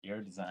Your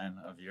design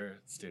of your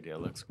studio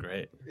looks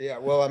great. Yeah,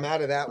 well, I'm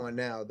out of that one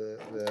now,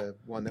 the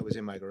one that was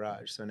in my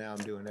garage. So now I'm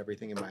doing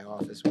everything in my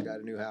office. We got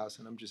a new house,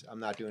 and I'm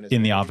not doing it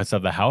in the office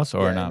of the house,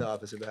 or not? In the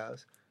office of the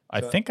house.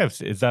 I think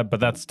but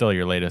that's still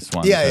your latest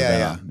one.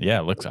 Yeah.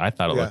 Yeah, I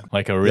thought it looked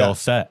like a real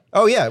set.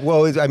 Oh yeah,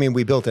 well,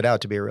 we built it out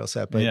to be a real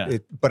set,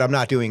 but but I'm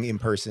not doing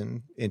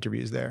in-person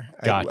interviews there.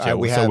 Gotcha.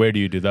 So where do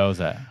you do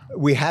those at?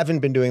 We haven't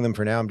been doing them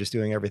for now. I'm just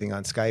doing everything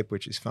on Skype,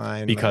 which is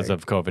fine. Because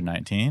of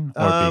COVID-19,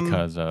 or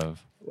because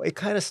of? It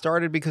kind of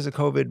started because of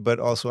COVID, but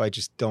also I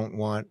just don't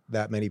want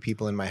that many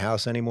people in my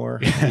house anymore.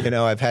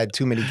 I've had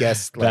too many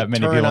guests that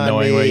many people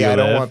knowing where you live. I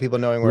don't want people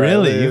knowing where I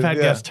live. Really? You've had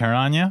guests turn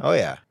on you? Oh,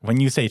 yeah. When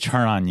you say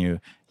turn on you,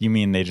 you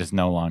mean they just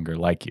no longer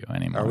like you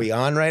anymore. Are we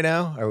on right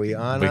now? Are we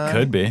on? We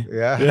could be.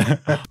 Yeah.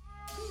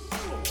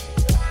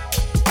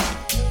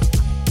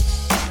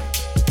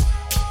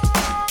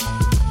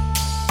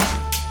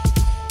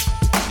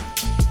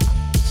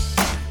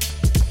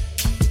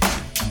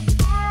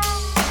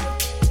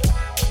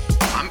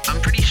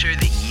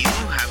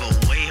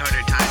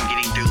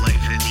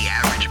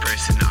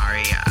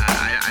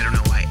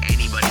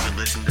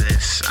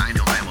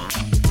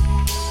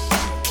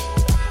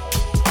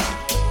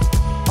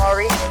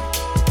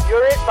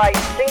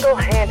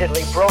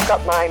 Single-handedly broke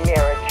up my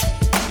marriage.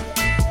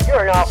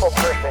 You're an awful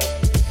person.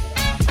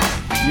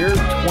 You're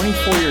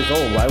 24 years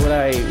old. Why would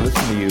I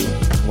listen to you?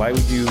 Why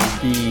would you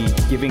be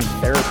giving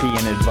therapy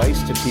and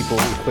advice to people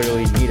who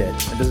clearly need it?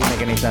 It doesn't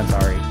make any sense,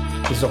 Ari.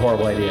 This is a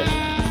horrible idea.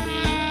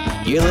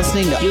 You're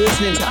listening to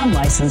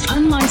Unlicensed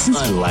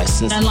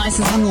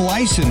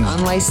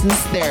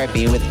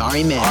Therapy with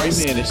Ari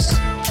Manis.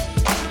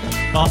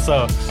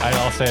 Also,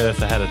 I'll say this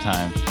ahead of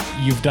time.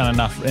 You've done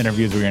enough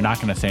interviews where you're not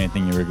going to say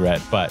anything you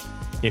regret, but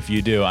if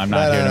you do, I'm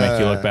not here to make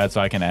you look bad, so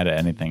I can edit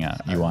anything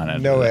out you want to.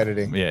 No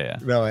editing. Yeah.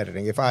 No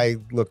editing. If I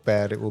look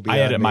bad, it will be. I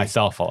edit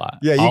myself a lot.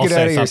 Yeah, I'll can edit say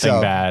something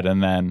yourself. Bad,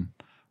 and then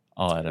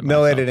I'll edit.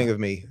 No myself. editing of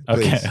me.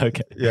 Please.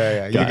 Okay.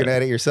 Yeah. You can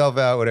edit yourself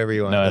out, whatever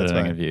you want. No That's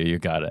editing fine. of you. You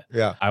got it.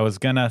 Yeah. I was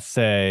gonna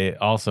say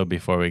also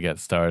before we get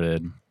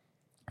started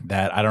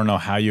that I don't know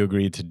how you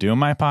agreed to do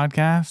my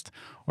podcast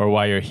or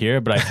why you're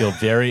here, but I feel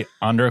very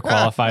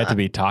underqualified to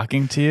be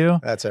talking to you.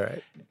 That's all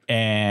right.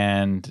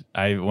 And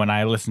when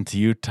I listen to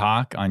you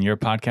talk on your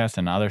podcast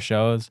and other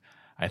shows,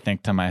 I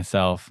think to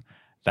myself,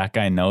 that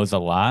guy knows a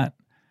lot.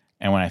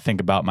 And when I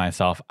think about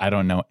myself, I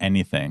don't know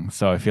anything.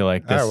 So I feel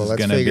like this is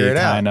going to be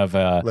kind of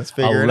a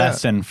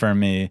lesson for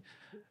me,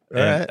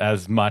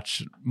 as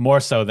much more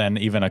so than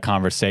even a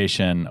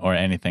conversation or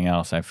anything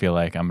else. I feel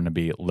like I'm going to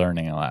be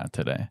learning a lot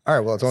today. All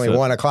right. Well, it's only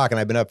 1 o'clock and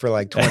I've been up for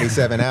like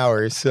 27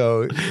 hours.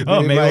 So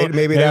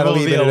maybe that'll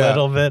be even a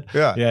little bit.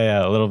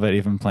 Yeah, a little bit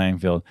even playing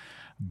field.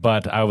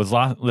 But I was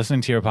listening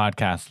to your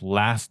podcast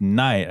last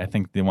night, I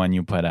think the one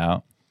you put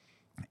out,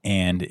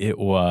 and it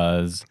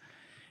was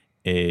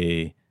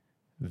a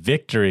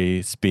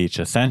victory speech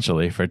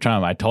essentially for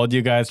Trump. I told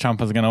you guys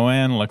Trump was going to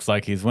win. Looks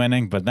like he's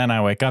winning. But then I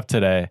wake up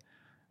today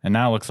and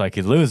now it looks like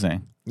he's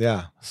losing.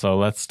 Yeah. So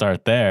let's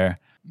start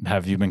there.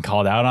 Have you been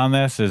called out on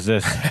this? Has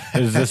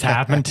this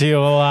happened to you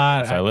a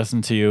lot? So I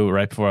listened to you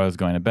right before I was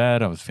going to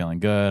bed. I was feeling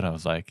good. I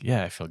was like,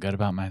 yeah, I feel good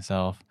about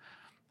myself.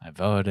 I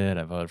voted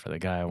for the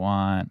guy I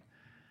want.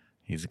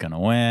 He's going to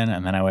win.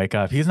 And then I wake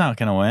up. He's not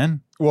going to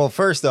win. Well,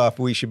 first off,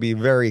 we should be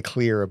very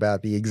clear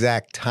about the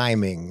exact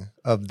timing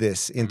of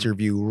this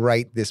interview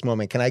right this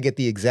moment. Can I get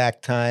the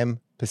exact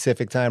time,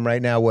 Pacific time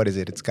right now? What is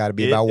it? It's got to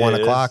be about 1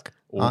 o'clock.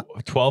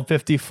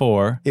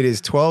 12:54. It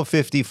is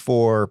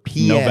 12:54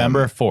 p.m.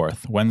 November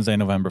 4th. Wednesday,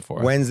 November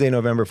 4th. Wednesday,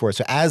 November 4th.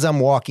 So as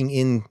I'm walking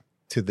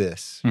into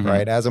this,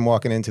 right, as I'm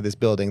walking into this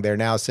building, they're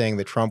now saying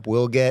that Trump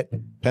will get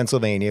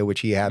Pennsylvania,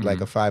 which he had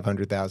like a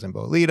 500,000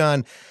 vote lead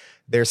on.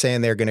 They're saying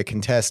they're going to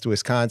contest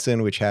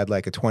Wisconsin, which had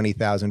like a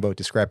 20,000 vote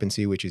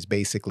discrepancy, which is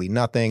basically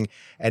nothing.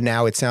 And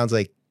now it sounds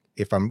like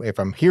if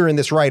I'm hearing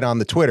this right on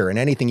the Twitter, and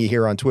anything you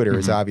hear on Twitter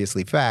is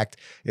obviously fact,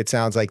 it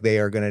sounds like they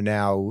are going to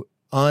now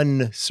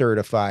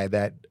uncertify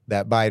that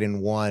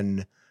Biden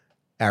won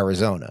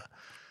Arizona.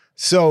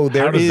 So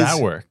how does that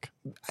work?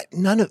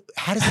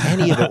 How does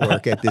any of it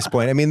work at this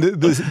point? I mean,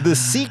 the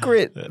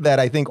secret that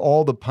I think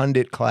all the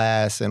pundit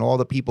class and all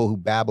the people who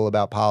babble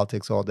about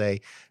politics all day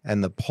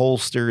and the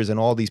pollsters and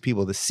all these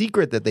people, the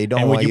secret that they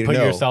don't want you to know. Would you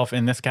put yourself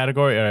in this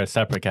category or a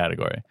separate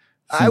category?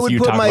 I would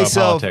put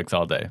myself politics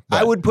all day.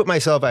 I would put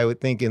myself, I would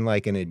think, in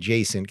like an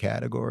adjacent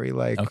category,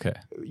 like,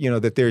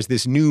 that there's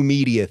this new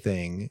media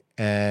thing.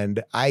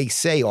 And I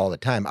say all the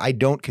time, I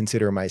don't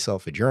consider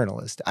myself a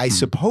journalist. I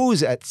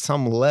suppose at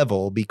some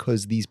level,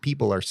 because these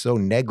people are so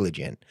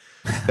negligent,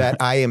 that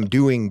I am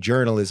doing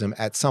journalism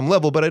at some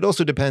level. But it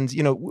also depends,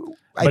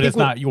 But it's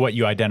not what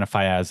you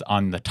identify as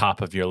on the top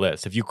of your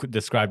list. If you could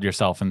describe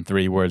yourself in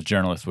 3 words,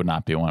 journalist would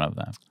not be one of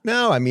them.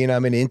 No, I mean,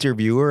 I'm an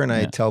interviewer and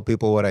I tell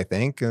people what I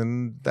think,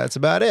 and that's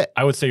about it.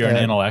 I would say you're an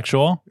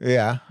intellectual.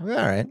 Yeah. All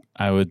right.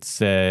 I would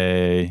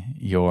say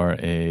you're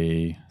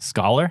a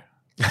scholar.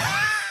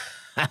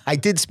 I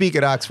did speak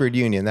at Oxford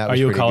Union. That was Are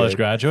you a college good.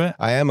 graduate?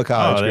 I am a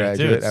college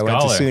graduate. I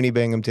went to SUNY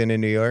Binghamton in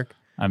New York.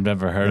 I've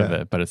never heard of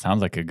it, but it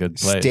sounds like a good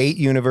place. State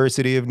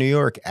University of New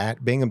York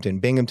at Binghamton.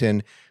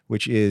 Binghamton,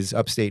 which is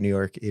upstate New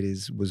York,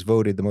 was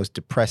voted the most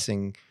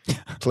depressing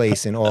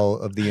place in all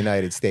of the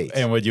United States.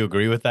 And would you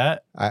agree with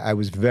that? I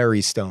was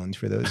very stoned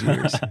for those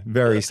years.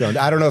 Very stoned.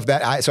 I don't know if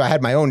that. So I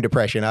had my own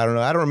depression. I don't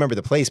know. I don't remember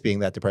the place being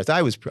that depressed.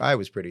 I was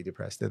pretty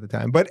depressed at the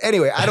time. But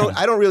anyway, I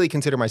don't really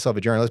consider myself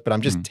a journalist. But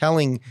I'm just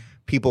telling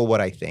people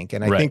what I think.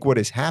 And I think what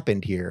has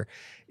happened here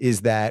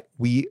is that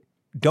we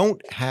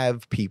don't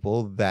have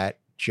people that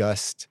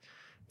just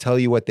tell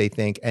you what they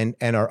think and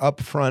are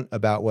upfront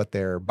about what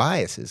their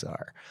biases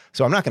are.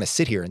 So I'm not going to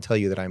sit here and tell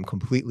you that I'm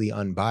completely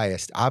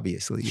unbiased,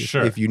 obviously.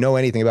 Sure. If you know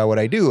anything about what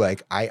I do,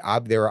 like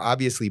there are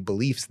obviously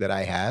beliefs that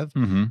I have,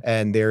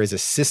 and there is a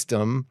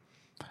system.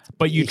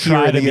 But you here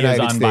try in to the be as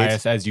United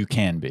unbiased States. as you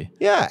can be.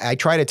 Yeah, I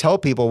try to tell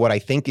people what I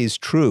think is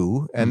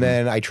true, and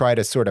then I try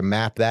to sort of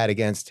map that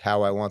against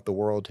how I want the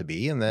world to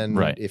be. And then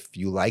if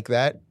you like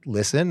that,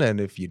 listen. And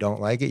if you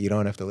don't like it, you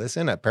don't have to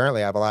listen.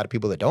 Apparently, I have a lot of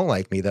people that don't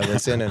like me that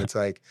listen, and it's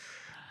like,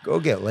 go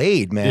get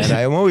laid, man.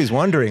 I'm always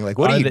wondering, like,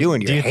 what are you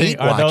doing? You're hate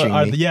watching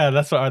me. Yeah,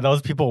 that's what. Are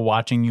those people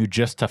watching you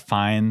just to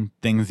find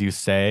things you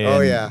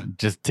say?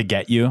 Just to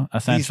get you,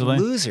 essentially.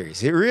 These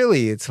losers.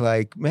 It's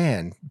like,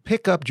 man,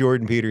 pick up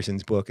Jordan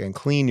Peterson's book and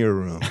clean your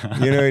room.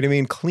 You know what I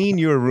mean? Clean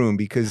your room,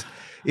 because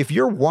if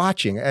you're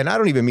watching, and I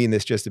don't even mean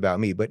this just about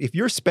me, but if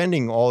you're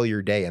spending all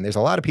your day, and there's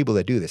a lot of people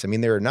that do this. I mean,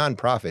 there are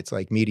nonprofits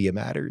like Media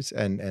Matters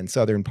and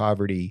Southern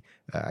Poverty,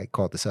 I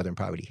call it the Southern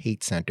Poverty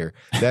Hate Center,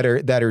 that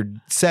are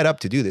set up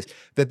to do this,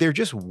 that they're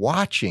just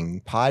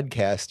watching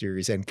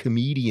podcasters and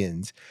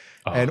comedians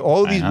and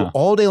all these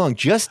all day long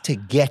just to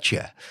get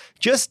you,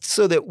 just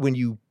so that when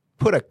you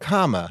put a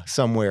comma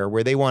somewhere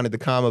where they wanted the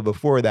comma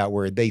before that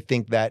word, they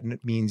think that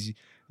means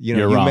you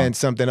meant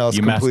something else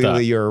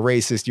completely. You're a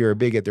racist. You're a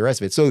bigot. The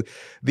rest of it. So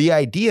the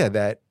idea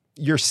that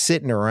you're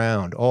sitting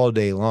around all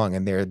day long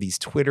and there are these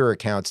Twitter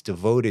accounts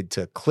devoted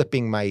to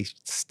clipping my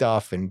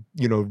stuff and,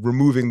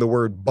 removing the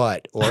word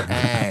but or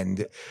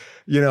and,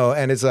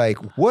 and it's like,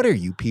 what are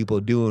you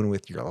people doing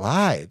with your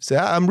lives?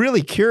 I'm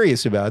really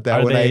curious about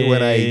that when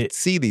I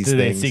see these things. Do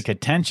they seek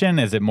attention?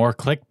 Is it more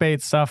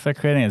clickbait stuff they're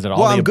creating? Is it all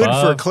the above? I'm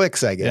good for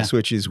clicks, I guess,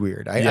 which is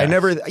weird. I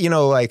never,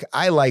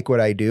 I like what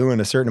I do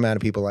and a certain amount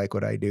of people like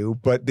what I do.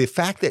 But the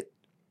fact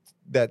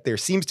that there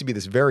seems to be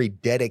this very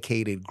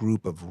dedicated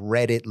group of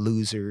Reddit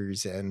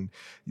losers and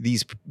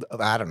these,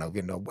 I don't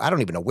even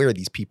know where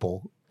these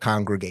people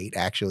congregate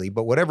actually,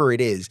 but whatever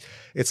it is,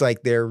 it's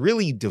like they're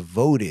really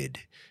devoted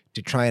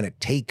to trying to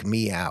take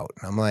me out.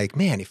 And I'm like,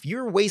 man, if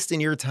you're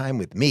wasting your time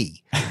with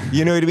me,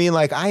 you know what I mean?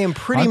 Like I am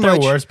pretty Aren't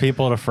much there worse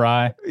people to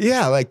fry.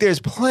 Yeah. Like there's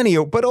plenty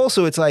of, but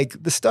also it's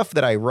like the stuff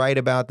that I write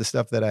about, the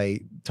stuff that I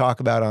talk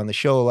about on the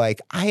show,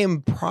 like I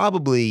am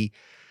probably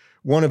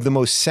one of the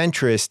most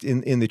centrist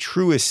in the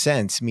truest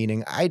sense,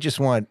 meaning I just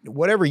want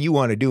whatever you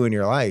want to do in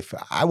your life,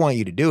 I want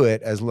you to do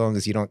it as long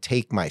as you don't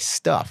take my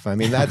stuff. I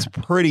mean, that's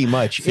pretty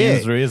much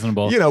Seems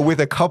reasonable. With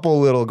a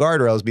couple little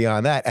guardrails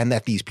beyond that. And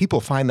that these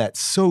people find that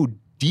so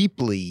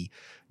deeply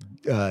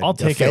I'll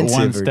take it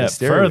one step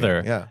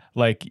further. Yeah.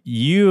 Like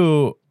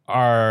you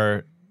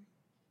are...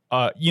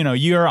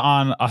 you're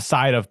on a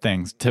side of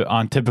things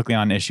typically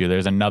on issue.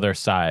 There's another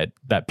side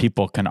that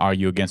people can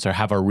argue against or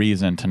have a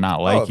reason to not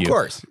like you. Of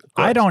course.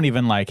 I don't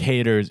even like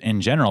haters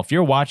in general. If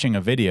you're watching a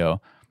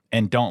video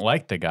and don't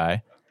like the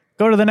guy,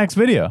 go to the next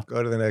video.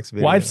 Go to the next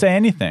video. Why say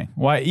anything?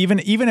 Why even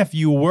if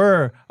you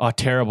were a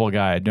terrible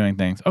guy doing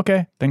things,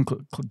 okay, then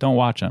don't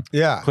watch him.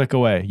 Yeah. Click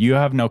away. You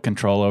have no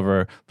control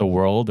over the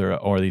world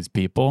or these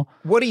people.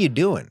 What are you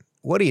doing?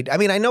 I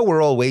mean, I know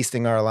we're all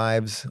wasting our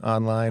lives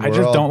online. I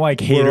just don't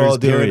like haters, we're all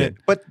doing period.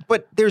 it.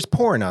 But there's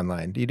porn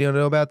online. Do you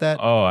know about that?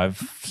 Oh, I've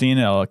seen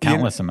it a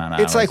countless amount of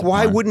hours. It's like,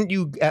 why wouldn't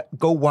you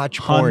go watch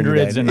porn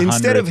Hundreds then? and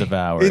instead hundreds of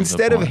hours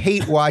Instead of of porn.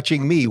 hate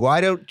watching me, why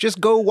don't just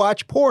go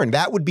watch porn?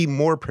 That would be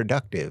more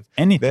productive.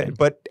 Anything.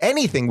 But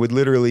anything would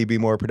literally be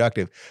more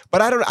productive.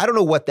 But I don't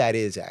know what that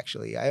is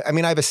actually. I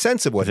mean, I have a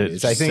sense of what it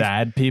is. I think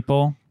sad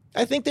people.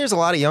 I think there's a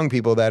lot of young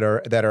people that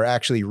are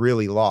actually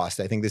really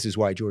lost. I think this is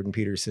why Jordan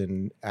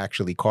Peterson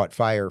actually caught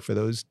fire for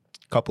those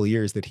couple of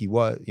years that he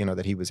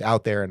was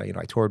out there, and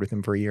I toured with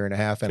him for a year and a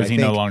half. And Because he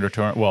no longer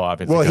touring. Well,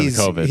 obviously he's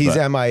because of COVID. He's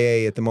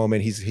MIA at the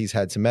moment. He's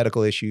had some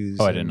medical issues.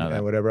 Oh, I didn't know that.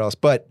 And whatever else,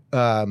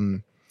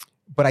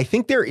 but I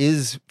think there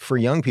is for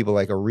young people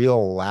like a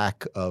real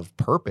lack of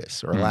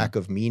purpose or lack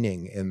of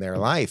meaning in their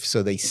life.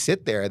 So they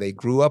sit there. They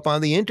grew up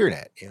on the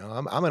internet.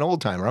 I'm an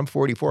old timer. I'm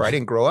 44. I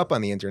didn't grow up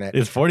on the internet.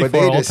 Is 44 but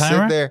they old just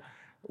timer? sit there.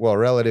 Well,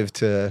 relative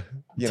to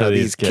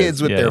these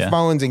kids with their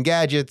phones and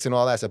gadgets and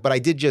all that stuff. But I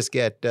did just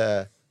get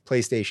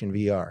PlayStation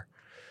VR.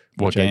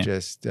 What game?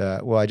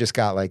 I just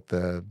got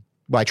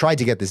I tried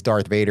to get this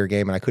Darth Vader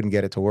game and I couldn't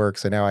get it to work.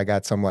 So now I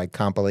got some like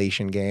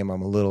compilation game.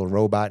 I'm a little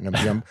robot and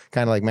I'm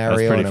kind of like Mario.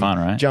 That's pretty and fun,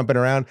 I'm right? jumping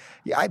around.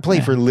 Yeah, I play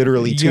for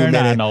literally 2 You're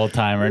minutes. not an old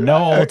timer.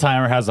 No old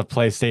timer has a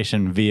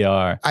PlayStation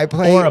VR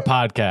or a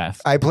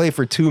podcast. I play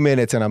for 2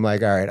 minutes and I'm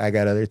like, all right, I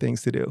got other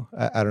things to do.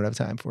 I don't have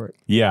time for it.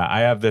 Yeah, I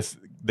have this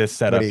this What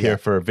setup do you here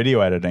got? for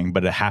video editing,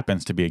 but it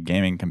happens to be a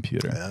gaming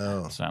computer.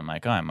 Oh. So I'm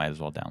like, oh, I might as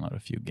well download a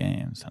few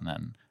games. And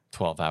then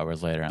 12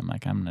 hours later, I'm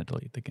like, I'm going to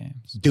delete the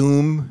games.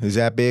 Doom, is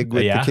that big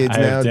with the kids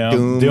I now?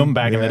 have Doom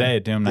back in the yeah. day,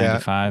 Doom Yeah,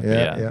 95.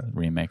 yeah.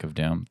 Remake of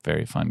Doom.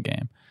 Very fun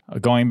game.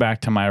 Going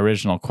back to my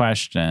original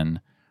question,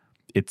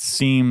 it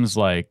seems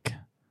like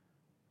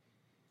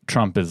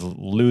Trump is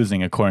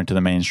losing according to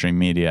the mainstream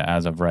media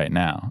as of right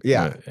now.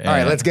 Yeah. All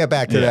right, let's get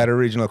back to Yeah. that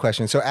original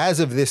question. So as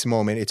of this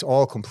moment, it's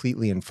all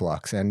completely in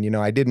flux. And,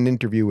 I did an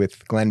interview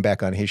with Glenn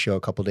Beck on his show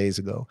a couple days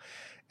ago.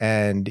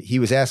 And he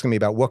was asking me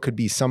about what could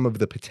be some of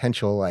the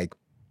potential like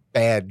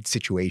bad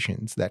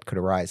situations that could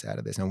arise out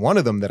of this. And one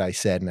of them that I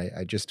said, and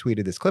I just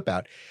tweeted this clip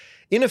out,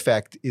 in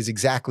effect is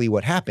exactly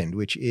what happened,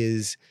 which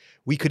is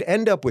we could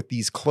end up with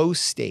these close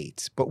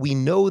states, but we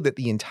know that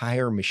the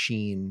entire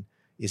machine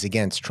is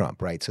against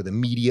Trump, right? So the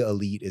media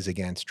elite is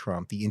against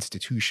Trump, the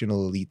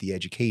institutional elite, the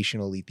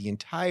educational elite,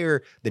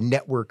 the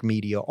network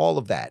media, all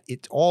of that,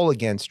 it's all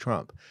against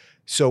Trump.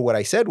 So what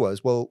I said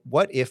was, well,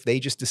 what if they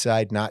just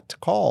decide not to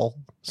call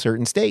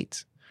certain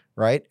states,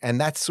 right?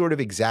 And that's sort of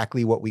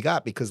exactly what we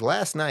got, because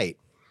last night,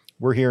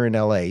 we're here in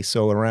LA,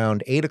 so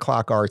around 8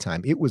 o'clock our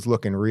time, it was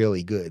looking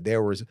really good.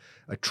 There was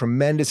a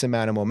tremendous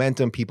amount of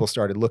momentum. People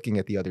started looking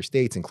at the other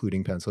states,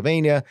 including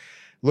Pennsylvania,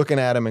 looking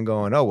at them and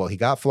going, oh, well, he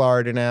got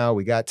Florida now.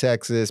 We got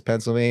Texas.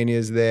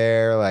 Pennsylvania's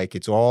there. Like,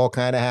 it's all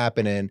kind of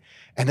happening.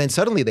 And then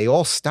suddenly they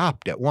all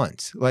stopped at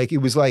once. Like, it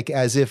was like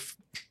as if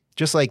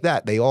just like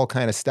that, they all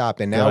kind of stopped.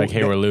 And now, They're like,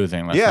 hey, we're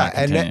losing. Let's not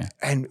continue.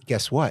 and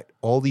guess what?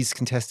 All these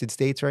contested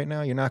states right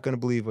now, you're not going to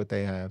believe what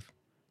they have.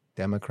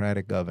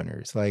 Democratic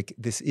governors. Like,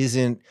 this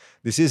isn't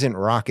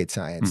rocket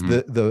science.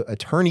 Mm-hmm. The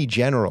Attorney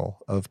General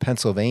of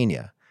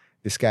Pennsylvania,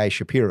 this guy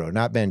Shapiro,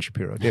 not Ben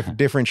Shapiro,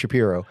 different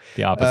Shapiro.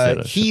 The opposite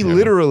of he Shapiro.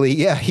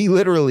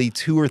 literally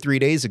 2 or 3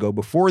 days ago,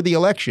 before the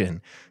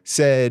election,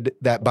 said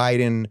that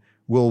Biden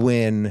will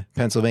win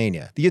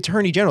Pennsylvania. The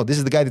Attorney General, this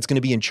is the guy that's going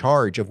to be in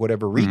charge of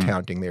whatever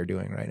recounting they're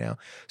doing right now.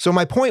 So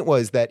my point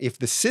was that if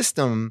the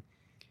system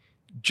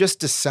just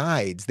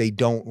decides they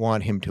don't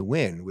want him to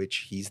win,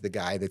 which he's the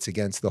guy that's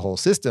against the whole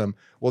system,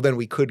 well, then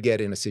we could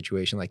get in a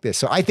situation like this.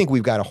 So I think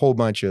we've got a whole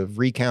bunch of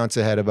recounts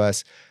ahead of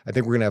us. I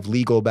think we're going to have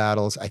legal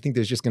battles. I think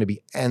there's just going to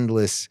be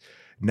endless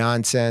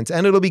nonsense,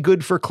 and it'll be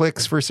good for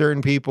clicks for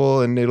certain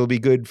people, and it'll be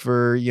good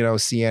for,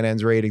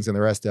 CNN's ratings and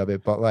the rest of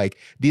it. But like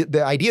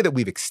the idea that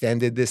we've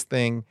extended this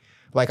thing,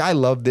 like, I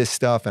love this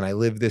stuff and I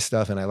live this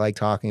stuff and I like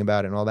talking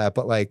about it and all that,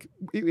 but like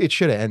it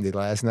should have ended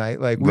last night.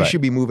 Like, we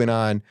should be moving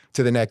on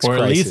to the next crisis.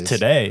 Or at least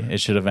today it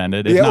should have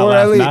ended, if not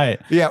last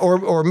night. Yeah,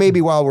 or maybe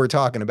while we're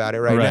talking about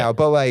it right Right. now.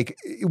 But like,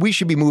 we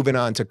should be moving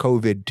on to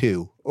COVID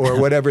 2 or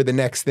whatever the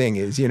next thing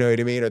is, you know what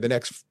I mean? Or the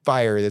next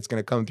fire that's going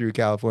to come through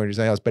California or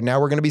something else. But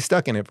now we're going to be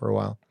stuck in it for a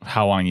while.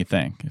 How long you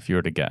think, if you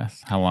were to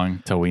guess? How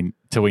long till we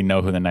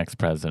know who the next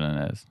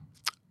president is?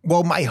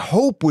 Well, my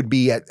hope would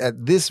be at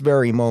this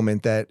very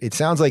moment that it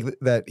sounds like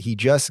that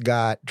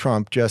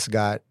Trump just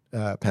got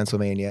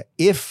Pennsylvania.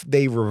 If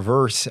they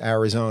reverse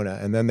Arizona,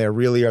 and then there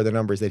really are the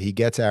numbers that he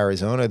gets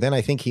Arizona, then I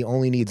think he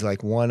only needs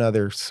like one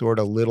other sort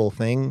of little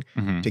thing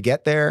to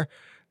get there.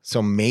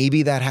 So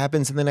maybe that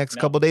happens in the next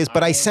couple of days.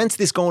 But I sense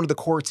this going to the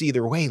courts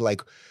either way.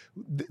 Like,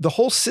 the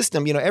whole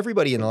system,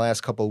 everybody in the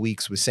last couple of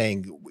weeks was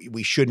saying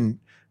we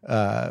shouldn't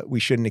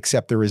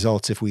accept the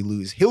results if we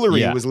lose.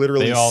 Hillary was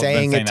literally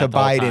saying it to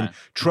Biden.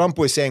 Trump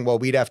was saying, well,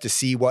 we'd have to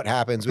see what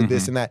happens with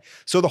this and that.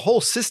 So the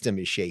whole system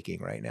is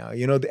shaking right now,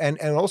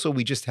 and also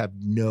we just have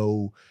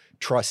no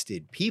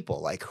trusted people.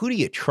 Like, who do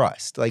you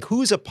trust? Like,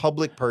 who's a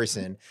public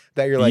person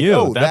that you're like,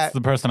 that's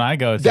the person I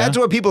go to. That's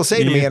what people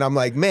say to me, and I'm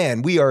like,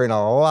 man, we are in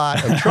a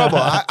lot of trouble.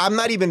 I'm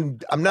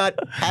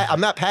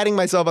not patting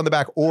myself on the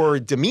back or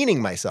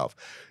demeaning myself.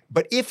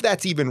 But if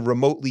that's even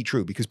remotely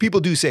true, because people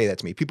do say that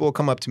to me, people will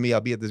come up to me,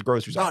 I'll be at this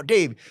grocery store, oh,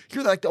 Dave,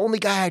 you're like the only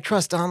guy I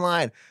trust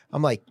online.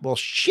 I'm like, well,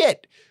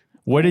 shit.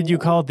 What did you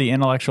call it? The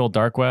intellectual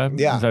dark web?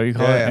 Yeah. Is that what you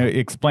call it? Yeah.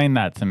 Explain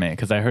that to me,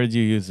 because I heard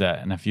you use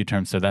that in a few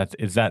terms. So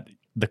is that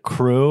the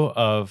crew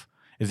of,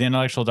 is the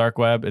intellectual dark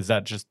web, is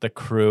that just the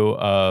crew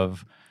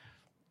of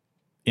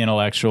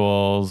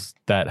intellectuals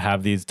that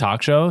have these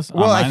talk shows?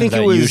 Well, online? I think is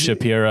that it was you,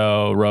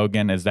 Shapiro,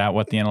 Rogan. Is that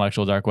what the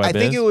intellectual dark web is?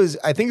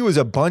 I think it was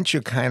a bunch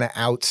of kind of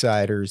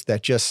outsiders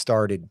that just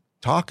started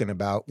talking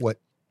about what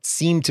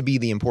seemed to be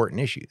the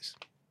important issues.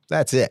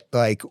 That's it.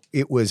 Like,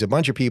 it was a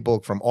bunch of people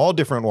from all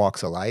different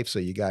walks of life. So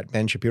you got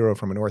Ben Shapiro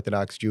from an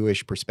Orthodox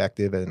Jewish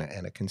perspective and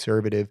a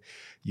conservative.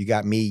 You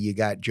got me, you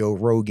got Joe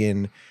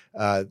Rogan,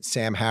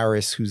 Sam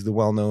Harris, who's the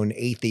well-known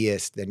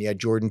atheist. Then you had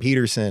Jordan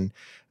Peterson,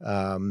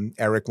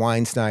 Eric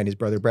Weinstein, his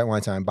brother Brett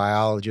Weinstein,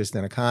 biologist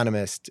and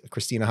economist,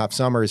 Christina Hoff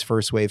Sommers,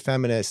 first wave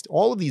feminist,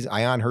 all of these,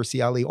 Ayaan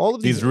Hirsi Ali, all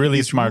of these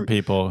really smart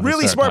people.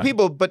 Really smart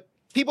people, but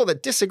people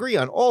that disagree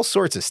on all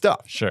sorts of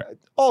stuff. Sure.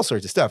 All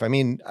sorts of stuff. I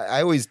mean,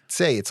 I always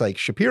say it's like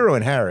Shapiro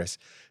and Harris,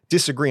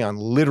 disagree on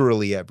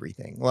literally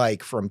everything,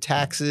 like from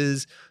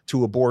taxes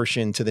to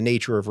abortion to the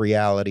nature of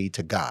reality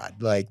to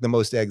God, like the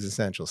most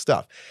existential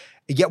stuff.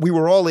 Yet we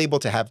were all able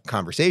to have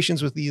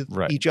conversations with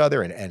each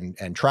other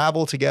and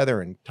travel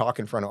together and talk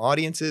in front of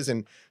audiences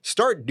and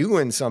start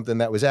doing something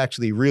that was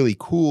actually really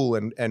cool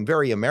and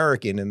very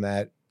American in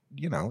that,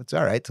 you know, it's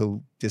all right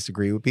to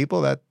disagree with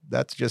people.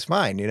 That's just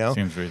fine, you know?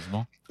 Seems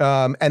reasonable.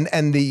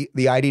 And the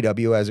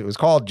IDW, as it was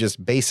called,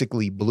 just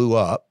basically blew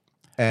up.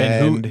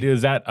 And who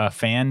is that a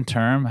fan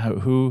term?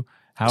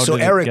 How so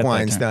did it Eric get that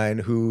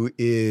Weinstein,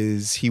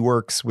 he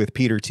works with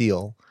Peter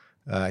Thiel.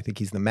 I think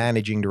he's the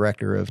managing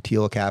director of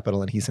Thiel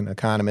Capital, and he's an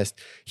economist.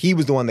 He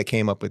was the one that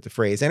came up with the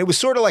phrase. And it was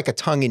sort of like a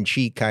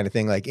tongue-in-cheek kind of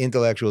thing, like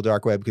intellectual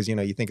dark web, because, you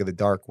know, you think of the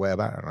dark web.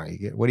 I don't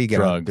know. What do you get?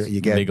 Drugs.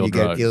 You get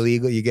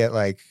illegal. You get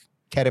like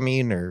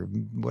ketamine or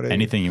whatever.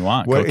 Anything you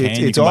want. Cocaine.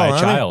 You can buy a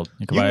child.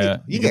 You can buy a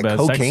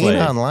cocaine sex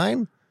slave.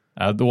 Online.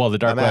 Well, the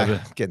dark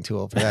web. Getting too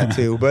old for that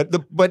too.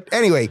 But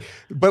anyway,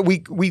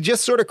 we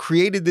just sort of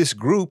created this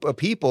group of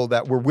people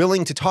that were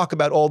willing to talk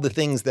about all the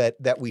things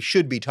that we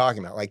should be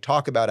talking about, like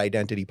talk about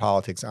identity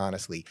politics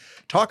honestly,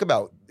 talk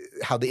about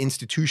how the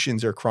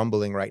institutions are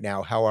crumbling right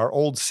now, how our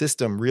old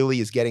system really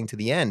is getting to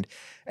the end.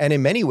 And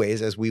in many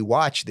ways, as we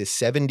watch this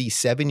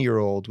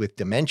 77-year-old with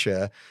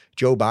dementia,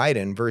 Joe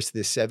Biden, versus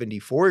this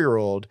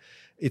 74-year-old,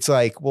 it's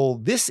like, well,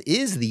 this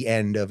is the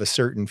end of a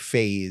certain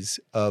phase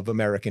of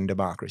American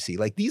democracy.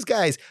 Like these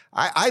guys,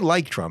 I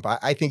like Trump.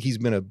 I think he's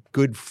been a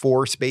good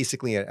force,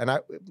 basically. And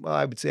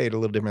I would say it a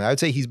little differently. I would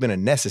say he's been a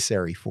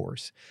necessary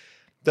force.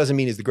 Doesn't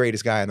mean he's the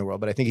greatest guy in the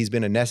world, but I think he's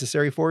been a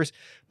necessary force.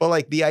 But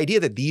like the idea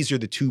that these are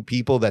the two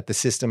people that the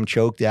system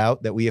choked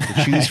out that we have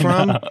to choose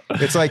from,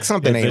 it's like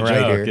something ain't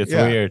right here. It's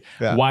weird.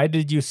 Yeah. Why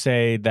did you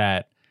say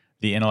that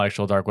the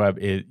intellectual dark web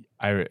is...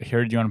 I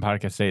heard you on a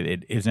podcast say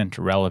it isn't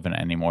relevant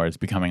anymore. It's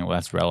becoming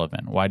less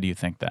relevant. Why do you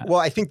think that? Well,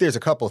 I think there's a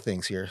couple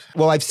things here.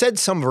 Well, I've said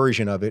some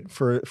version of it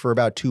for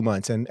about 2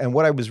 months. And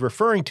what I was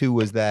referring to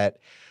was that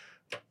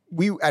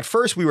at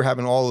first we were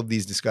having all of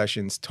these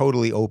discussions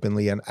totally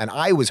openly. And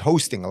I was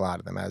hosting a lot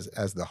of them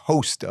as the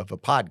host of a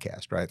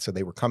podcast, right? So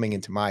they were coming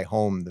into my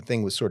home. The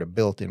thing was sort of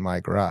built in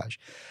my garage.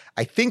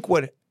 I think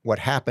what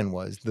happened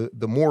was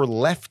the more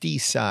lefty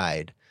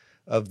side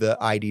of the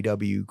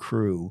IDW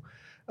crew,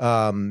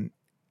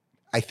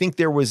 I think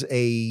there was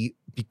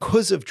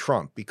because of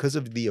Trump, because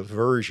of the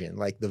aversion,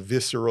 like the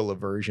visceral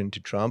aversion to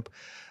Trump,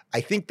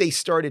 I think they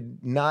started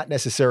not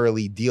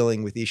necessarily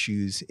dealing with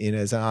issues in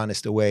as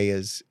honest a way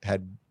as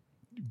had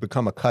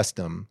become a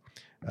custom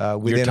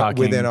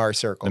within our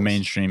circles. The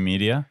mainstream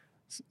media?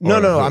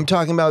 No. I'm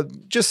talking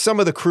about just some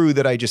of the crew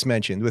that I just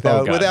mentioned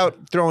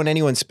without throwing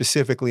anyone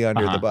specifically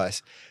under the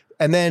bus.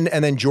 And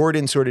then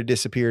Jordan sort of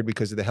disappeared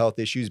because of the health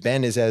issues.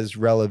 Ben is as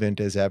relevant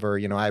as ever.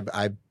 You know,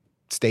 I've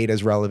stayed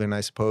as relevant, I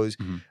suppose.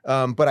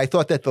 Mm-hmm. But I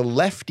thought that the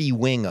lefty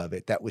wing of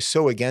it that was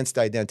so against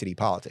identity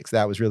politics,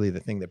 that was really the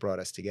thing that brought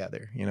us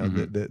together, you know,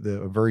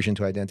 the aversion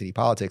to identity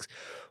politics.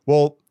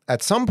 Well,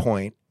 at some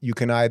point, you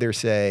can either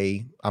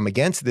say, I'm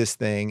against this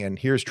thing, and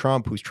here's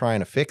Trump who's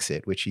trying to fix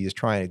it, which he is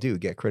trying to do,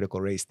 get critical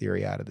race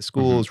theory out of the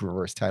schools,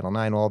 reverse Title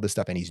IX, all this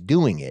stuff, and he's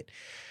doing it.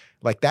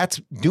 Like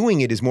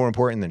doing it is more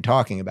important than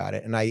talking about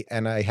it. And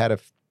I had a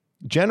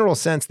general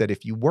sense that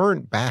if you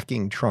weren't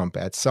backing Trump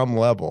at some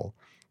level,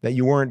 that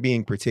you weren't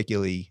being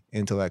particularly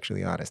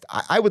intellectually honest.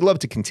 I would love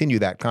to continue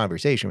that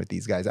conversation with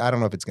these guys. I don't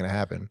know if it's going to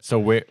happen. So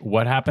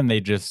what happened? They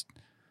just,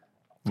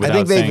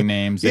 without saying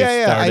names,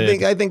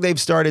 started... I think they've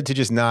started to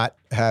just not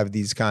have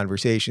these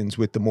conversations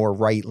with the more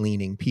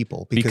right-leaning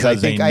people because I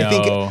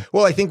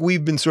think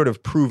we've been sort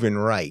of proven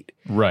right.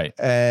 Right.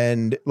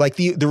 And like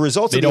the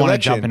results of the election, they don't want to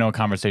jump into a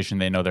conversation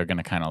they know they're going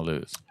to kind of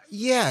lose.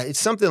 Yeah, it's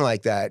something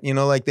like that. You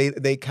know, like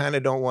they kind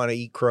of don't want to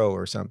eat crow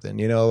or something.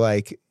 You know,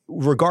 like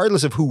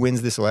regardless of who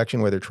wins this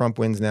election, whether Trump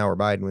wins now or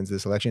Biden wins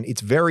this election,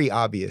 it's very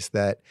obvious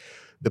that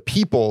the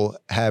people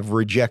have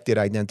rejected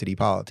identity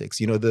politics.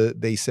 You know,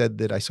 they said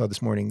that I saw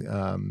this morning,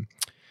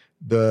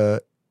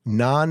 the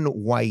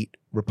non-white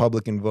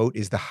Republican vote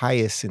is the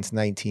highest since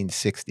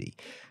 1960.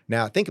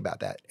 Now, think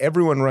about that.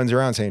 Everyone runs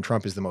around saying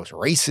Trump is the most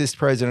racist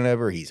president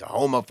ever. He's a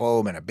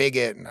homophobe and a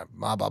bigot and a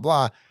blah, blah,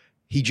 blah.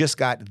 He just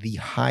got the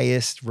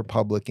highest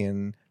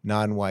Republican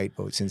non-white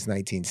vote since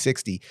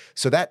 1960.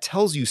 So that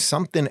tells you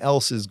something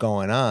else is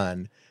going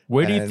on.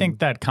 Where do you think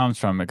that comes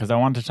from? Because I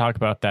want to talk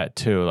about that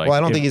too. Like, well,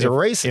 I don't think he's a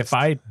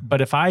racist.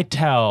 If I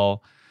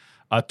tell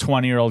a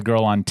 20-year-old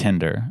girl on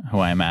Tinder who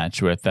I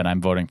match with that I'm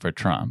voting for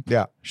Trump,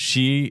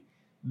 she,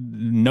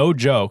 no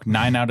joke,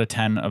 9 out of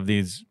 10 of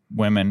these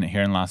women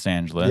here in Los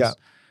Angeles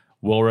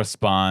will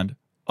respond,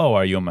 "Oh,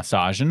 are you a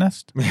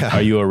misogynist? Yeah.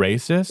 Are you a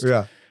racist?"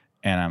 Yeah.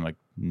 And I'm like,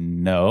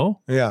 no.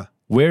 Yeah.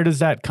 Where does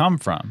that come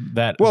from?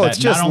 It's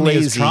just not only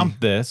lazy. Is Trump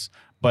this,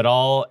 but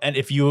and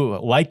if you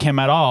like him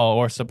at all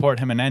or support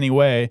him in any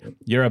way,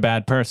 you're a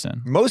bad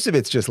person. Most of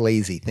it's just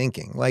lazy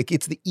thinking. Like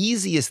it's the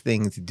easiest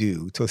thing to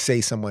do to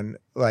say someone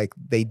like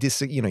you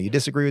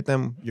disagree with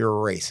them, you're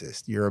a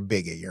racist, you're a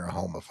bigot, you're a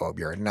homophobe,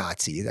 you're a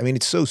Nazi. I mean,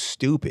 it's so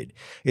stupid.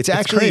 It's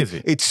actually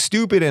crazy. It's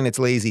stupid and it's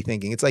lazy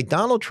thinking. It's like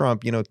Donald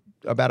Trump,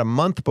 about a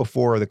month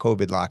before the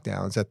COVID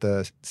lockdowns at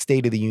the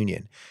State of the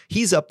Union.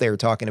 He's up there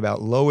talking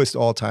about lowest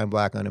all-time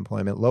Black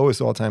unemployment,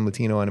 lowest all-time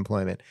Latino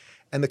unemployment.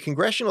 And the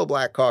Congressional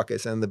Black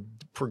Caucus and the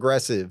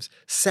progressives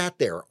sat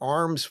there,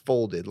 arms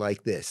folded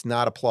like this,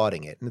 not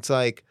applauding it. And it's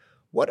like,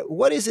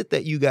 what is it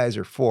that you guys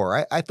are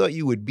for? I thought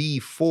you would be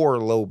for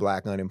low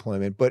Black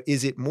unemployment, but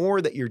is it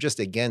more that you're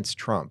just against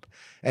Trump?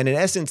 And in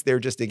essence, they're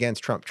just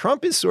against Trump.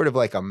 Trump is sort of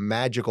like a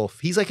magical,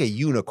 he's like a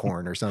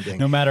unicorn or something.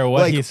 No matter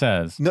what he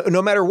says.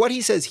 No matter what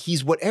he says,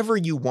 he's whatever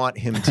you want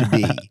him to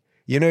be.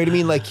 You know what I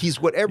mean? Like he's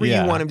whatever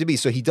you want him to be.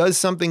 So he does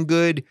something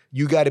good,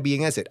 you got to be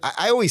against it.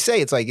 I always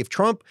say it's like if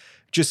Trump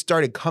just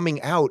started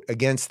coming out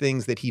against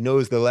things that he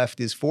knows the left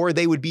is for,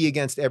 they would be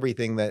against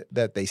everything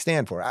that they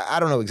stand for.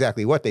 I don't know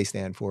exactly what they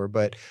stand for,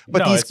 but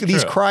no,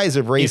 these cries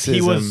of racism. If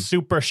he was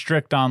super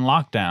strict on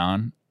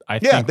lockdown, I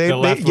think the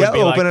left would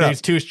be like,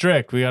 he's too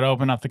strict. We got to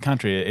open up the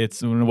country.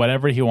 It's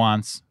whatever he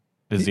wants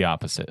is the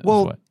opposite.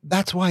 Well,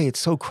 that's why it's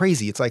so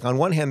crazy. It's like on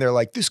one hand, they're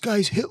like, this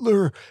guy's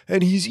Hitler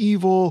and he's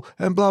evil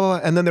and blah, blah,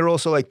 blah. And then they're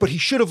also like, but he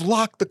should have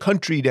locked the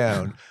country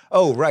down.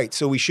 Oh, right.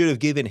 So we should have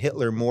given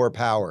Hitler more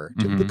power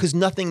because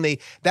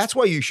that's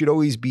why you should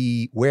always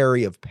be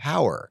wary of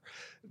power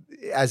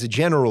as a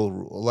general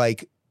rule.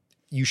 Like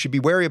you should be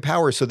wary of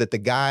power so that the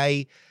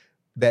guy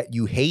that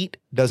you hate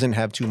doesn't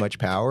have too much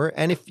power.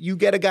 And if you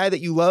get a guy that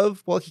you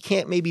love, well, he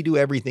can't maybe do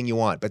everything you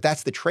want, but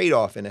that's the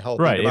trade-off in a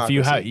healthy democracy.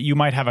 If you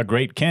might have a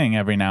great king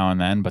every now and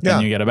then, but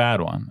then you get a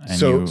bad one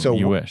and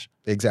you wish.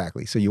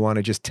 Exactly. So you want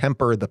to just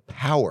temper the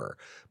power,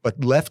 but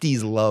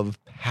lefties love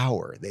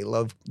power. They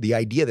love the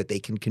idea that they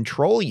can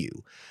control you.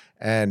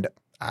 And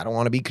I don't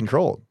want to be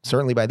controlled,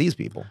 certainly by these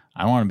people.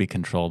 I don't want to be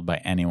controlled by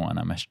anyone.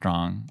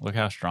 Look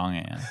how strong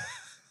I am.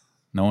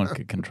 No one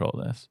could control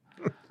this.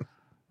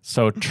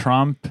 So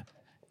Trump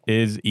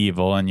is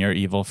evil and you're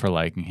evil for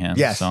liking him.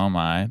 Yes. So am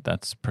I.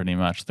 That's pretty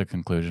much the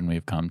conclusion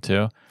we've come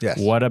to. Yes.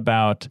 What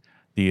about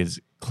these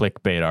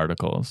clickbait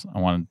articles? I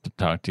wanted to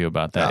talk to you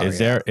about that. Is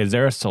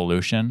there a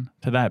solution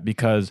to that?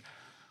 Because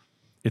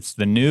it's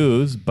the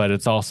news, but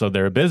it's also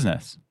their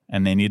business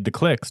and they need the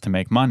clicks to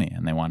make money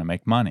and they want to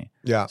make money.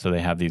 Yeah. So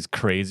they have these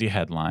crazy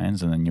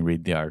headlines and then you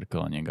read the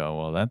article and you go,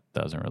 well, that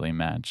doesn't really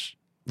match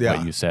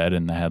what you said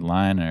in the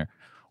headline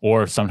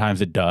or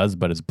sometimes it does,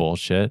 but it's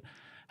bullshit.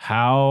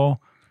 On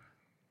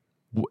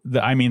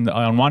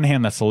one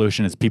hand, the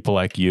solution is people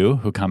like you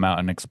who come out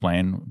and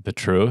explain the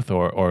truth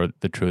or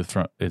the truth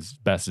from as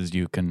best as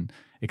you can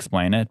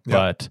explain it. Yeah.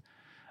 But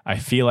I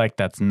feel like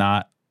that's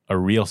not a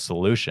real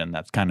solution.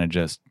 That's kind of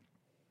just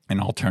an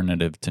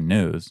alternative to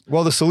news.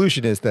 Well, the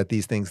solution is that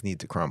these things need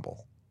to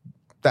crumble.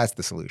 That's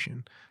the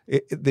solution.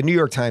 The New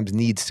York Times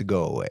needs to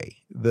go away.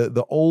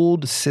 The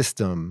old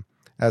system,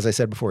 as I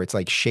said before, it's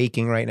like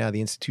shaking right now.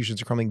 The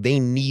institutions are crumbling. They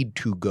need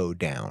to go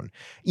down.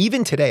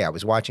 Even today, I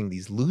was watching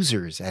these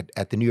losers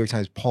at the New York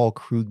Times, Paul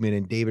Krugman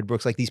and David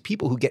Brooks, like these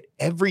people who get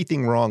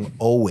everything wrong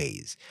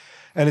always.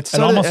 And it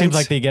almost seems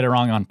like they get it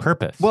wrong on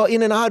purpose. Well,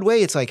 in an odd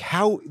way, it's like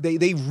how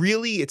they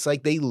really, it's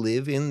like they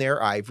live in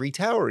their ivory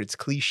tower. It's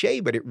cliche,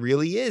 but it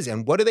really is.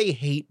 And what do they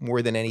hate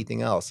more than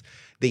anything else?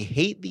 They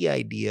hate the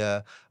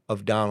idea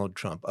of Donald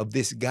Trump, of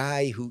this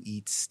guy who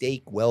eats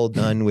steak well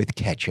done with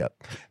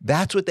ketchup.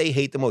 That's what they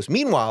hate the most.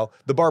 Meanwhile,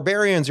 the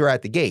barbarians are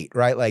at the gate,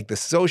 right? Like the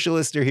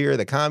socialists are here,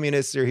 the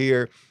communists are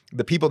here,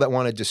 the people that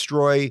want to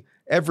destroy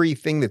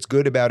everything that's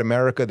good about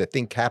America, that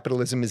think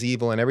capitalism is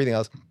evil and everything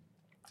else.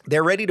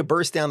 They're ready to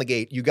burst down the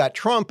gate. You got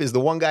Trump is the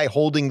one guy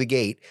holding the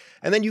gate.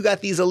 And then you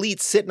got these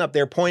elites sitting up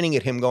there pointing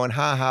at him going,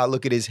 ha ha,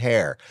 look at his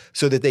hair,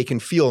 so that they can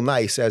feel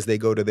nice as they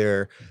go to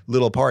their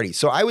little party.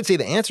 So I would say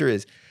the answer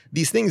is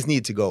these things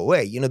need to go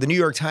away. You know, the New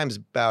York Times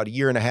about a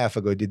year and a half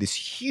ago did this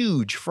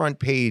huge front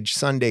page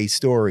Sunday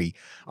story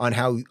on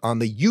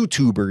the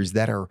YouTubers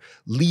that are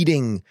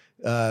leading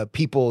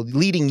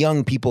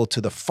young people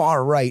to the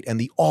far right and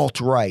the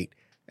alt-right.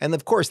 And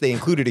of course, they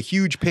included a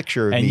huge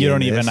picture of me. And you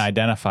don't even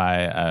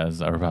identify as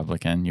a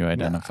Republican. You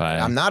identify.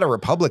 I'm not a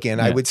Republican.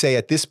 Yeah. I would say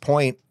at this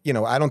point, you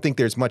know, I don't think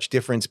there's much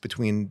difference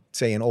between,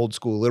 say, an old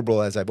school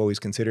liberal, as I've always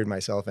considered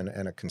myself, and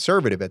a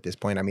conservative at this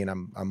point. I mean,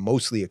 I'm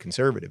mostly a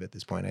conservative at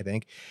this point, I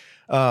think.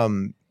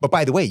 But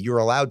by the way, you're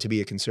allowed to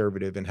be a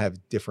conservative and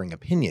have differing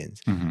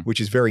opinions,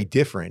 which is very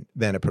different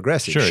than a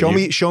progressive.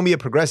 Sure, show me a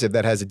progressive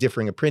that has a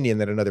differing opinion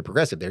than another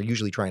progressive. They're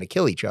usually trying to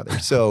kill each other.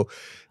 So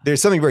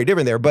there's something very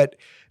different there. But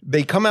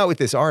they come out with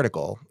this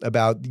article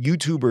about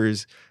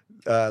YouTubers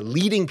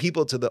leading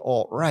people to the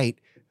alt-right,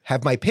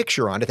 have my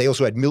picture on it. They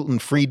also had Milton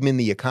Friedman,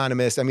 the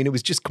economist. I mean, it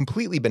was just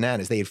completely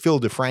bananas. They had Phil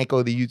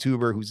DeFranco, the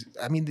YouTuber,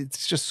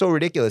 it's just so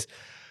ridiculous.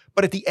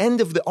 But at the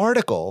end of the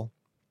article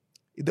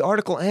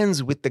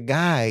ends with the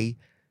guy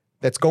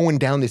that's going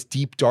down this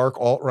deep, dark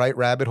alt-right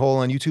rabbit hole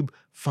on YouTube,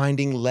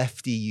 finding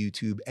lefty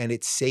YouTube, and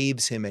it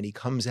saves him, and he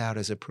comes out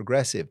as a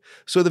progressive.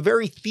 So the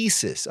very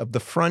thesis of the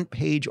front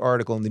page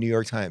article in the New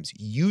York Times,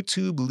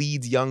 YouTube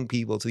leads young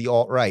people to the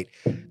alt-right.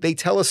 They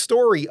tell a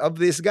story of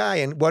this guy,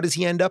 and what does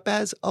he end up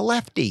as? A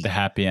lefty. The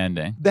happy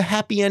ending. The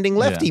happy ending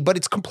lefty, but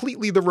it's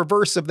completely the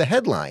reverse of the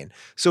headline.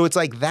 So it's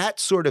like that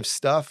sort of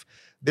stuff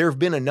there have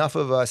been enough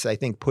of us, I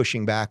think,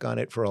 pushing back on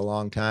it for a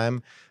long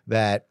time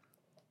that,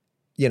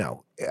 you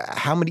know,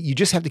 you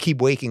just have to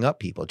keep waking up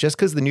people. Just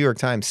because the New York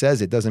Times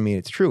says it doesn't mean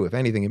it's true. If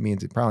anything, it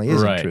means it probably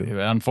isn't true.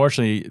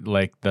 Unfortunately,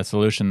 like the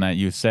solution that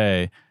you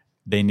say,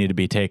 they need to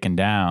be taken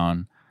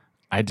down.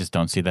 I just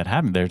don't see that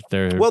happen.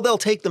 Well, they'll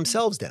take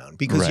themselves down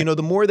because, you know,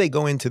 the more they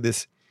go into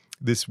this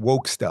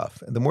woke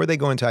stuff, the more they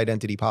go into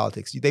identity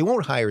politics, they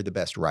won't hire the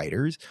best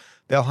writers.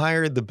 They'll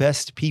hire the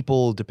best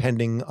people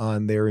depending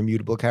on their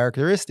immutable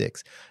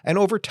characteristics. And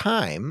over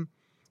time,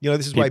 you know,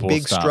 this is why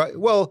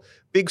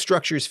big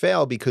structures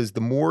fail, because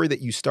the more that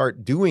you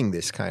start doing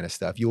this kind of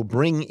stuff, you'll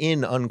bring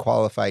in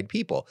unqualified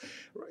people.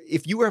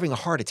 If you were having a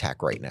heart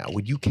attack right now,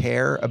 would you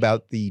care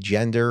about the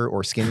gender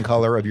or skin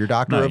color of your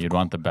doctor? No, you'd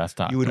want the best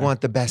doctor. You would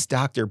want the best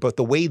doctor. But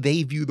the way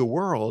they view the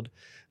world,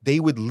 they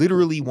would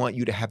literally want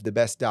you to have the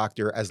best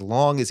doctor as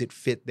long as it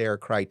fit their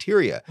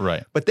criteria.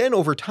 Right. But then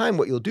over time,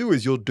 what you'll do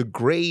is you'll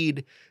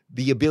degrade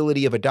the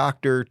ability of a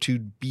doctor to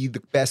be the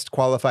best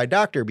qualified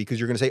doctor, because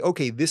you're going to say,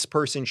 okay, this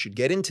person should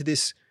get into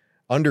this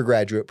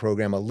undergraduate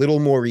program a little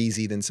more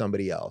easy than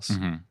somebody else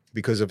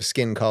because of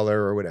skin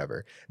color or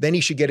whatever. Then he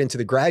should get into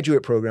the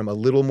graduate program a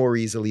little more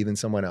easily than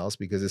someone else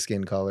because of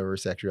skin color or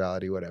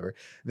sexuality, whatever.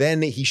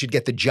 Then he should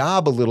get the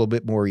job a little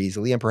bit more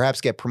easily and perhaps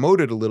get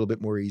promoted a little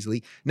bit more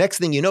easily. Next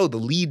thing you know, the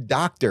lead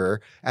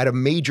doctor at a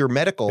major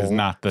medical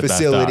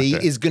facility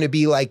is going to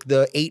be like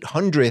the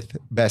 800th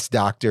best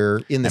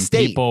doctor in the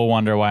state. People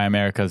wonder why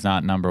America's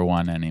not number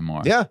one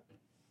anymore. Yeah.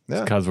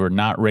 It's because we're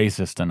not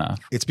racist enough.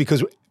 It's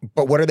because,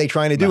 but what are they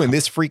trying to do in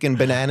this freaking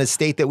banana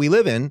state that we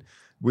live in?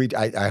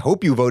 I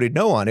hope you voted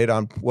no on it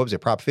on, what was it,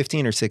 Prop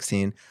 15 or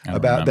 16,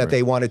 about that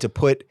they wanted to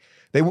put,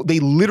 they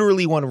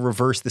literally want to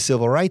reverse the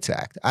Civil Rights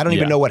Act. I don't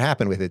even know what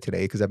happened with it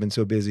today because I've been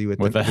so busy with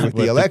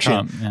the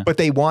election. But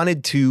they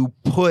wanted to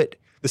put,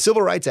 the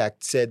Civil Rights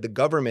Act said the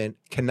government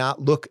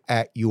cannot look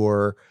at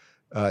your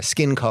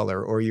skin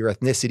color or your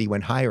ethnicity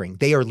when hiring.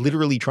 They are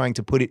literally trying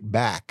to put it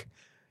back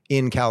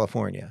in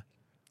California.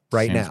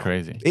 Right Seems now.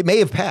 Crazy. It may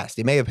have passed.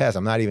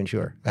 I'm not even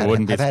sure. It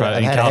wouldn't be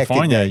surprised. In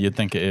California, you'd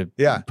think it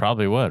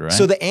probably would, right?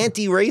 So the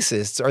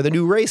anti-racists are the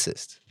new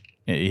racists.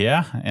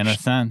 Yeah, in a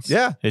sense.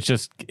 Yeah.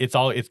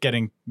 It's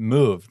getting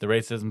moved. The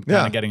racism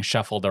kind of getting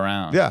shuffled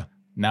around. Yeah.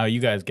 Now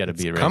you guys get to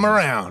be racist.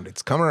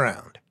 It's come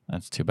around.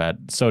 That's too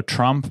bad. So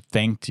Trump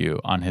thanked you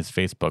on his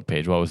Facebook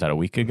page. What was that, a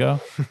week ago?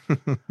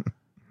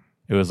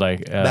 It was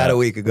like about a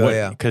week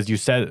ago, Because you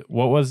said,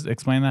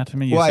 explain that to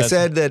me. I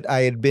said that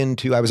I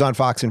was on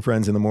Fox and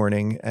Friends in the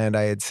morning, and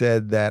I had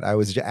said that I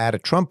was at a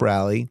Trump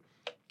rally,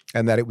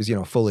 and that it was, you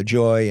know, full of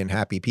joy and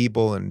happy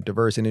people and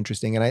diverse and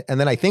interesting. And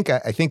then I think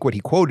what he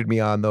quoted me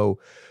on, though,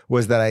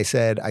 was that I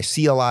said, I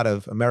see a lot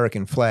of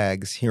American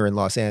flags here in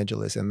Los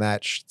Angeles, and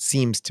that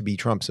seems to be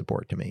Trump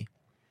support to me.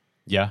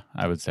 Yeah,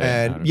 I would say.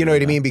 And you know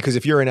what I mean? Because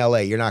if you're in LA,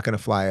 you're not going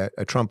to fly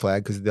a Trump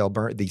flag because they'll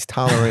burn these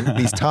tolerant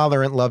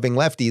loving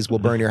lefties will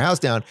burn your house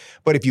down.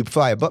 But if you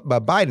fly a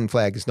Biden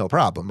flag, it's no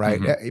problem,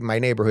 right? In my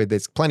neighborhood,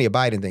 there's plenty of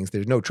Biden things.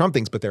 There's no Trump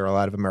things, but there are a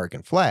lot of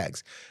American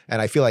flags.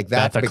 And I feel like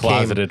that's a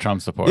closeted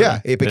Trump supporter. Yeah,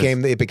 it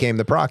became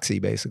the proxy,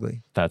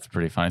 basically. That's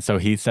pretty funny. So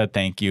he said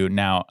thank you.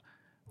 Now,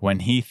 when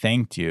he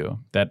thanked you,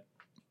 that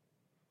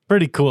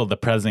pretty cool, the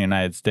President of the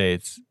United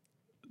States,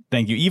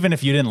 thank you. Even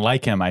if you didn't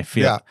like him, I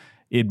feel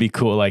it'd be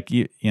cool. Like,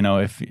 you know,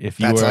 if you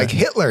that's were like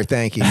Hitler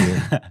thanking you.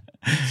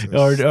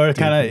 or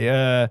kind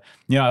of,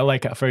 you know,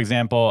 like, for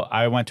example,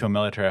 I went to a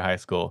military high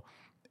school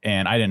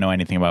and I didn't know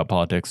anything about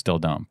politics, still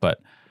don't. But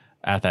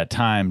at that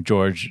time,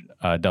 George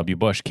W.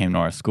 Bush came to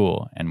our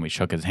school and we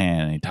shook his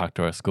hand and he talked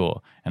to our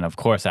school. And of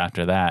course,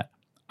 after that,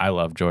 I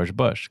loved George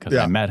Bush because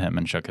I met him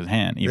and shook his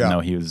hand, even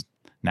though he was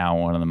now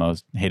one of the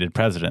most hated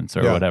presidents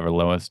or whatever,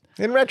 lowest.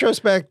 In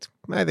retrospect,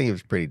 I think he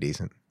was pretty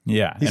decent.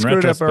 Yeah. He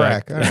screwed up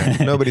Iraq. All right.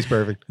 Nobody's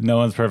perfect. No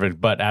one's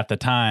perfect. But at the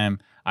time,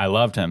 I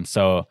loved him.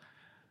 So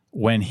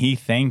when he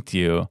thanked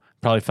you,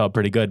 probably felt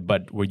pretty good.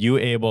 But were you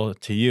able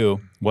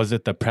was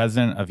it the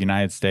President of the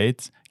United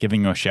States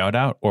giving you a shout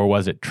out, or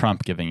was it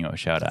Trump giving you a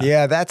shout out?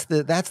 Yeah, that's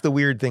the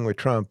weird thing with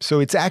Trump. So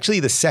it's actually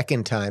the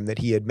second time that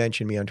he had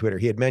mentioned me on Twitter.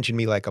 He had mentioned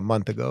me like a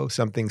month ago,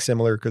 something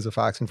similar because of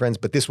Fox and Friends.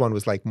 But this one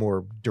was like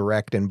more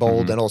direct and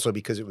bold. And also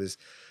because it was,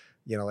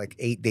 you know, like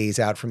 8 days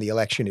out from the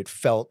election, it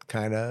felt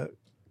kind of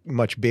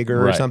much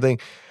bigger or something.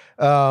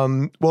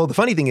 Well, the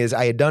funny thing is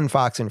I had done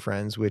Fox and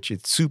Friends, which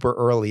it's super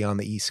early on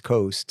the East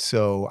Coast.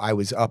 So I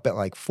was up at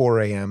like 4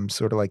 a.m.,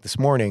 sort of like this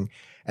morning.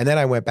 And then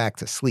I went back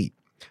to sleep.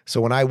 So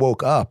when I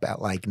woke up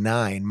at like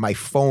 9, my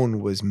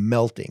phone was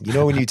melting. You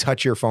know, when you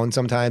touch your phone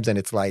sometimes and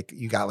it's like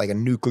you got like a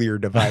nuclear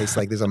device,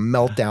 like there's a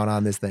meltdown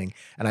on this thing.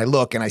 And I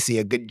look and I see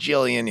a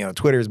gajillion, you know,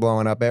 Twitter's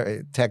blowing up,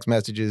 text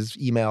messages,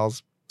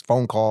 emails,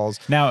 phone calls.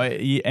 Now,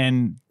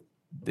 and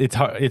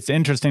it's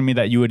interesting to me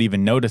that you would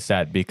even notice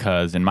that,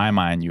 because in my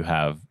mind, you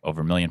have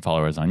over 1 million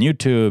followers on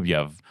YouTube. You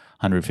have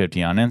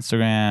 150 on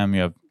Instagram.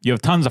 You have You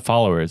have tons of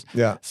followers.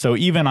 Yeah. So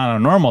even on a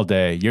normal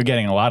day, you're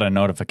getting a lot of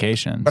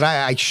notifications. But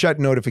I shut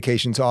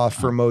notifications off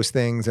for most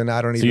things, and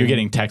I don't even. So you're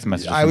getting text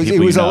messages.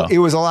 It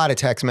was a lot of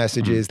text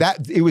messages.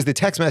 It was the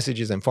text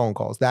messages and phone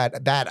calls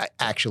that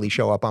actually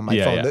show up on my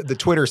phone. Yeah. The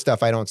Twitter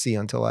stuff I don't see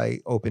until I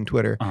open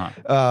Twitter.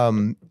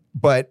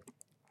 But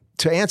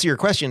to answer your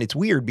question, it's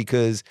weird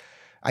because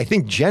I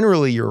think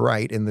generally you're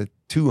right. In the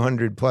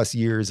 200 plus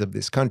years of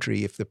this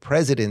country, if the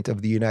president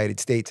of the United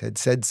States had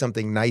said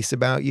something nice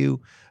about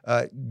you,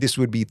 this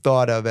would be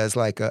thought of as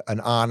like an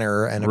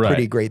honor and a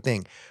pretty great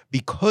thing.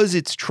 Because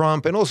it's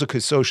Trump, and also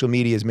because social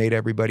media has made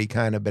everybody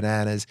kind of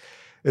bananas,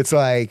 it's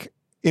like,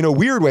 in a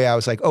weird way, I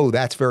was like, oh,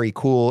 that's very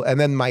cool. And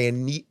then my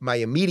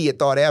immediate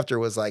thought after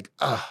was like,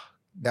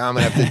 now I'm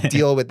gonna have to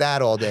deal with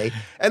that all day.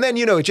 And then,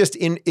 it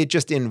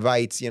just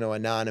invites,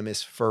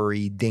 anonymous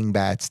furry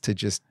dingbats to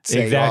just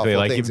say exactly awful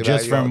like things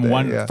just about you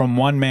all day. from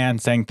one man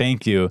saying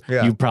thank you,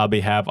 you probably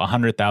have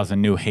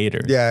 100,000 new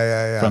haters.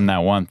 From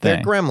that one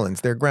thing.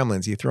 They're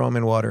gremlins. You throw them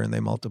in water and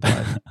they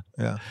multiply.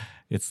 Yeah,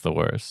 it's the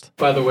worst.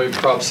 By the way,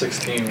 Prop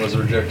 16 was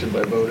rejected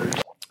by voters.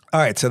 All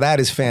right, so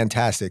that is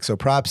fantastic. So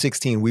Prop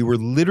 16, we were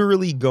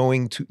literally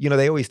going to,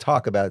 they always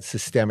talk about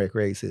systemic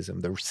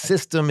racism. The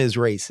system is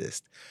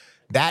racist.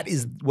 That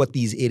is what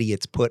these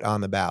idiots put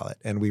on the ballot,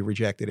 and we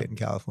rejected it in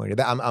California.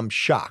 I'm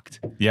shocked.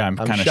 Yeah, I'm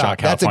kind of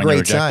shocked. That's a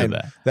great sign.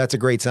 That. That's a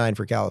great sign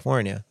for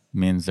California.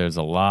 Means there's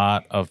a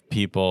lot of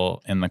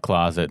people in the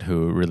closet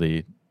who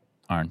really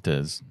aren't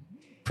as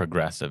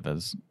progressive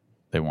as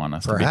they want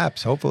us to be.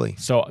 Perhaps, hopefully.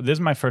 So this is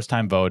my first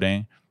time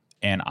voting,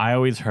 and I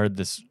always heard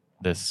this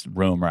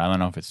rumor, I don't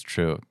know if it's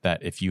true,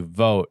 that if you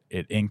vote,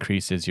 it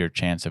increases your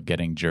chance of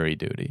getting jury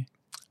duty.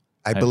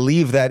 I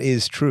believe that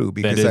is true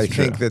because I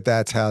think true.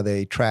 that's how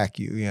they track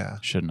you. Yeah.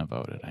 Shouldn't have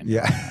voted. I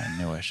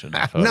knew I shouldn't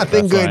have voted.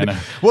 Nothing good.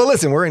 Well,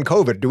 listen, we're in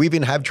COVID. Do we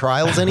even have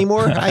trials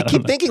anymore? I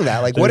keep thinking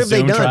that. Like, what have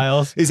they done?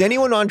 Trials? Is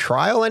anyone on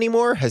trial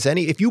anymore?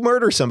 If you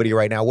murder somebody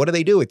right now, what do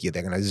they do with you?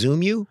 They're going to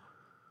Zoom you?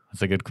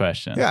 That's a good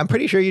question. Yeah, I'm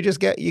pretty sure you just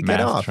get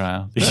off.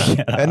 Trial.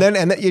 Yeah. and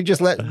then they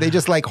just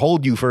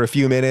hold you for a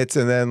few minutes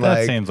and then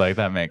that seems like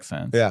that makes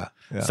sense. Yeah.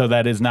 So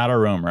that is not a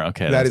rumor.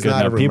 Okay, that is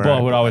not a rumor.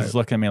 People would always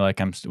look at me like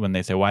when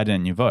they say, "Why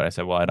didn't you vote?" I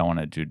said, "Well, I don't want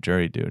to do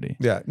jury duty."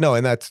 Yeah. No,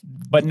 and that's.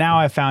 But now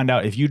I found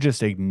out if you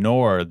just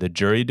ignore the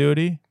jury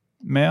duty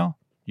mail,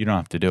 you don't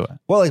have to do it.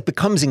 Well, it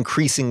becomes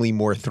increasingly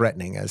more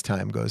threatening as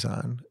time goes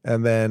on.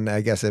 And then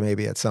I guess that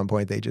maybe at some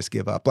point they just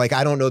give up. Like,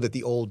 I don't know that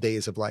the old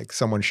days of like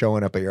someone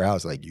showing up at your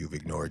house, like you've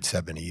ignored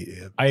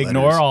 70 I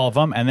ignore all of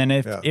them. And then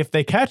if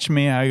they catch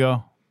me, I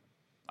go,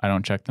 I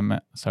don't check the mail.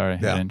 Sorry, I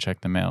didn't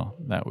check the mail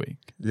that week.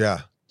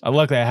 Yeah.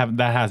 Luckily,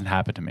 that hasn't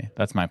happened to me.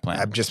 That's my plan.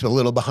 I'm just a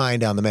little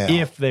behind on the mail.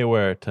 If they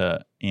were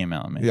to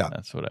email me,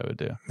 that's what I would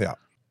do. Yeah.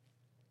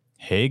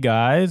 Hey,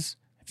 guys.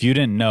 If you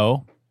didn't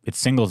know, it's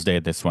Singles Day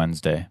this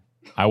Wednesday.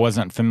 I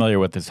wasn't familiar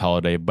with this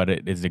holiday, but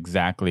it is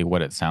exactly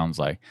what it sounds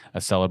like, a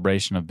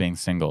celebration of being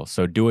single.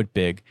 So do it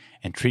big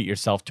and treat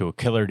yourself to a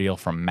killer deal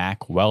from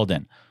Mack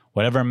Weldon.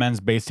 Whatever men's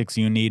basics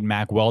you need,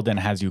 Mack Weldon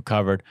has you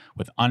covered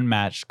with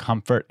unmatched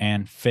comfort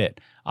and fit.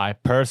 I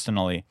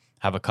personally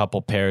have a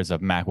couple pairs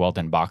of Mack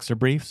Weldon boxer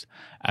briefs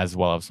as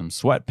well as some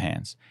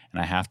sweatpants.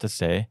 And I have to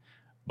say,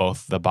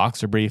 both the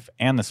boxer brief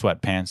and the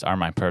sweatpants are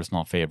my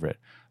personal favorite.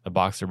 The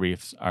boxer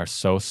briefs are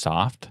so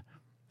soft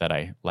that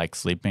I like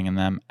sleeping in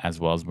them as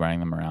well as wearing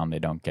them around. They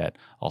don't get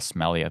all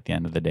smelly at the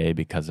end of the day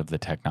because of the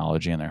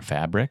technology in their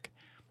fabric.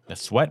 The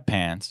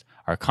sweatpants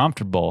are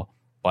comfortable,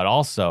 but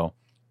also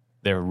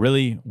they're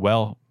really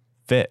well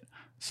fit,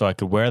 so I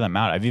could wear them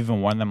out. I've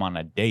even worn them on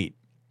a date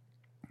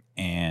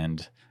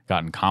and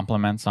gotten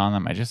compliments on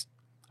them.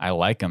 I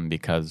like them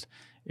because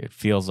it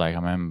feels like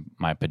I'm in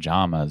my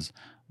pajamas,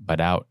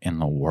 but out in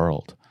the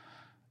world.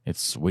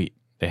 It's sweet.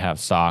 They have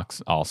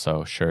socks,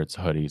 also shirts,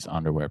 hoodies,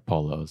 underwear,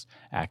 polos,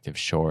 active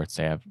shorts.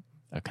 They have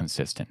a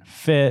consistent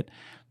fit.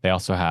 They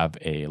also have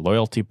a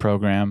loyalty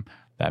program.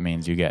 That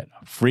means you get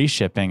free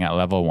shipping at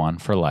level 1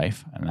 for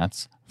life, and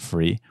that's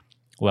free.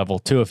 Level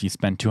 2, if you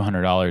spend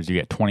 $200, you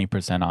get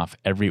 20% off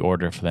every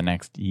order for the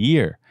next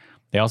year.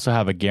 They also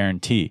have a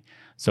guarantee.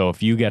 So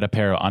if you get a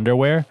pair of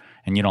underwear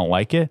and you don't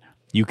like it,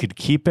 you could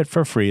keep it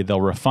for free.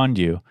 They'll refund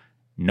you.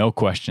 No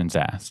questions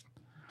asked.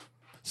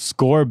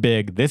 Score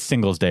big this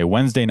Singles Day,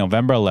 Wednesday,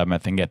 November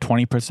 11th, and get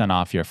 20%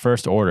 off your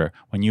first order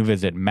when you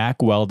visit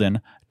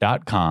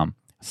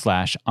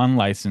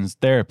mackweldon.com/unlicensed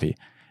therapy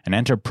and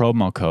enter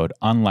promo code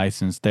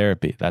unlicensed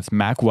therapy. That's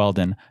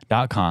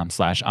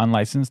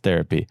mackweldon.com/unlicensed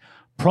therapy.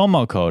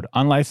 Promo code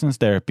unlicensed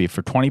therapy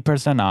for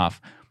 20%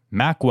 off.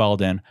 Mack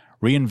Weldon,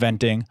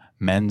 reinventing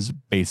men's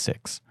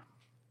basics.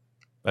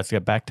 Let's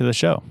get back to the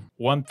show.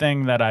 One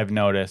thing that I've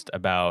noticed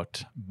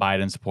about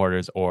Biden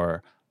supporters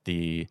or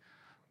the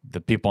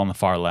people on the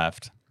far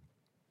left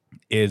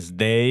is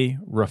they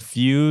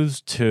refuse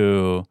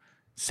to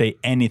say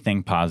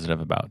anything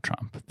positive about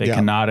Trump. They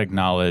cannot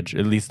acknowledge,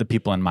 at least the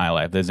people in my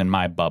life, there's in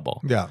my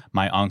bubble. Yeah.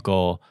 My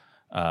uncle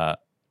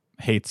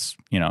hates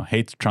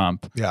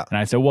Trump. Yeah. And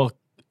I said, well,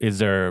 is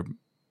there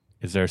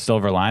a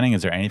silver lining?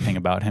 Is there anything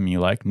about him you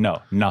like?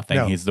 No, nothing.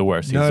 No. He's the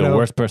worst. He's the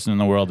worst person in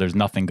the world. There's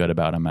nothing good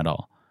about him at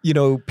all. You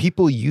know,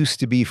 people used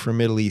to be for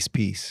Middle East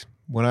peace.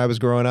 When I was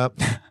growing up,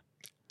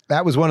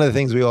 that was one of the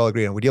things we all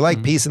agreed on. Would you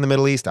like peace in the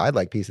Middle East? I'd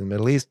like peace in the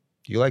Middle East.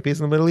 Do you like peace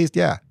in the Middle East?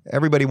 Yeah.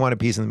 Everybody wanted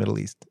peace in the Middle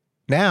East.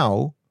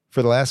 Now,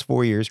 for the last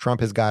 4 years,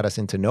 Trump has got us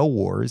into no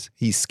wars.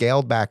 He's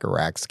scaled back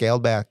Iraq,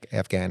 scaled back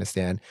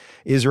Afghanistan.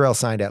 Israel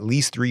signed at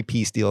least 3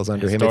 peace deals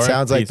under him. It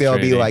sounds like there'll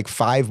be like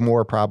 5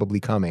 more probably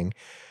coming.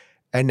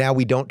 And now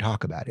we don't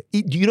talk about it.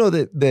 Do you know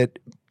that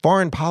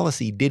foreign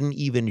policy didn't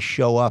even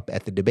show up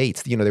at the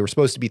debates? You know, there were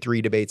supposed to be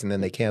 3 debates and then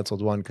they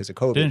canceled one because of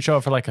COVID. Didn't show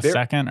up for like a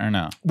second or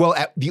no? Well,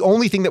 the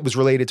only thing that was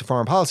related to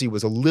foreign policy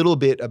was a little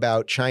bit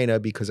about China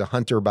because of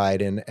Hunter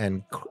Biden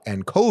and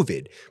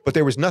COVID. But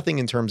there was nothing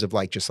in terms of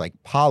like just like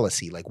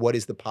policy. Like what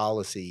is the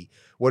policy?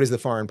 What is the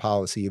foreign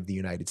policy of the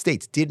United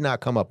States? Did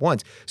not come up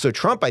once. So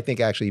Trump, I think,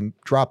 actually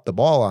dropped the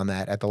ball on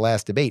that at the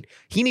last debate.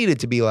 He needed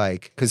to be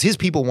like, because his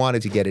people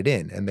wanted to get it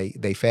in and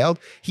they failed.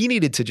 He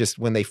needed to just,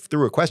 when they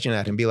threw a question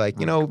at him, be like,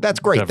 you know, that's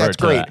great. That's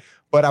great.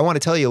 But I want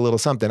to tell you a little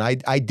something.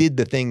 I did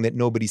the thing that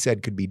nobody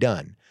said could be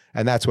done.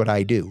 And that's what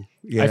I do.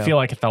 I feel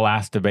like at the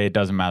last debate, it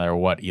doesn't matter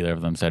what either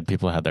of them said.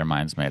 People had their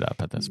minds made up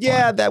at this point.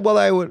 Yeah,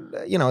 I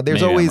would, you know,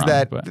 there's Maybe always I'm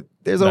wrong, that,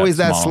 there's always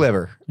that small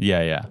sliver.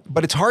 Yeah.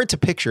 But it's hard to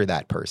picture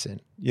that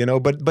person, you know,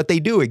 but they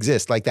do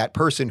exist. Like that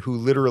person who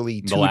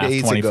literally 2 days ago. The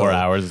last 24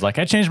 hours is like,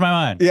 I changed my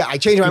mind. Yeah, I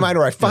changed my mind,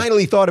 or I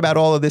finally thought about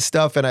all of this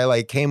stuff and I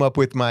like came up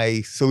with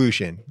my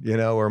solution, you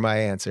know, or my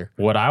answer.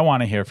 What I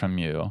want to hear from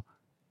you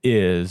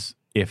is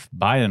if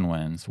Biden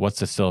wins, what's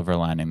the silver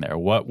lining there?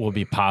 What will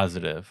be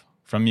positive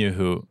from you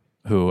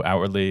who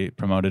outwardly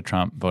promoted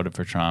Trump, voted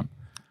for Trump?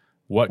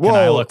 What can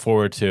I look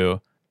forward to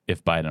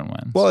if Biden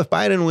wins? Well, if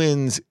Biden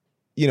wins,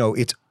 you know,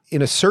 it's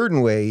in a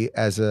certain way,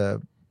 as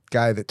a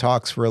guy that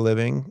talks for a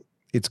living,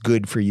 it's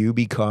good for you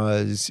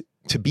because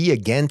to be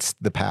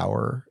against the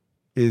power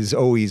is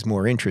always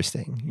more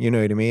interesting. You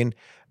know what I mean?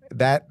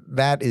 That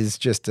is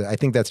just, I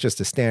think that's just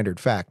a standard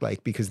fact,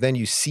 like, because then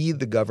you see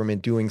the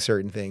government doing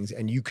certain things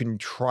and you can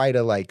try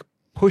to like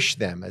push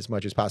them as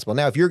much as possible.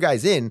 Now, if your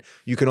guy's in,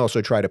 you can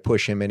also try to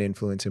push him and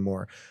influence him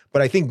more.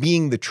 But I think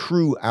being the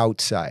true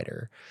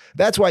outsider,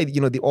 that's why,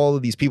 you know, all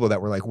of these people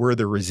that were like, we're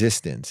the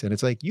resistance. And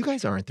it's like, you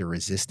guys aren't the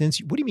resistance.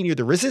 What do you mean you're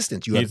the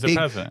resistance? You have big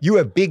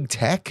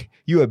tech.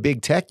 You have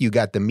big tech. You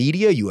got the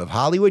media. You have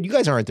Hollywood. You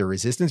guys aren't the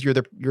resistance. You're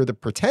the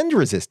pretend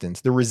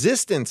resistance. The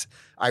resistance,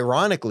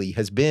 ironically,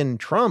 has been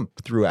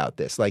Trump throughout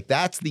this. Like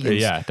that's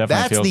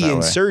the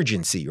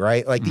insurgency,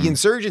 right? Like the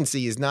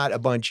insurgency is not a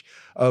bunch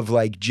of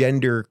like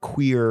gender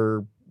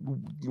queer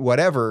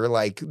whatever,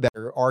 like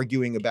they're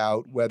arguing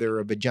about whether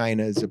a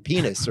vagina is a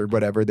penis or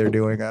whatever they're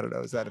doing. I don't know.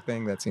 Is that a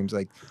thing? That seems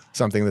like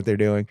something that they're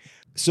doing.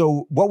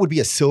 So what would be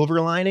a silver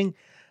lining?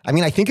 I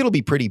mean, I think it'll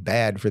be pretty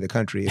bad for the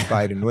country if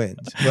Biden wins.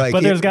 Like,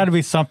 but there's got to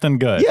be something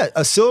good. Yeah,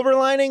 a silver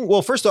lining.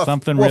 Well, first off,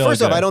 good.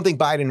 I don't think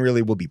Biden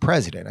really will be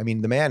president. I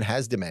mean, the man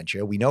has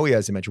dementia. We know he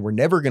has dementia. We're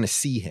never going to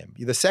see him.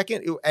 The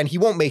second, and he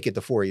won't make it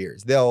to 4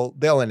 years. They'll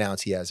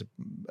announce he has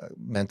a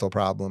mental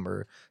problem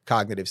or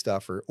cognitive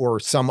stuff or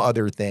some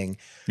other thing.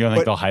 You don't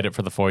think they'll hide it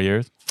for the 4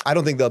 years? I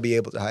don't think they'll be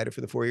able to hide it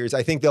for the 4 years.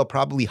 I think they'll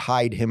probably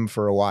hide him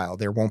for a while.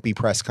 There won't be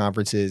press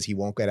conferences. He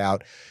won't get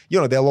out. You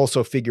know, they'll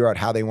also figure out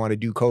how they want to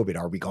do COVID.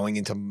 Are we going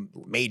into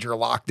major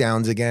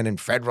lockdowns again and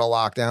federal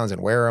lockdowns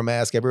and wear a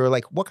mask everywhere?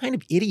 Like, what kind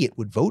of idiot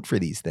would vote for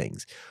these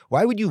things?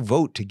 Why would you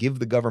vote to give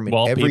the government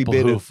every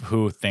bit of...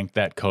 who think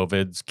that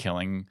COVID's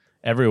killing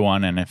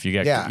everyone, and if you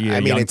get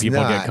young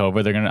people not. get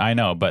COVID, they're gonna. I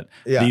know, but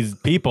these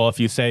people, if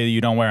you say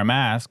you don't wear a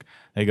mask,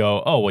 they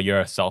go, "Oh, well, you're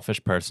a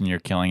selfish person. You're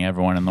killing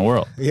everyone in the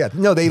world." Yeah,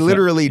 no, they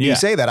literally do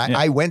say that.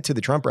 I went to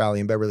the Trump rally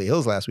in Beverly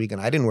Hills last week, and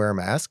I didn't wear a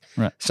mask.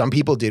 Right. Some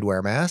people did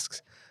wear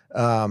masks.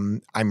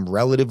 I'm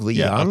relatively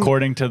young.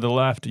 According to the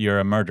left, you're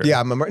a murderer.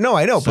 Yeah, no,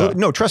 I know. So.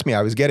 No, trust me,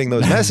 I was getting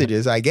those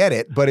messages. I get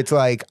it, but it's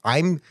like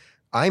I'm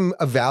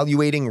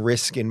evaluating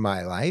risk in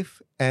my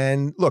life.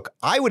 And look,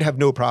 I would have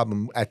no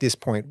problem at this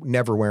point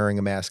never wearing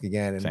a mask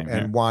again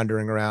and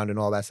wandering around and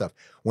all that stuff.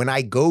 When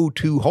I go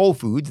to Whole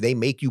Foods, they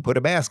make you put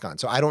a mask on.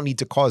 So I don't need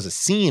to cause a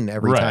scene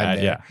every time.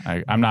 Yeah.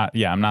 I'm not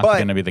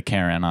going to be the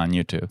Karen on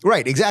YouTube.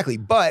 Right, exactly.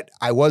 But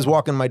I was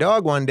walking my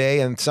dog one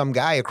day and some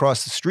guy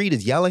across the street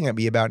is yelling at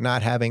me about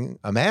not having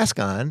a mask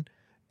on.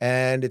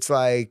 And it's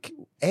like,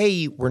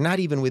 hey, we're not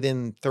even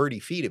within 30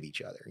 feet of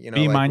each other. You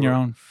know, mind your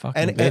own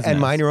fucking business. And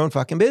mind your own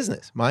fucking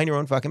business. Mind your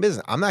own fucking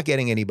business. I'm not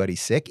getting anybody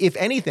sick. If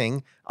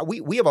anything,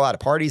 we have a lot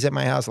of parties at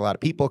my house. A lot of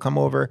people come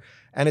over.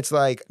 And it's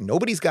like,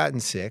 nobody's gotten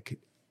sick.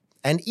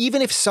 And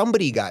even if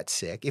somebody got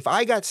sick, if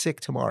I got sick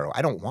tomorrow,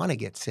 I don't want to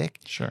get sick.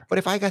 Sure. But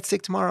if I got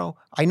sick tomorrow,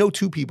 I know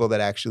 2 people that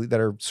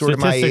are sort of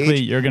my age.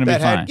 Statistically, you're going to be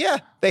fine.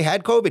 They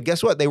had COVID.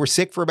 Guess what? They were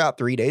sick for about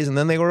 3 days and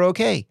then they were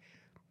okay.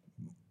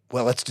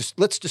 Well,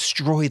 let's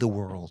destroy the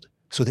world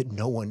so that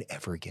no one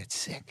ever gets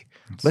sick.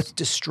 Let's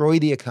destroy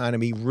the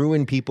economy,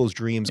 ruin people's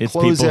dreams,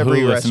 close people every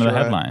who restaurant. Listen to the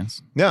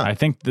headlines. Yeah. I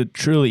think that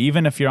truly,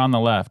 even if you're on the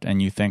left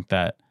and you think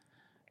that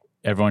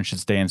everyone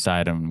should stay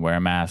inside and wear a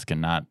mask and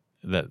not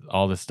that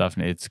all this stuff,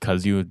 it's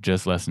because you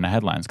just listen to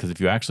headlines. Because if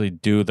you actually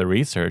do the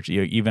research,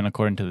 even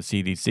according to the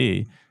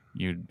CDC,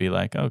 you'd be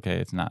like, okay,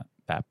 it's not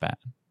that bad.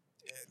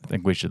 I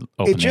think we should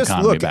open the just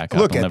economy back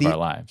up and live our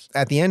lives.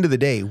 At the end of the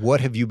day,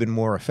 what have you been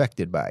more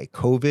affected by,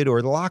 COVID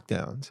or the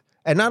lockdowns?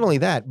 And not only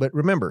that, but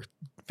remember,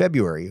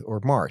 February or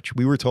March,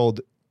 we were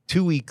told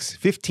 2 weeks,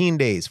 15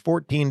 days,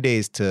 14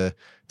 days to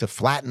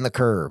flatten the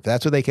curve.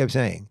 That's what they kept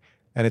saying.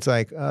 And it's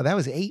like, that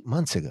was 8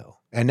 months ago.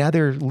 And now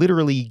they're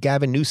literally,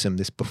 Gavin Newsom,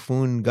 this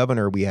buffoon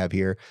governor we have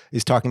here,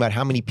 is talking about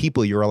how many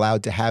people you're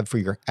allowed to have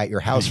at your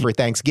house for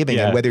Thanksgiving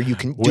and whether you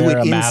can do it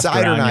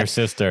inside or not. Your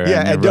sister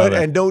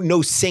and don't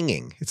no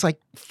singing. It's like,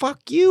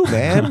 fuck you,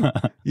 man.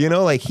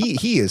 Like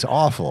he is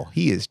awful.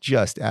 He is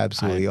just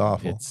absolutely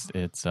awful.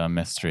 It's a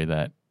mystery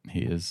that he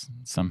is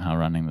somehow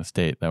running the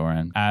state that we're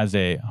in. As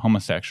a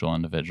homosexual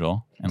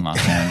individual in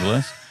Los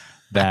Angeles,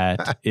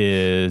 that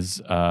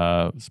is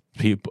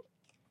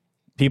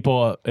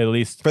people at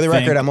least for the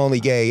record, I'm only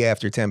gay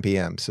after 10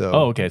 p.m. So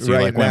okay, so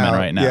you're like women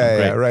right now. Yeah,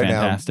 Great, right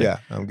fantastic. now.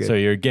 Yeah, I'm good. So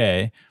you're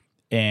gay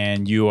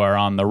and you are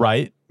on the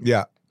right.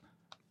 Yeah.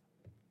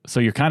 So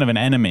you're kind of an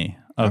enemy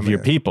of your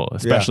people,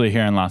 especially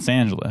here in Los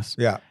Angeles.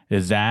 Yeah.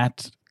 Is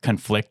that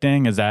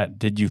conflicting?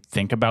 Did you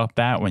think about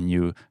that when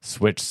you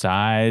switch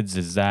sides?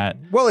 Does that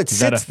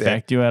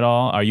affect you at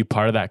all? Are you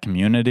part of that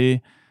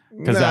community?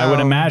 Because I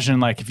would imagine,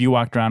 like, if you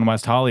walked around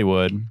West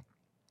Hollywood,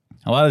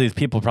 a lot of these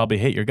people probably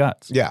hate your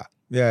guts. Yeah.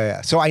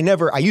 So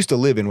I used to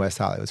live in West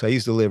Hollywood. So I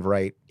used to live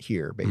right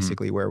here,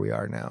 basically where we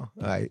are now.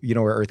 You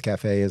know where Earth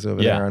Cafe is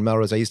over there on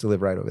Melrose? I used to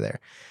live right over there.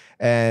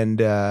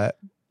 And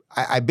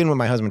I've been with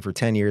my husband for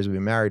 10 years. We've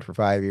been married for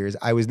 5 years.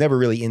 I was never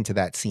really into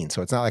that scene.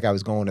 So it's not like I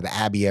was going to the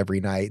Abbey every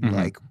night and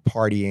like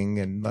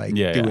partying and like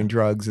doing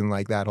drugs and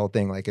like that whole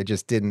thing. Like I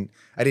didn't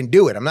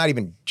do it. I'm not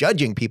even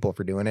judging people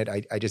for doing it.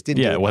 I just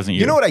didn't do it. It wasn't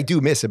you. You know what I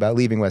do miss about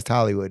leaving West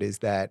Hollywood is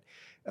that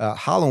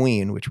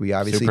Halloween, which we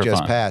obviously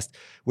just passed,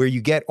 where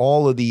you get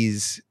all of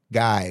these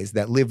guys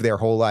that live their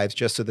whole lives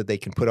just so that they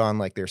can put on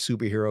like their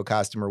superhero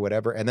costume or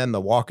whatever, and then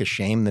the walk of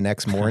shame the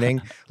next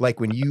morning. Like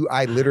when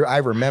I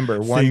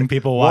remember seeing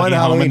people walking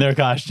home in their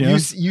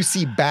costumes. You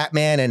see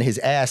Batman and his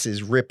ass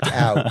is ripped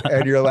out,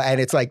 and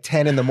it's like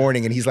 10 in the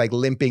morning, and he's like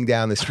limping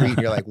down the street, and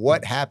you're like,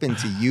 "What happened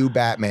to you,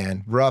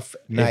 Batman? Rough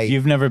night." If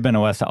you've never been to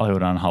West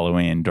Hollywood on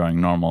Halloween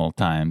during normal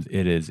times,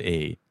 it is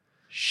a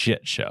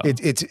shit show.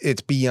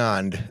 It's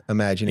beyond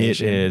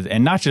imagination. It is,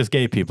 and not just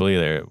gay people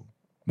either.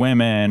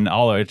 Women,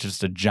 it's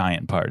just a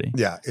giant party.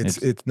 Yeah,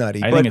 it's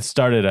nutty. I think it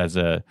started as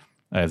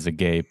a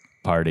gay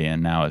party,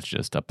 and now it's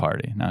just a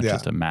party. Now it's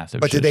just a massive.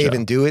 But did they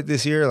even do it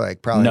this year?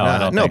 Like probably no, not. I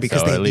don't no, think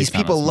because so. these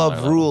people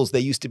love rules. They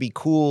used to be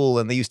cool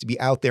and they used to be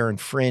out there and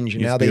fringe,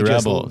 and now they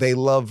love rules. They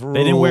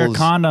didn't wear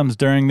condoms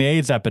during the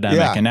AIDS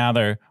epidemic, and now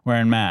they're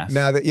wearing masks.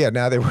 Now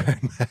they're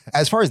wearing masks.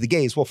 As far as the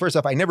gays, well, first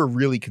off, I never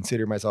really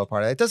considered myself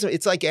part of that.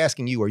 It's like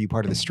asking you, are you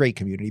part of the straight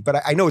community?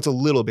 But I know it's a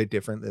little bit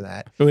different than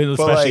that.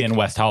 Especially in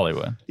West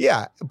Hollywood.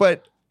 Yeah,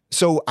 but.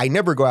 So I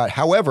never go out.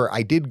 However,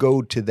 I did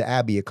go to the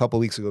Abbey a couple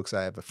of weeks ago because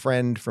I have a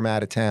friend from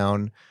out of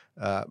town,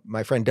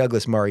 my friend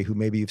Douglas Murray, who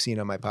maybe you've seen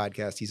on my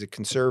podcast. He's a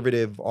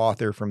conservative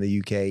author from the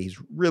UK. He's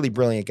a really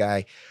brilliant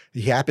guy.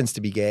 He happens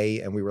to be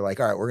gay. And we were like,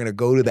 all right, we're going to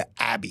go to the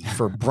Abbey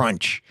for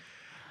brunch.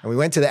 And we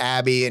went to the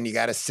Abbey, and you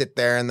got to sit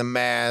there in the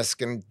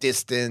mask and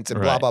distance and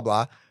blah, blah,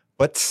 blah.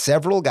 But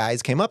several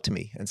guys came up to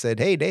me and said,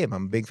 hey, Dave,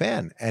 I'm a big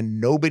fan.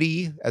 And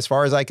nobody, as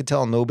far as I could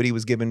tell, nobody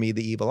was giving me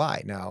the evil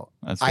eye. Now,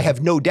 I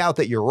have no doubt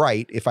that you're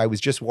right. If I was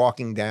just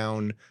walking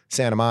down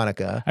Santa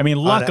Monica. I mean,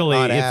 luckily,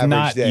 it's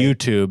not day.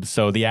 YouTube.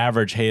 So the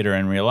average hater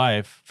in real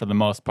life, for the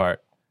most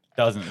part,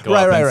 doesn't go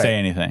up and say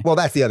anything. Well,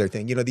 that's the other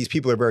thing. These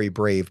people are very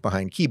brave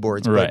behind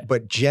keyboards.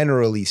 But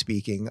generally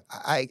speaking,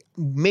 I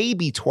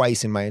maybe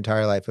twice in my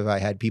entire life have I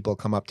had people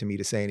come up to me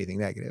to say anything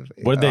negative.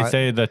 What did they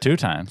say the 2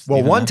 times?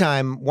 Well, one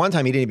time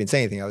he didn't even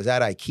say anything. I was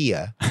at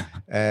IKEA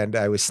and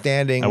I was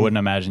standing. I wouldn't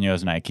imagine you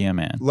as an IKEA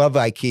man. Love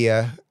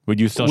IKEA. Would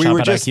you still shop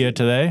at IKEA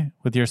today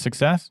with your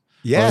success?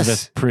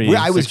 Yes.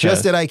 I was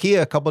just at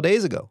IKEA a couple of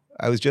days ago.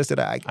 I was just at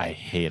IKEA. I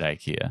hate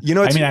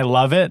IKEA. I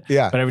love it.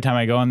 Yeah. But every time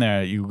I go in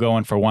there, you go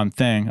in for one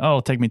thing. Oh,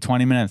 it'll take me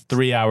 20 minutes.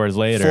 3 hours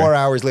later. 4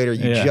 hours later,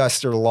 you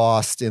just are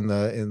lost in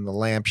the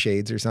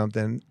lampshades or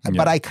something.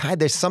 Yeah. But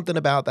there's something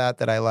about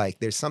that I like.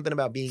 There's something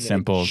about being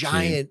simple, in a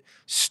giant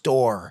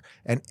store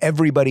and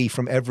everybody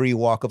from every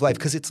walk of life.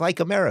 Because it's like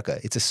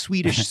America. It's a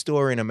Swedish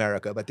store in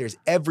America, but there's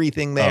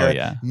everything there. Oh,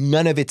 yeah.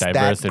 None of it's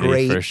diversity, that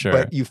great, for sure.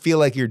 but you feel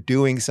like you're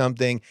doing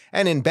something.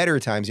 And in better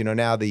times,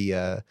 now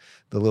the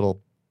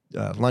little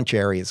lunch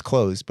area is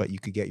closed, but you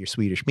could get your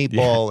Swedish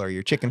meatball or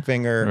your chicken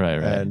finger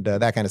and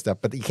that kind of stuff.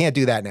 But you can't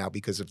do that now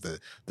because of the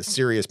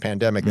serious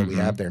pandemic that we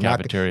have there.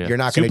 Cafeteria. You're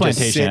not going to just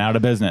sit. Soup Plantation out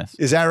of business.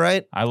 Is that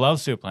right? I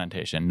love Soup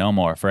Plantation. No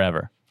more,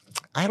 forever.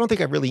 I don't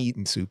think I've really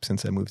eaten soup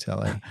since I moved to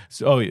LA.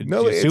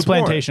 Soup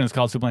Plantation is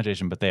called Soup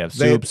Plantation, but they have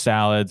soup,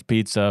 salads,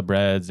 pizza,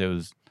 breads.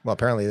 Well,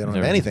 apparently they don't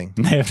have anything.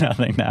 They have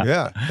nothing now.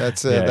 Yeah,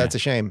 that's a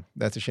shame.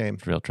 That's a shame.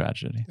 It's a real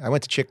tragedy. I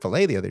went to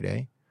Chick-fil-A the other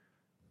day.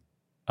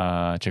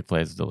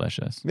 Chick-fil-A is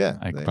delicious. Yeah,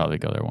 I could probably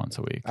go there once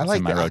a week. I It's like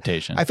in my that.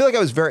 rotation. I feel like I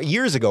was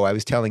years ago. I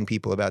was telling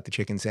people about the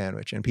chicken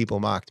sandwich, and people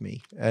mocked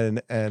me.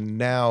 And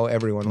now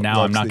everyone. Now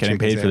loves I'm not the getting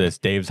chicken paid for sandwich. this.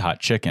 Dave's Hot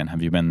Chicken.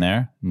 Have you been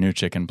there? New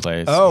chicken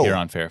place Oh. here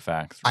on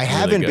Fairfax. I Really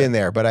haven't good. been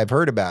there, but I've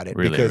heard about it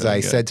Really, because really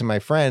I good. said to my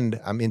friend,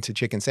 "I'm into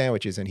chicken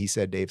sandwiches," and he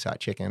said, "Dave's Hot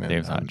Chicken." And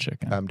Dave's Hot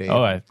Chicken. I'm Dave.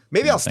 Oh,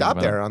 Maybe didn't I'll think stop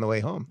about there it. on the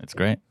way home. It's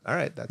great. All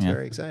right, that's Yeah.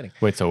 very exciting.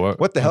 Wait, so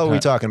What the hell are we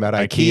talking about?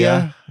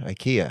 IKEA.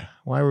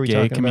 Why were we Gay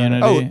talking community?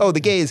 about it? Oh, the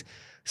gays.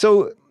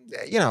 So,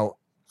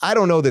 I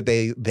don't know that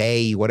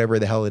they whatever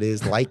the hell it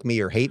is like me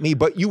or hate me,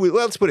 but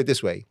let's put it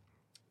this way: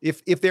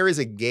 if there is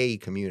a gay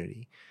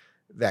community,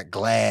 that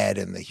GLAAD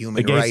and the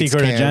human gay rights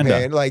secret campaign,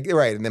 agenda.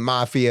 right, and the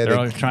mafia, They're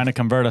all trying to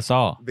convert us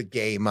all. the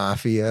gay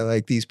mafia,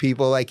 like these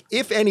people, like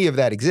if any of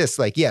that exists,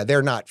 like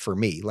they're not for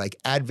me. Like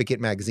Advocate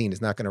magazine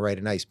is not going to write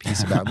a nice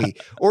piece about me,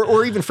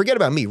 or even forget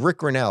about me. Rick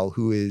Grinnell,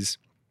 who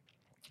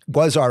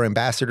was our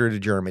ambassador to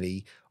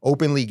Germany,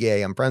 openly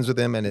gay. I'm friends with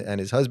him and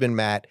his husband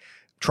Matt.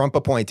 Trump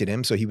appointed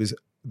him, so he was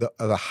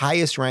the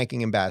highest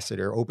ranking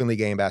ambassador, openly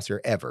gay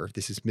ambassador ever.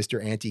 This is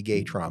Mr.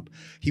 Anti-Gay Trump.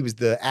 He was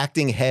the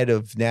acting head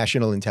of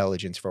national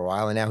intelligence for a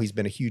while, and now he's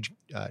been a huge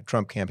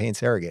Trump campaign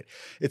surrogate.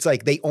 It's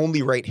like they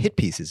only write hit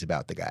pieces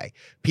about the guy.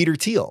 Peter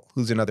Thiel,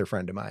 who's another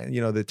friend of mine,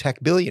 the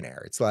tech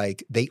billionaire. It's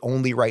like they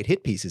only write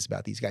hit pieces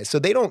about these guys. So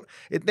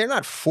they're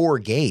not for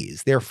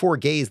gays. They're for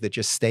gays that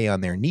just stay on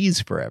their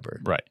knees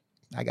forever. Right.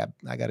 I got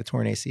a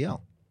torn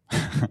ACL.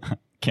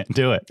 Can't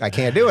do it. I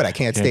can't do it. I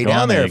can't stay go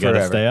down on there You gotta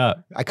forever. stay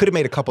up. I could have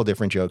made a couple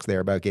different jokes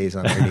there about gays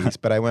on their knees,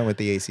 but I went with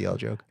the ACL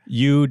joke.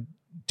 You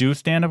do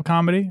stand-up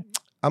comedy?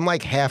 I'm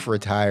like half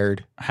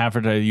retired. Half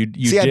a day. You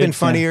See, I've did been stand-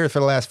 funnier for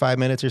the last 5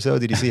 minutes or so.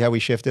 Did you see how we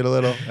shifted a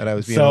little? And I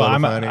was being So a little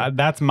I'm funny.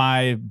 that's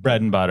my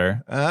bread and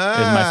butter. Is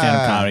my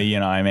stand-up comedy.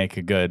 I make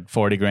a good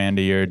 $40,000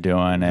 a year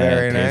doing it.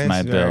 Very Pays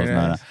my nice, very bills.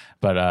 nice.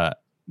 But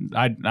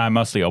I'm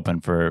mostly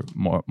open for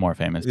more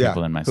famous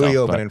people than myself. Who are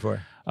you but, opening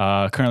for?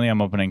 Currently,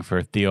 I'm opening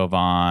for Theo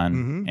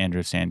Vaughn, Mhm.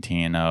 Andrew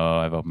Santino.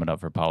 I've opened up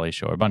for Pauly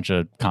Shore, a bunch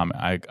of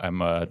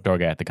I'm a door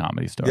guy at the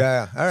Comedy Store.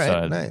 Yeah. All right.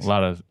 So Nice. a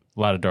lot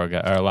of door guy,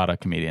 or a lot of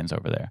comedians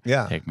over there.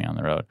 Yeah. Take me on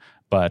the road.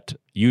 But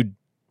you,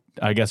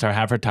 I guess, are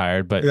half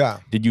retired. But Yeah.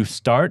 did you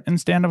start in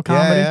stand-up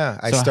comedy? Yeah.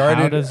 So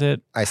how does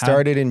it? I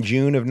started in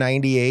June of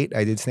 '98.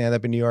 I did stand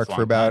up in New York That's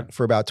a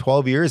for long about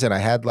 12 years, and I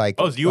had like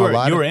Oh, so you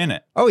were in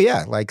it. Oh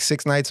yeah, like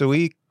 6 nights a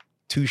week,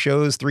 2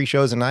 shows, 3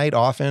 shows a night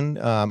often.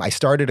 I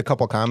started a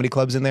couple comedy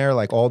clubs in there,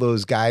 like all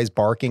those guys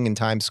barking in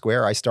Times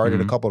Square. I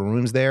started a couple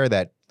rooms there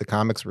that the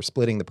comics were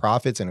splitting the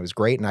profits, and it was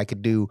great. And I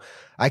could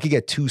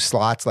get 2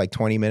 slots, like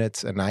 20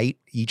 minutes a night,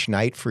 each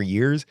night for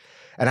years.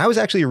 And I was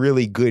actually a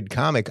really good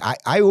comic.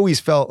 I always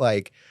felt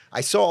like I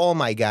saw all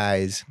my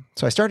guys.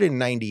 So I started in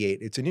 '98.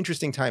 It's an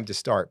interesting time to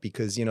start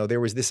because, there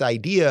was this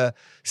idea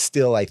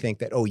still, I think,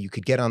 that, you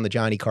could get on the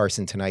Johnny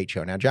Carson Tonight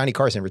Show. Now, Johnny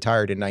Carson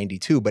retired in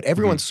 '92, but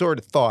everyone sort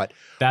of thought,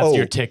 That's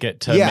your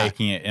ticket to yeah.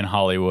 making it in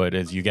Hollywood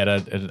is you get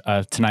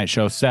a Tonight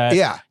Show set,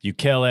 Yeah. you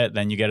kill it,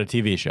 then you get a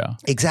TV show.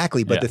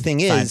 Exactly. But Yeah,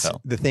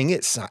 the thing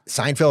is,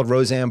 Seinfeld,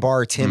 Roseanne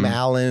Barr, Tim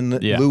Allen,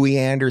 Yeah. Louis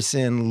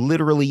Anderson,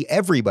 literally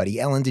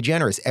everybody, Ellen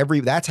DeGeneres,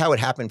 that's how it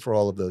happened for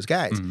all of those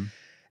guys.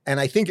 And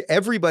I think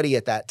everybody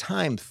at that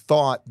time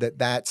thought that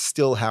that's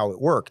still how it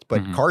worked.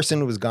 But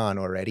Carson was gone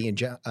already, and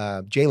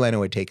Jay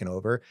Leno had taken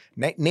over.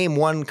 Name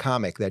one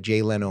comic that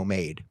Jay Leno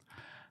made.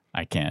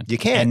 I can't. You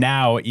can't. And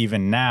now,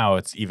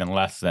 it's even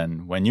less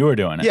than when you were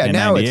doing it. Yeah, in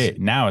now 98.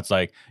 Now it's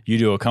like you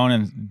do a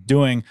Conan.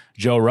 Doing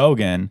Joe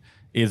Rogan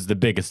is the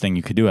biggest thing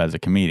you could do as a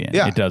comedian.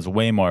 Yeah. It does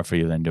way more for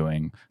you than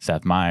doing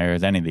Seth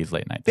Meyers, any of these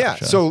late night talk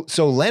shows.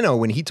 So Leno,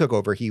 when he took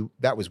over,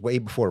 that was way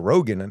before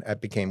Rogan, and that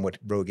became what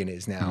Rogan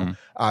is now,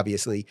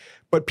 obviously.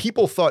 But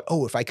people thought,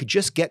 if I could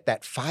just get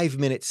that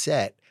 5-minute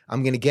set,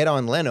 I'm going to get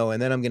on Leno,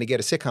 and then I'm going to get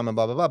a sitcom and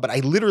blah, blah, blah. But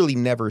I literally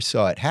never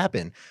saw it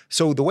happen.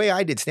 So the way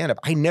I did stand-up,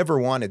 I never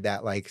wanted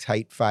that like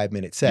tight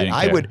 5-minute set. You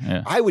didn't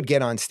care, I would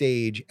get on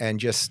stage and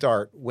just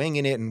start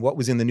winging it and what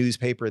was in the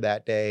newspaper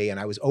that day.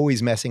 And I was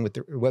always messing with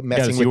the you crowd.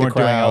 weren't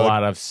doing a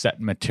lot of set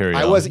material.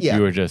 I was, yeah.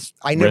 You were just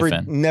I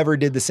riffing. never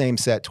did the same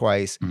set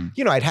twice.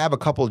 I'd have a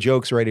couple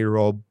jokes ready to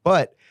roll,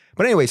 but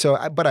anyway,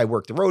 but I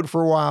worked the road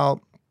for a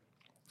while,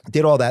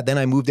 did all that. Then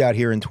I moved out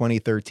here in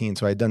 2013.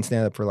 So I'd done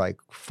stand up for like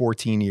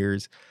 14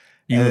 years.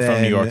 You moved from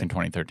New then- York in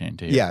 2013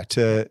 too. Yeah,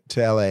 to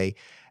LA.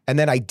 And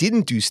then I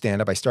didn't do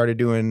stand up. I started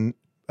doing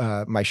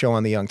my show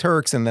on the Young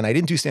Turks, and then I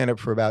didn't do stand up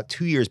for about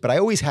 2 years, but I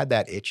always had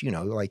that itch,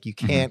 like you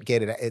can't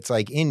get it. It's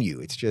like in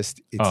you. It's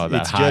just,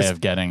 that high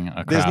of getting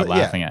a crowd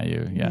laughing at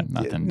you. Yeah,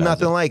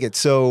 nothing like it.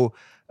 So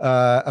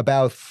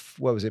about,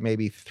 what was it,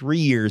 maybe 3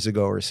 years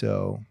ago or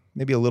so,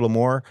 maybe a little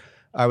more,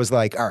 I was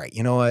like, all right,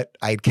 you know what?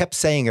 I kept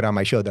saying it on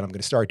my show that I'm going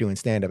to start doing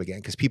stand-up again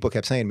because people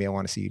kept saying to me, I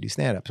want to see you do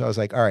stand-up. So I was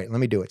like, all right, let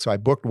me do it. So I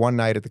booked one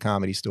night at the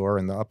Comedy Store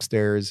in the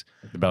upstairs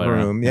The belly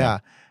room. Yeah.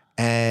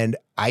 And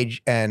I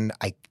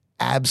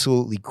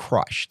absolutely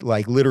crushed.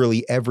 Like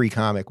literally every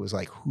comic was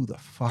like, who the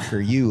fuck are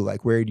you?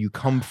 Like, where do you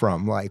come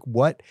from? Like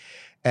what?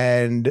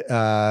 And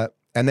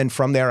And then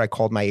from there, I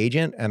called my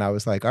agent and I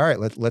was like, all right,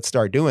 let's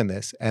start doing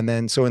this. And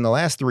then, so in the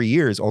last 3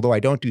 years, although I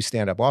don't do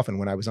stand-up often,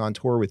 when I was on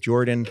tour with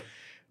Jordan,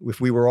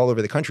 if we were all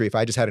over the country, if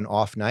I just had an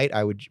off night,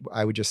 I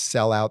would just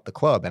sell out the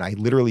club. And I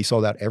literally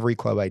sold out every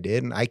club I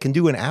did. And I can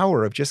do an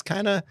hour of just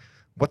kind of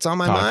what's on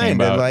my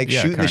mind and like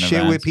shooting the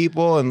shit with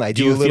people. And I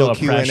do a little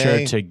Q&A. Do you feel a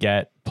pressure to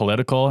get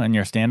political in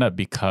your stand-up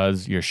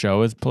because your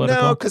show is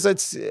political? No,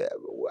 because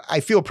I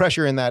feel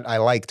pressure in that I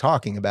like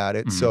talking about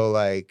it. So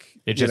like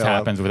it just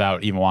happens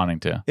without even wanting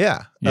to.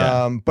 Yeah.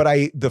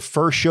 But the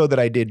first show that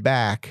I did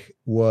back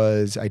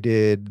was I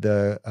did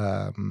the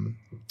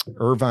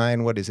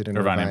Irvine. What is it in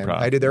Irvine? Improv.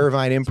 I did the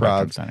Irvine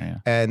Improv,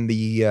 Center, and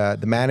the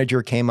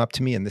manager came up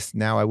to me, and this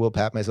now I will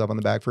pat myself on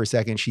the back for a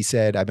second. She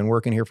said, "I've been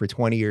working here for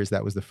 20 years.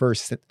 That was the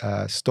first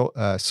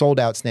sold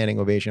out standing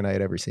ovation I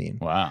had ever seen."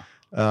 Wow.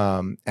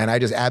 And I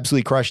just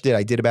absolutely crushed it.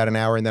 I did about an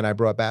hour, and then I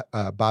brought back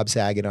Bob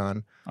Saget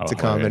on to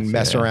come and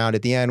mess around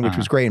at the end, which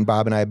was great. And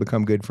Bob and I have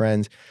become good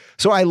friends.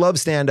 So I love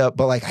stand up,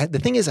 but like the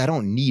thing is, I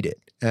don't need it.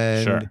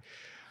 And sure.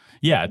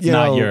 Yeah, it's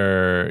not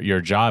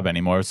your job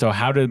anymore. So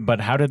how did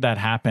that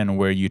happen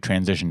where you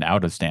transitioned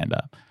out of stand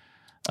up?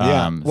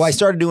 Well, I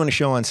started doing a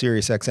show on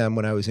Sirius XM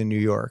when I was in New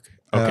York.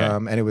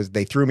 Okay. And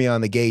they threw me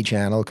on the gay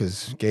channel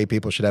because gay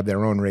people should have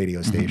their own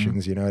radio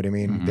stations. You know what I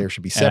mean? There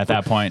should be separate. And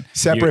at that point,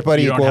 separate but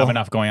equal. You don't have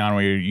enough going on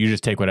where you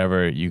just take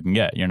whatever you can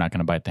get. You're not going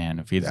to bite the hand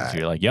that feeds you. So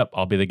you're like, yep,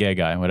 I'll be the gay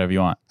guy, whatever you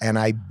want. And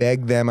I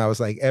begged them. I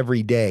was like,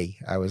 every day,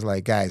 I was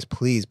like, guys,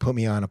 please put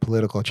me on a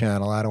political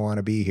channel. I don't want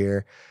to be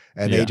here.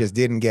 And they just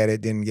didn't get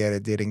it.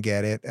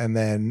 And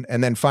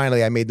then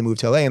finally I made the move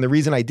to LA. And the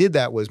reason I did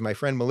that was my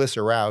friend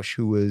Melissa Rausch,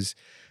 who was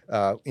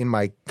in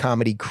my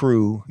comedy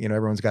crew. You know,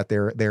 everyone's got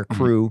their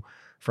crew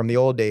from the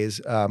old days.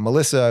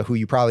 Melissa, who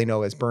you probably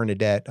know as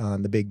Bernadette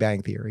on The Big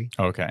Bang Theory.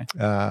 Okay.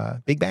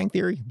 Big Bang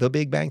Theory? The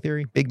Big Bang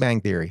Theory? Big Bang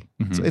Theory.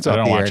 Mm-hmm. It's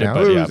off the air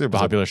now. It was a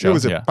popular show. It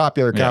was a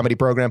popular comedy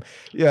program.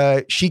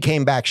 She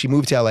came back. She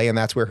moved to LA, and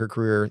that's where her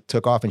career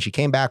took off. And she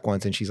came back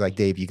once, and she's like,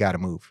 Dave, you got to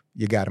move.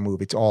 You got to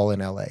move. It's all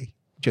in LA.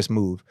 Just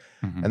move.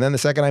 And then the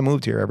second I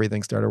moved here,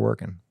 everything started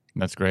working.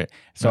 That's great.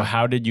 So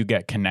how did you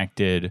get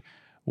connected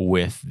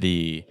with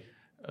the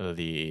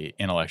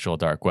intellectual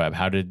dark web?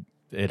 How did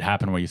it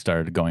happen where you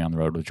started going on the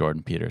road with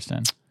Jordan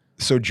Peterson?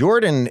 So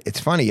Jordan, it's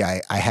funny.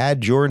 I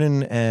had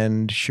Jordan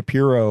and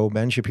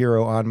Ben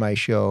Shapiro on my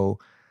show.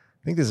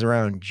 I think this is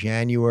around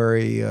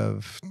January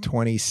of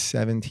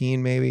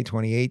 2017, maybe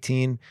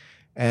 2018.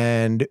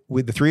 And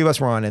with the three of us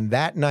were on, and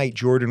that night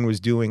Jordan was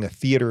doing a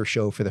theater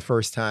show for the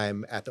first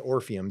time at the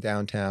Orpheum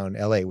downtown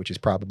LA, which is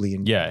probably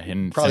and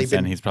probably since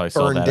then he's probably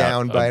sold that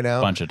down out by a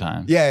now. bunch of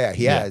times. Yeah,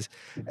 he has.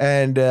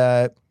 And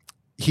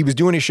he was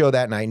doing his show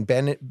that night, and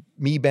Ben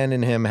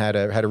and him had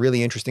a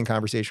really interesting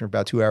conversation for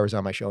about 2 hours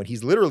on my show. And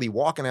he's literally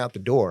walking out the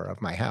door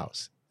of my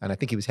house, and I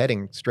think he was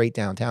heading straight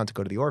downtown to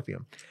go to the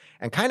Orpheum.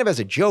 And kind of as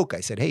a joke, I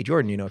said, hey,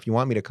 Jordan, if you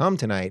want me to come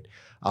tonight,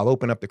 I'll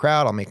open up the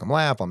crowd. I'll make them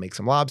laugh. I'll make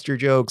some lobster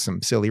jokes,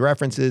 some silly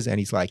references. And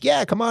he's like,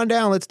 yeah, come on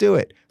down. Let's do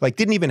it. Like,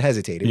 didn't even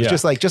hesitate. It was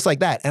just like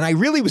that. And I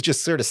really was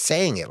just sort of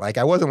saying it. Like,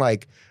 I wasn't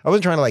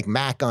trying to like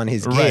mac on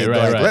his gig.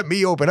 Let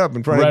me open up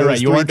in front of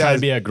those You weren't trying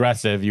to be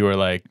aggressive. You were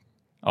like,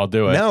 I'll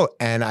do it. No.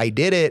 And I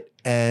did it.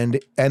 And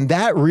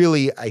that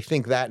really, I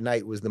think that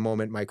night was the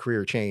moment my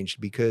career changed,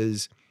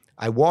 because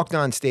I walked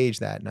on stage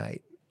that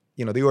night.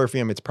 The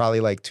Orpheum, it's probably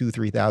like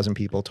 2,000-3,000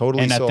 people,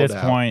 totally sold out. And at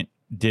this point,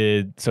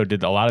 did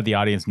a lot of the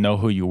audience know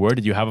who you were?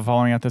 Did you have a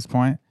following at this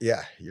point?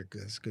 Yeah,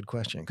 that's a good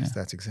question, because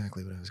that's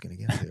exactly what I was going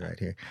to get to right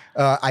here.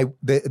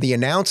 The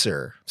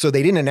announcer, so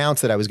they didn't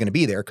announce that I was going to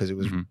be there because it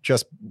was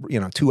just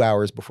 2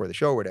 hours before the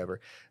show or whatever.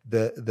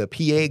 The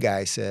PA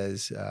guy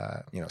says,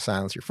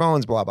 silence your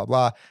phones, blah blah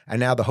blah.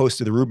 And now the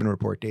host of the Rubin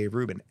Report, Dave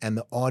Rubin, and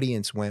the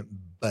audience went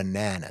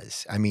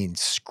bananas. I mean,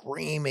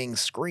 screaming,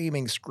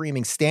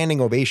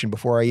 standing ovation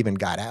before I even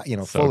got out,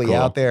 fully cool.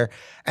 Out there.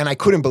 And I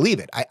couldn't believe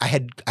it. I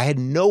had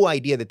no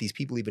idea that these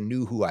people even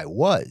knew who I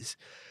was.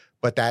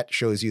 But that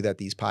shows you that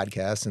these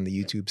podcasts and the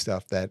YouTube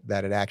stuff, that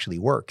it actually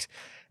works.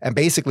 And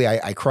basically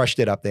I crushed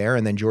it up there.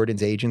 And then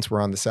Jordan's agents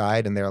were on the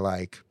side, and they're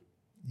like,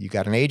 you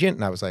got an agent?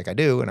 And I was like, I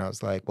do. And I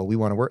was like, well, we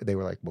want to work. They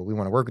were like, well, we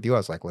want to work with you. I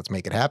was like, let's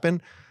make it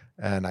happen.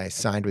 And I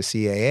signed with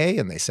CAA,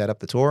 and they set up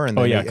the tour. And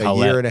then a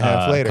year and a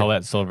half later,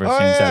 Colette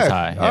Silverstein says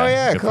hi.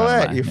 Yeah,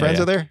 Colette. You friends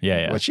with her?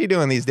 Yeah. What's she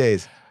doing these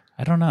days?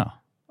 I don't know.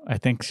 I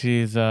think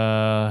she's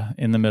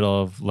in the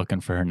middle of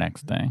looking for her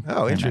next thing.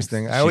 Oh,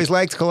 interesting. I always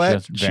liked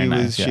Colette.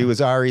 She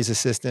was Ari's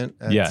assistant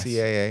at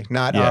CAA.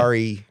 Not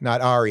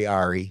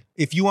Ari.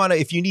 If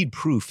you need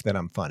proof that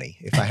I'm funny,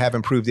 if I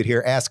haven't proved it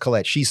here, ask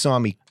Colette. She saw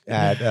me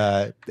at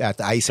the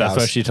Ice House. That's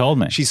what she told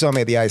me. She saw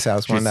me at the Ice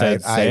House one night.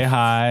 She said, say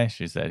hi.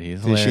 She said, he's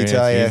hilarious. Did she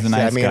tell you? He's a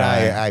nice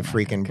guy. I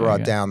freaking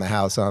brought down the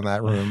house on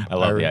that room. I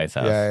love the Ice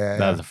House. Yeah.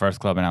 That was the first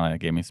club in LA that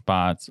gave me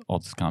spots.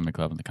 Oldest comedy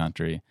club in the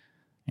country.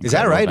 Is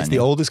that right? Venue. It's the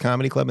oldest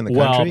comedy club in the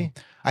country?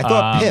 I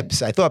thought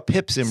Pips. I thought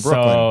Pips in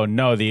Brooklyn. So,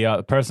 no,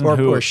 the person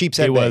or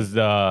Sheepshead Bay. Was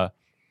the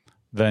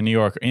New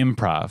York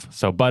Improv.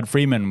 So Bud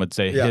Freeman would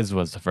say his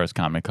was the first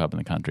comedy club in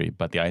the country,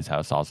 but the Ice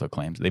House also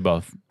claims. They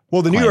both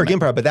Well, the New claim York it.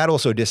 Improv, but that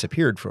also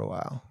disappeared for a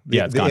while.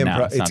 Yeah, it's gone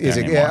now. It's not there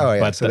anymore. Oh, yeah.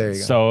 But So there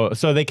you go.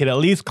 So they could at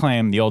least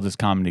claim the oldest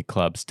comedy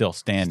club still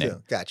standing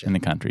Still, gotcha. in the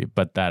country,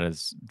 but that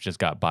is just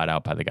got bought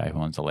out by the guy who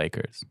owns the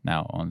Lakers.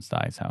 Now owns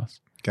the Ice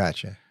House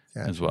Gotcha.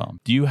 as well.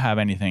 Do you have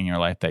anything in your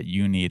life that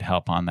you need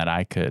help on that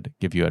I could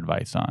give you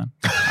advice on?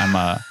 I'm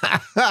a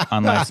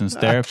unlicensed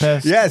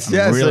therapist. Yes, I'm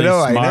yes, really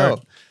I smart.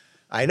 know.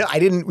 I know. I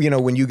didn't,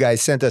 when you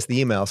guys sent us the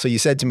email, so you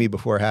said to me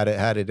before, how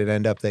did it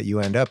end up that you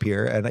end up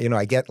here? And,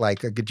 I get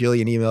like a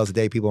gajillion emails a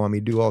day. People want me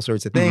to do all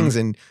sorts of things.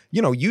 And,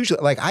 usually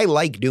like I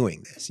like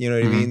doing this, you know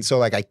what I mean? So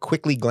like I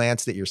quickly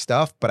glanced at your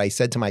stuff, but I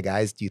said to my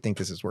guys, do you think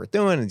this is worth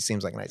doing? And he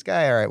seems like a nice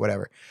guy. All right,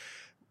 whatever.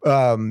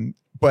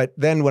 But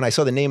then when I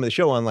saw the name of the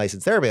show,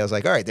 Unlicensed Therapy, I was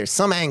like, all right, there's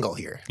some angle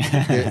here.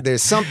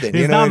 There's something. It's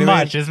you know not what I mean?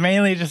 much. It's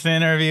mainly just an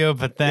interview,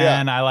 but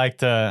then I like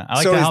to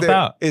help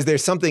out. Is there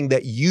something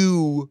that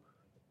you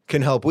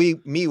can help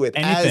me with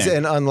as Anything.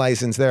 an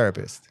unlicensed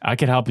therapist? I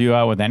could help you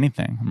out with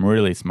anything. I'm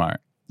really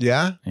smart.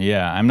 Yeah?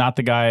 Yeah, I'm not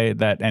the guy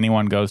that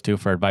anyone goes to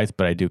for advice,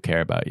 but I do care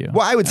about you.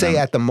 Well, I would say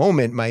at the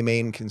moment, my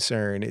main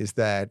concern is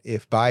that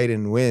if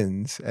Biden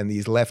wins and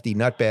these lefty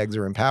nutbags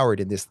are empowered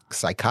in this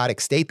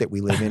psychotic state that we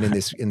live in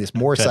this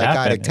more Could psychotic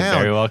happen. It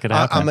town, very well could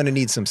happen. I'm going to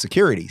need some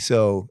security.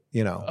 So,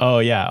 Oh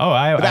yeah. Oh,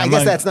 But I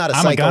guess that's not a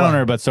I'm a gun psycho-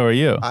 owner, but so are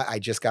you. I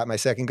just got my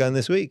second gun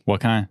this week.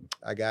 What kind?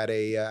 I got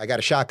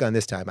a shotgun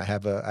this time. I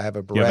have a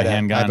Beretta. You have a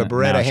handgun, I have a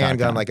Beretta now a handgun,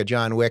 shotgun. like a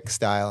John Wick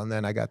style, and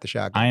then I got the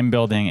shotgun. I am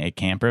building a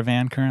camper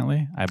van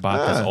currently. I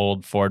bought this Ah.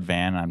 old Ford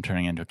van. And I'm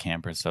turning it into a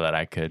camper so that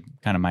I could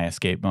kind of my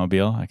escape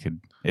mobile. I could,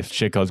 if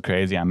shit goes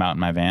crazy, I'm out in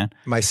my van.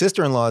 My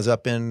sister-in-law is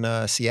up in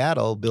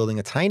Seattle building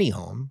a tiny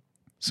home.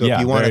 So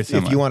Yeah, if very you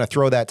similar. want to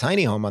throw that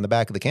tiny home on the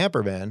back of the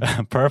camper van,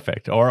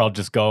 Perfect. Or I'll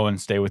just go and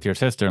stay with your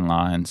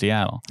sister-in-law in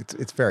Seattle.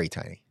 it's very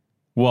tiny.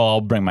 Well,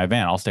 I'll bring my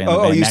van. I'll stay in the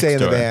van. Oh, you next stay in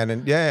to the her. van,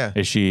 and yeah.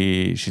 Is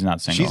she's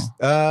not single?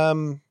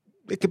 She's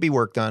it could be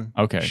worked on.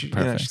 Okay, She,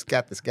 perfect. she's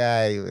got this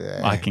guy.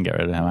 I can get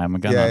rid of him. I'm a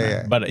gun yeah, owner.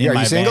 yeah. But in Yeah, are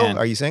my you single? van,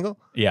 Are you single?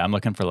 yeah, I'm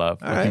looking for love.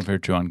 All Looking right. for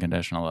true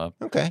unconditional love.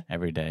 Okay.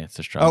 Every day, it's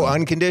a struggle. Oh,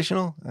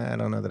 unconditional? I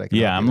don't know that I can.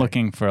 Yeah, help I'm you there.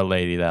 looking for a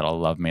lady that'll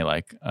love me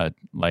like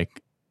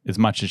as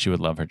much as she would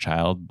love her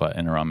child, but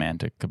in a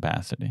romantic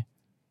capacity.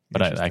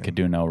 But I Interesting. could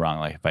do no wrong.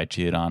 Like if I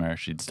cheated on her,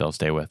 she'd still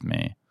stay with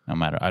me. No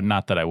matter,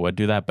 not that I would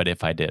do that, but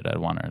if I did, I'd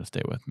want her to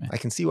stay with me. I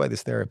can see why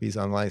this therapy is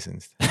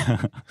unlicensed.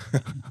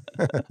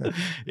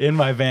 In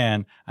my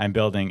van, I'm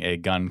building a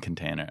gun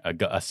container,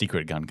 a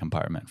secret gun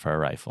compartment for a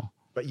rifle.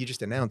 But you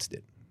just announced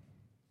it.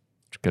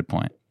 Good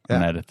point. I'm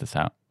gonna Yeah. edit this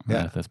out. I'm gonna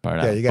Yeah. edit this part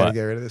out. Yeah, you got to But-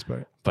 get rid of this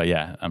part. But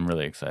yeah, I'm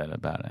really excited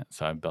about it.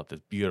 So I built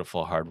this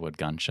beautiful hardwood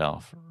gun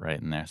shelf right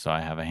in there. So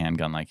I have a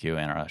handgun like you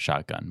and a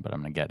shotgun, but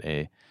I'm going to get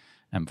a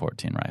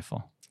M14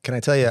 rifle. Can I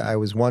tell you, I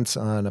was once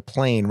on a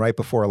plane right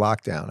before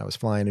lockdown. I was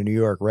flying to New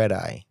York red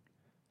eye,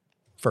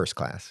 first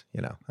class.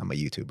 I'm a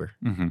YouTuber.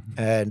 Hmm.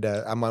 And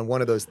I'm on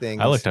one of those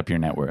things. I looked up your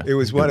net worth. It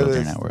was one of Googled those,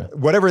 your net worth.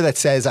 whatever that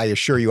says, I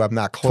assure you I'm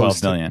not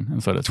close 12 million.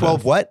 That's what it to. 12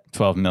 says. what?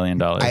 $12 million.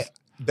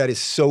 That is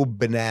so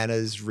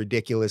bananas,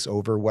 ridiculous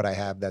over what I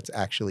have. That's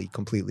actually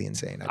completely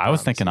insane. I was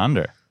promise. thinking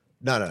under.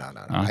 No.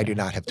 I Okay. do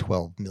not have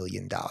 $12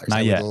 million. Not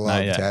I yet, would not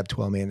love yet. to have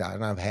 $12 million. I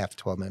don't have half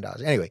 $12 million.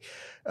 Anyway,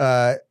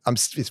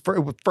 it's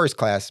first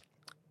class,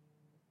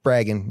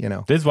 bragging,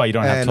 This is why you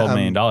don't have And, $12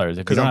 million. If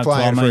you 'cause don't I'm have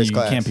flying 12 million, first you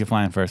class. can't be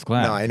flying first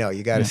class. No, I know.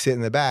 You got to sit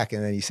in the back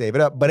and then you save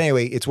it up. But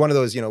anyway, it's one of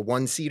those,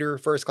 one-seater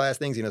first class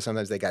things.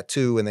 Sometimes they got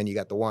two and then you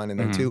got the one and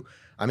then Mhm. two.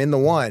 I'm in the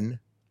one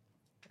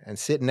and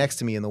sitting next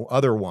to me in the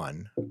other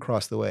one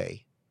across the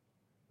way,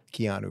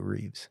 Keanu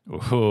Reeves.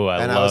 Ooh, I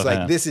And love I was like,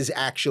 him. this is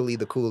actually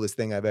the coolest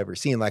thing I've ever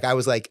seen. Like, I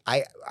was like,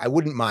 I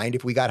wouldn't mind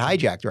if we got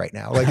hijacked right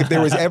now. Like, if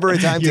there was ever a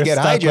time to You're get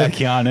stuck with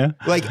hijacked.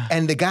 Keanu. Like,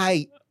 and the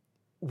guy,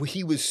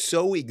 he was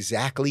so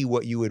exactly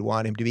what you would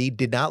want him to be.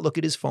 Did not look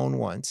at his phone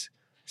once.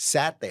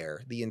 Sat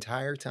there the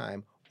entire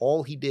time.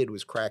 All he did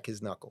was crack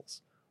his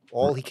knuckles.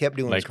 All he kept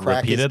doing Like was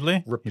crack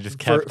repeatedly? his, He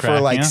just for, kept for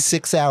cracking like him?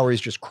 6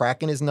 hours, just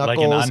cracking his knuckles.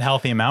 Like an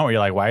unhealthy amount where you're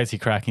like, why is he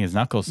cracking his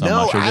knuckles so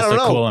No, much? Or I just don't a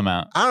know. cool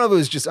amount? I don't know if it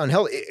was just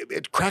unhealthy.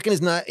 Cracking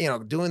his nut,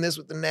 doing this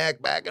with the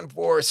neck, back and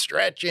forth,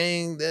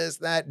 stretching, this,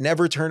 that.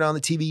 Never turned on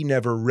the TV,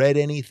 never read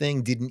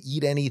anything, didn't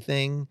eat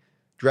anything,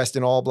 dressed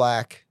in all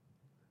black.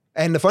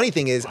 And the funny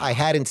thing is, I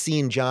hadn't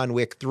seen John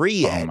Wick 3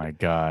 yet. Oh my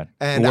God.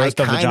 And the worst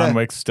I of the kinda- John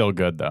Wick's still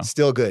good though.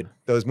 Still good.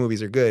 Those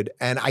movies are good.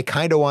 And I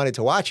kind of wanted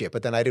to watch it,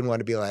 but then I didn't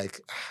want to be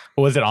like,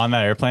 Was it on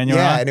that airplane you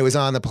were yeah, on? and it was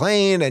on the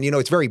plane. And,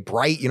 it's very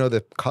bright.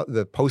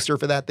 The poster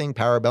for that thing,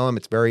 Parabellum,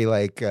 it's very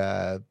like,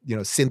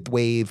 synth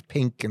wave,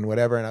 pink and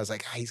whatever. And I was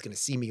like, he's going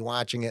to see me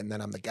watching it. And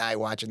then I'm the guy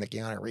watching the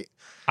Keanu Reeves.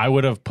 I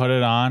would have put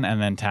it on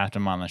and then tapped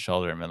him on the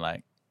shoulder and been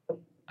like,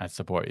 I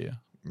support you.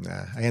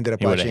 Nah, I ended up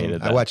He would've watching,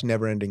 hated I that. watched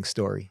Neverending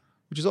Story,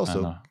 which is I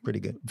also know. pretty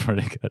good.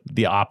 Pretty good.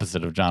 The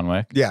opposite of John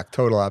Wick. Yeah,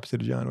 total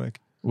opposite of John Wick.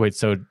 Wait,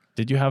 so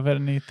did you have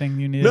anything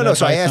you needed? No.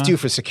 So I advice asked on? you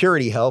for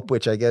security help,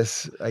 which I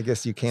guess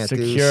you can't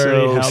security do. So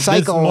help. This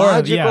is more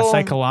of- psychological.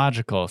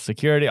 psychological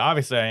security.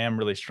 Obviously, I am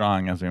really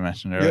strong, as we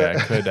mentioned earlier. Yeah.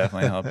 I could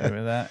definitely help you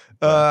with that.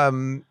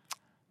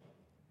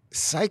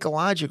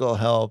 Psychological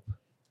help.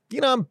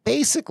 I'm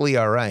basically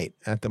all right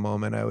at the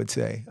moment, I would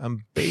say.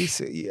 I'm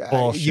basically,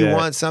 Bullshit. you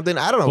want something?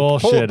 I don't know.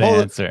 Bullshit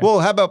answer. Well,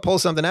 how about pull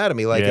something out of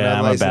me like an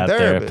I'm a unlicensed bad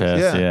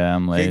therapist? Yeah,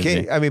 I'm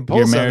lazy. I mean, pull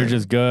Your something. marriage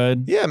is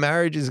good. Yeah,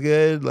 marriage is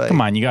good. Like,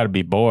 Come on, you got to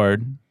be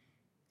bored.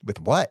 with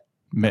what?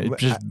 You've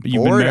been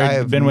Bored?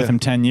 married, been with him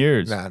 10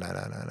 years. No.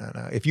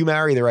 If you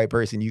marry the right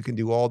person, you can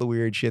do all the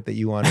weird shit that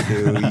you want to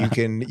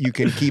do. You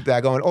can keep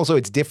that going. Also,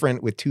 it's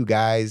different with two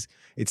guys.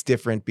 It's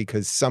different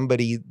because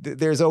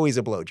there's always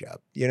a blowjob.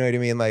 You know what I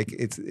mean? Like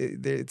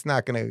it's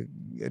not gonna,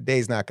 a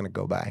day's not gonna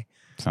go by.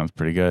 Sounds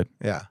pretty good.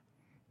 Yeah.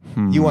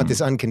 You want this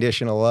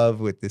unconditional love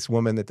with this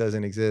woman that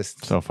doesn't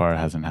exist. So far, it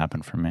hasn't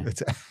happened for me.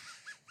 It's,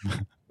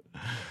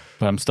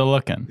 But I'm still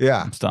looking.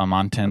 Yeah. I'm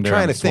on Tinder.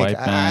 trying to think.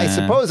 swiping. I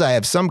suppose I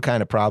have some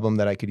kind of problem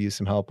that I could use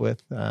some help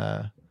with.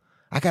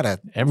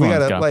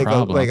 Everyone's got like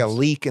problems. a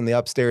leak in the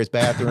upstairs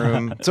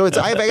bathroom. So I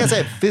guess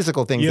I have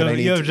physical things that I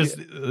need. You have just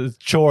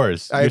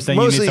chores. You're saying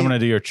you need someone to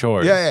do your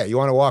chores. Yeah. You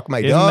want to walk my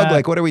Isn't dog? that-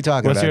 Like, what are we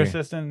talking What's about your here?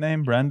 assistant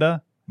name?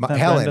 Brenda? Isn't that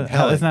Helen. Brenda?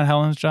 Helen. Isn't that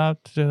Helen's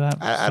job to do that?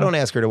 I don't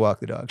ask her to walk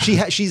the dog.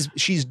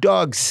 She's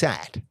dog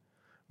sat,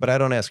 but I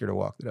don't ask her to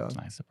walk the dog.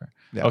 Nice of her.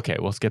 Yeah. Okay,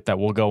 we'll skip that.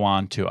 We'll go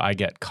on to I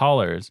get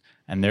callers,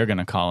 and they're going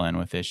to call in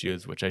with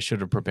issues, which I should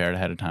have prepared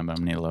ahead of time, but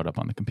I'm going to need to load up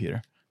on the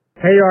computer.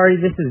 Hey Ari,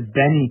 this is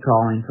Benny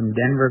calling from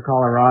Denver,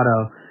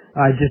 Colorado.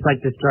 I'd just like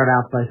to start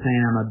out by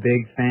saying I'm a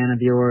big fan of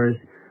yours,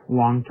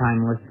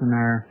 longtime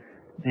listener,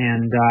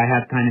 and I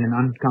have kind of an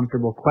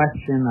uncomfortable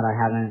question that I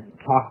haven't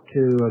talked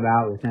to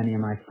about with any of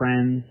my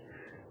friends,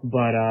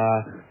 but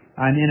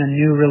I'm in a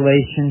new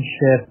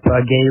relationship,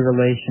 a gay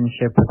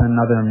relationship with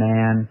another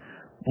man,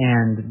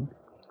 and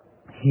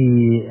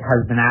he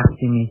has been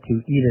asking me to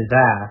eat his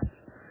ass,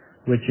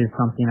 which is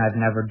something I've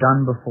never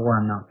done before.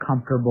 I'm not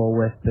comfortable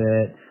with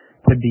it.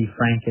 To be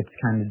frank, it's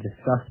kind of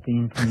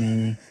disgusting to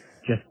me,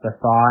 just the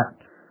thought.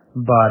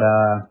 But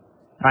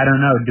I don't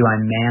know. Do I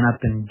man up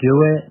and do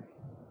it?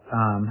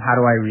 How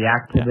do I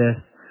react to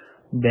this?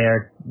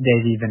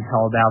 They've even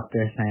held out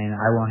there saying,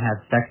 I won't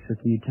have sex with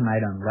you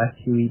tonight unless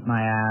you eat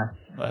my ass.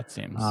 Well, that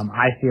seems...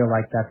 I feel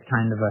like that's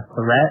kind of a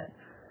threat.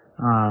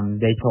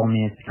 They told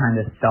me it's kind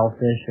of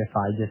selfish if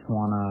I just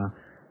want to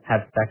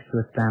have sex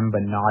with them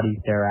but not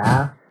eat their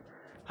ass.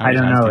 I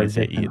don't know. Is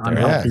it an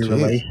unhealthy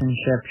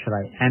relationship? Should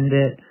I end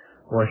it,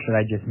 or should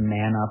I just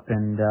man up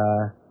and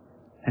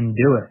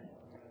do it?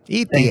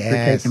 Eat Thanks the for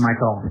ass. taking my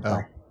call.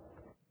 Bye.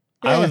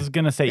 I was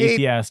going to say eat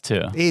the ass,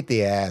 too. Eat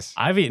the ass.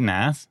 I've eaten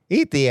ass.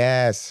 Eat the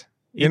ass.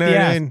 You Eat know the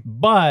what ass. I mean?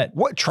 But...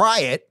 What? Try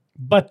it.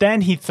 But then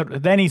he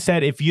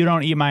said, if you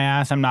don't eat my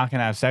ass, I'm not going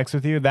to have sex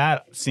with you.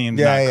 That seems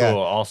not cool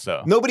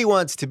also. Nobody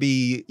wants to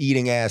be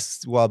eating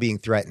ass while being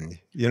threatened.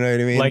 You know what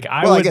I mean? Like,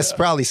 I guess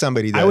probably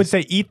somebody does. I would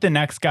say eat the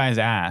next guy's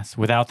ass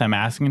without them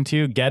asking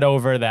to. Get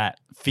over that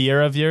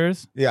fear of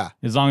yours. Yeah.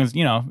 As long as,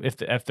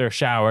 if they're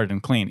showered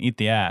and clean, eat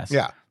the ass.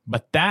 Yeah.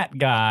 But that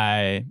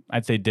guy,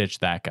 I'd say ditch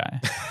that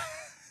guy.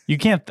 You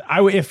can't,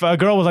 if a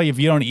girl was like, if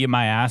you don't eat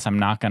my ass, I'm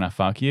not going to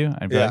fuck you.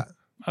 I'd be like,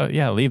 oh,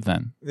 yeah, leave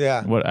then.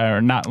 Yeah. Or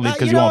not leave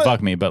because you won't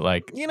fuck me, but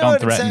like, don't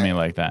threaten me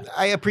like that.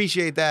 I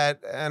appreciate that,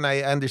 and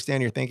I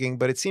understand your thinking,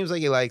 but it seems like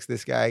he likes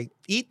this guy.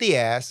 Eat the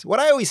ass. What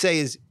I always say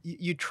is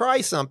you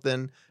try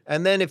something,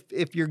 and then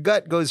if your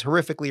gut goes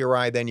horrifically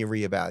awry, then you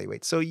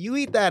reevaluate. So you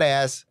eat that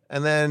ass,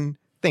 and then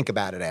think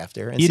about it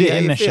after. And Eat see it how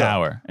in you the feel.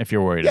 shower if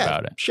you're worried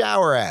about it.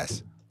 Shower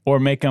ass. Or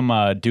make him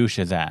douche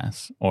his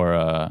ass. Or,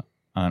 I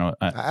don't know.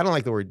 I don't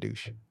like the word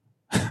douche.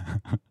 I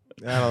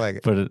don't like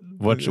it. But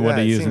what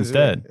do you use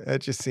instead? It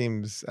just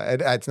seems,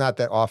 it's not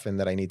that often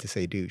that I need to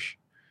say douche.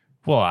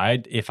 Well,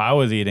 if I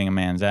was eating a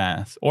man's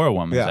ass or a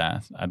woman's Yeah.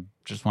 ass, I'd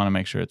just want to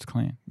make sure it's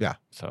clean. Yeah.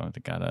 So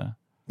they gotta.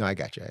 No, I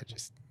got you.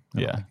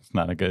 Yeah, it's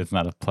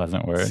not a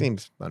pleasant word. It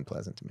seems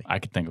unpleasant to me. I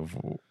could think of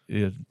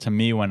to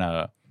me when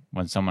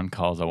someone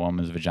calls a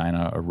woman's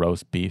vagina a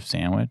roast beef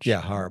sandwich.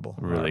 Yeah, horrible.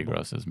 Really horrible.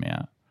 grosses me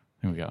out.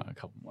 Here we go. A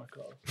couple more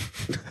calls.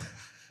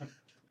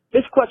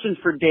 This question's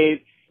for Dave.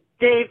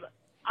 Dave,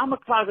 I'm a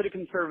closeted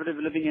conservative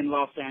living in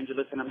Los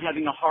Angeles, and I'm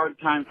having a hard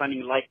time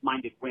finding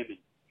like-minded women.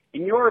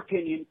 In your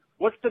opinion,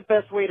 what's the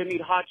best way to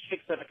meet hot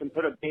chicks that I can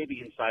put a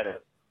baby inside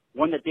of?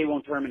 One that they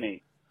won't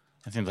terminate.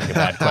 That seems like a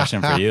bad question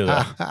for you,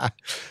 though.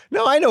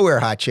 No, I know where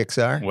hot chicks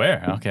are.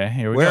 Where? Okay,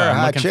 here we Where go. are I'm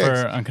hot looking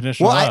chicks? for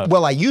unconditional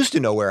love. I used to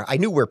know where. I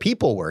knew where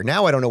people were.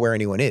 Now I don't know where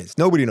anyone is.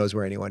 Nobody knows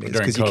where anyone is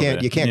During because you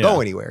COVID. can't Yeah.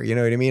 go anywhere. You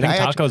know what I mean? Pink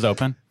Taco's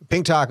open.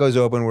 Pink Taco's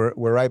open.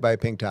 We're right by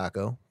Pink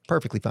Taco.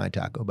 Perfectly fine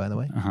taco, by the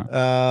way.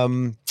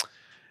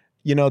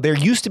 There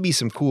used to be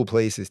some cool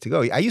places to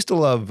go. I used to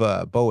love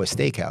Boa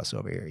Steakhouse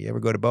over here. You ever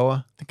go to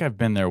Boa? I think I've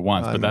been there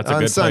once, but that's a on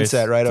good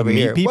Sunset place right to over meet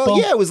here. people. Well,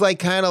 yeah, it was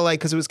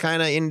because it was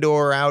kind of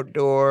indoor,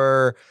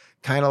 outdoor,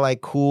 kind of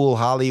like cool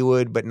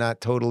Hollywood, but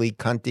not totally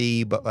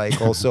cunty, but like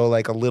also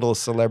like a little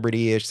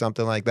celebrity-ish,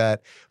 something like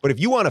that. But if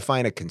you want to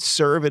find a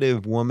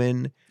conservative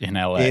woman in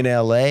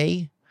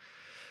LA,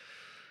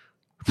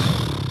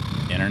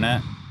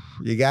 internet,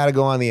 you got to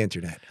go on the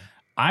internet.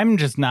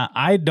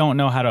 I don't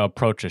know how to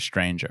approach a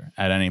stranger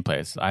at any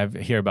place. I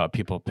hear about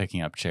people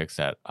picking up chicks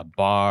at a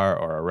bar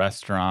or a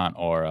restaurant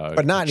or a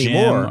But not gym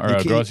anymore. or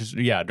a grocery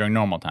store. Yeah, during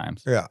normal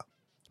times. Yeah.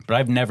 But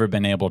I've never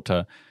been able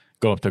to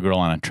go up to a girl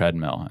on a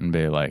treadmill and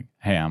be like,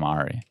 "Hey, I'm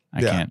Ari."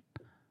 I can't.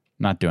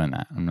 Not doing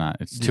that. I'm not.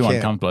 It's too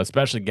uncomfortable,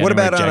 especially getting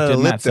rejected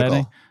in that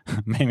setting.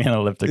 Maybe an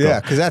elliptical. Yeah,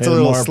 because that's a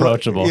little more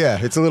approachable. Yeah,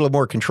 it's a little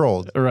more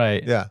controlled.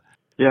 Right. Yeah.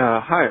 Yeah.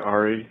 Hi,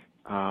 Ari.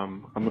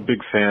 I'm a big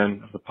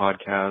fan of the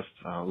podcast.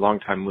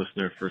 Long-time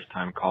listener,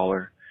 first-time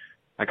caller.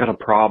 I got a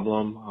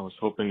problem I was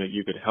hoping that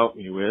you could help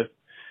me with.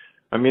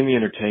 I'm in the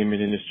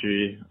entertainment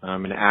industry.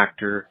 I'm an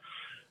actor.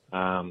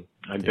 I've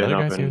been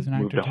up and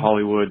moved to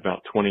Hollywood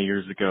about 20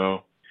 years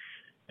ago,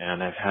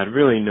 and I've had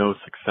really no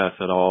success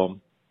at all.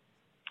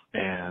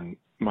 And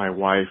my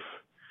wife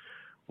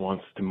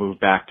wants to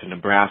move back to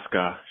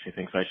Nebraska. She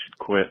thinks I should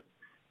quit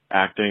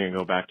acting and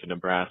go back to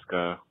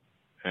Nebraska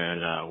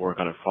and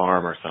work on a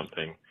farm or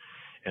something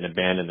and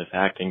abandon this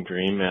acting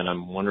dream. And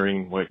I'm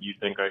wondering what you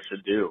think I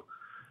should do.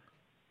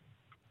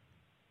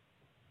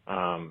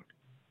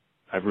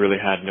 I've really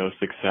had no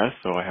success,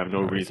 so I have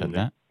no reason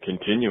to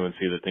continue and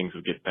see that things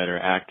will get better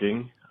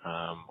acting.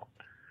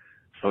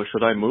 So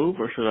should I move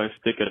or should I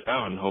stick it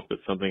out and hope that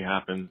something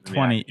happens?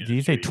 20? Did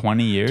you say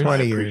 20 years?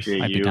 20 years.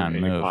 Appreciate you and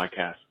your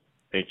podcast.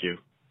 Thank you.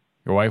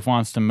 Your wife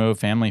wants to move,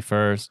 family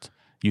first.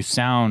 You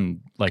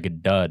sound like a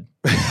dud.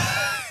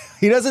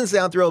 He doesn't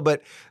sound thrilled,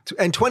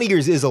 and 20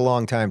 years is a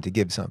long time to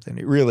give something.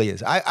 It really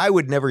is. I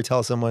would never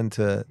tell someone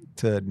to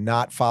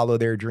not follow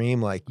their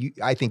dream. Like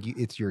I think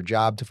it's your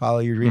job to follow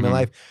your dream in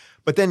life.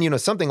 But then,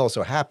 something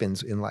also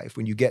happens in life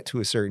when you get to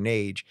a certain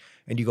age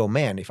and you go,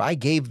 man, if I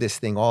gave this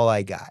thing all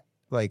I got,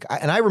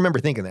 and I remember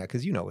thinking that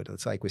because what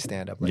it's like with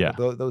stand up. Like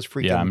those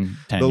freaking, I'm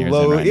 10 years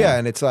in right now.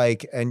 And it's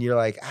like, and you're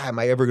like, am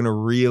I ever going to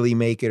really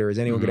make it? Or is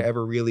anyone going to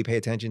ever really pay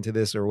attention to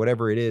this or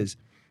whatever it is?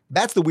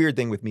 That's the weird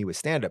thing with me with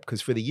stand up,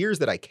 because for the years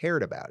that I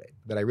cared about it,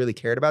 that I really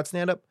cared about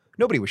stand up,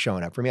 nobody was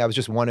showing up for me. I was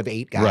just one of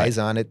 8 guys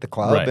on at the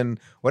club and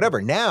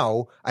whatever.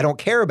 Now I don't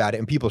care about it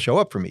and people show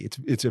up for me.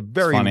 It's a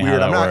very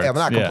weird. I'm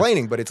not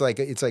complaining, but it's like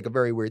a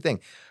very weird thing.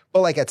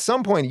 But like at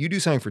some point you do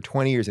something for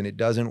 20 years and it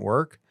doesn't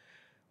work.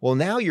 Well,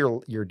 now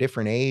you're a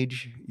different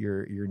age.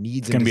 Your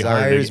needs and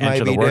desires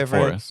might be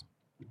different.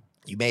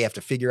 You may have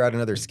to figure out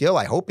another skill.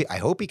 I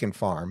hope he can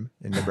farm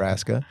in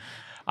Nebraska.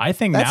 I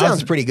think that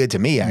sounds pretty good to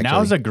me, actually.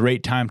 Now's a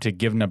great time to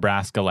give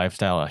Nebraska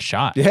lifestyle a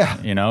shot. Yeah.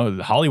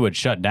 Hollywood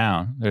shut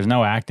down. There's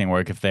no acting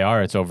work. If they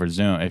are, it's over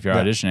Zoom. If you're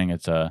auditioning,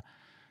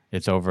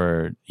 it's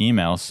over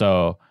email.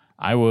 So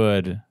I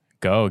would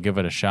go give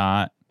it a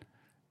shot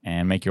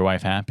and make your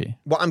wife happy.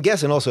 Well, I'm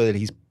guessing also that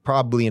he's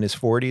probably in his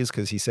 40s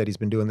because he said he's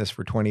been doing this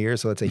for 20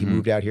 years. So let's say he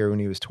moved out here when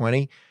he was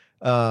 20.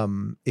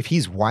 If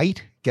he's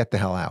white, get the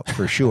hell out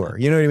for sure.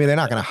 You know what I mean? They're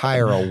not going to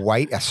hire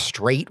a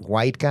straight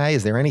white guy.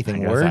 Is there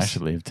anything worse? I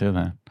should leave too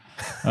then.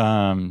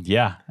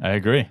 Yeah, I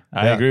agree.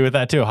 I agree with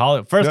that too.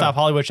 First off,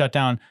 Hollywood shut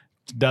down.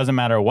 Doesn't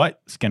matter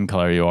what skin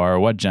color you are, or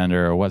what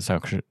gender, or what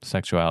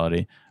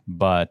sexuality.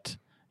 But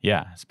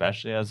yeah,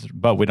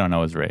 but we don't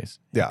know his race.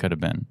 Yeah, could have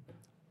been.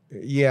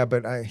 Yeah,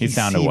 but he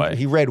sounded white.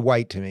 He read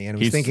white to me, and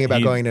was thinking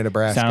about going to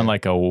Nebraska. Sounded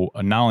like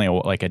not only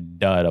like a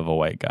dud of a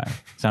white guy.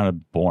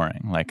 Sounded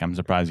boring. Like I'm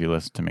surprised you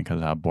listened to me because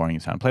of how boring you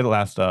sound. Play the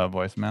last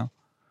voicemail.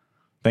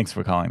 Thanks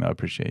for calling, though. I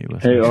appreciate you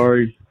listening. Hey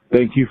Ari,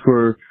 thank you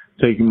for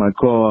taking my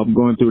call. I'm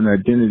going through an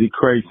identity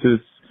crisis.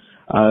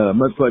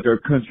 Much like our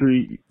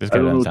country, I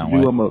don't know what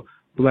to do. I'm a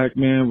black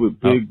man with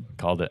big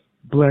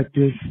black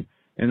dick,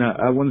 and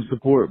I want to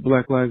support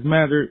Black Lives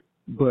Matter,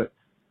 but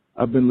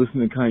I've been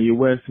listening to Kanye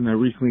West, and I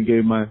recently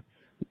gave my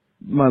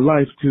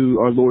life to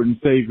our Lord and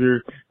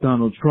Savior,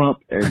 Donald Trump,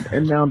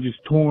 and now I'm just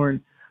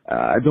torn.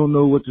 I don't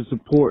know what to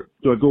support.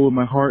 Do I go with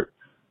my heart,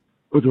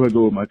 or do I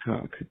go with my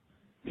cock?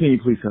 Can you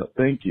please help?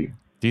 Thank you.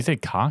 Do you say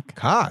cock?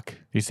 Cock.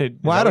 You said.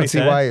 Well, I don't see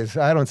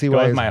why.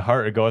 Go with my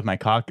heart or go with my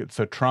cock.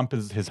 So Trump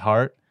is his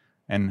heart,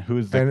 and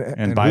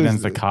and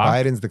Biden's the cock.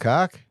 Biden's the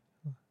cock.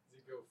 Does he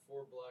go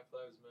for Black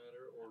Lives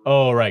Matter?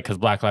 Oh, right, because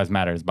Black Lives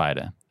Matter is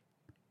Biden.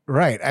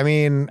 Right. I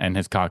mean, and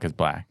his cock is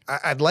black.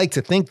 I'd like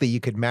to think that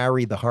you could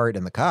marry the heart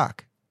and the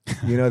cock.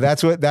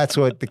 That's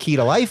what the key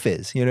to life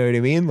is. You know what I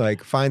mean?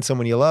 Like find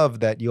someone you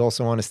love that you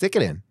also want to stick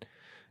it in.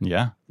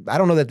 Yeah. I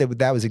don't know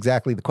that was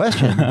exactly the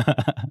question,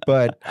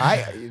 but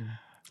I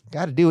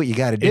got to do what you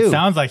got to do. It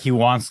sounds like he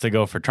wants to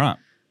go for Trump.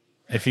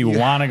 If you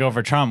want to go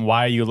for Trump,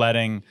 why are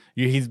you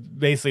he's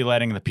basically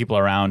letting the people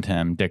around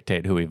him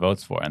dictate who he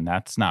votes for. And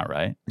that's not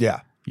right. Yeah.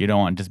 You don't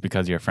want, just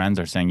because your friends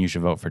are saying you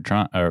should vote for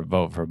Trump or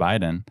vote for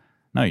Biden.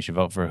 No, you should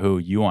vote for who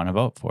you want to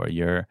vote for.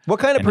 What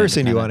kind of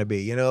person do you want to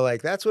be?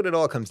 That's what it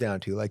all comes down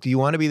to. Like, do you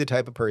want to be the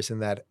type of person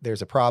that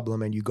there's a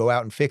problem and you go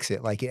out and fix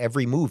it? Like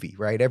every movie,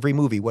 right? Every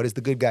movie, what does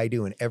the good guy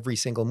do in every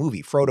single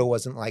movie? Frodo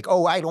wasn't like,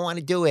 oh, I don't want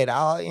to do it.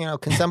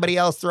 Can somebody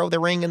else throw the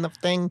ring in the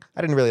thing?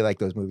 I didn't really like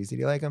those movies. Did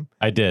you like them?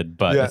 I did,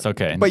 but it's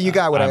okay. But you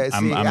got what I see.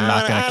 I'm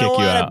not going to kick you out.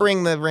 I don't want to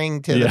bring the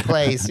ring to the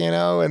place,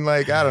 and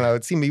like, I don't know.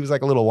 It seemed he was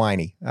like a little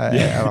whiny. I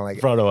don't like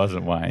it. Frodo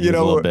wasn't whiny. He was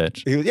a little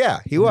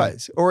bitch. He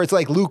was. Or it's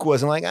like Luke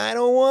wasn't like, I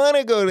don't want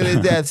to go to the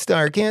Death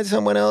Star. Can't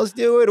someone else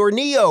do it? Or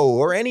Neo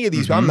or any of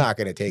these. I'm not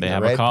going to take the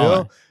red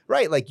pill.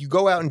 Right. Like you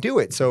go out and do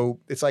it.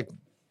 So it's like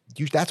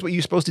that's what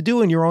you're supposed to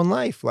do in your own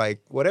life.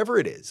 Like whatever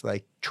it is,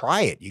 like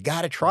try it. You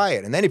got to try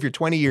it. And then if you're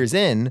 20 years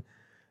in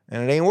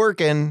and it ain't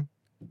working,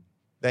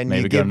 then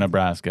maybe go to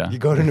Nebraska. You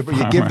go to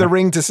you give the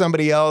ring to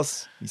somebody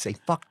else. You say,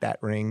 fuck that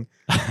ring.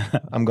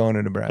 I'm going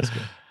to Nebraska.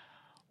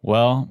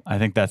 Well, I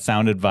think that's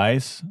sound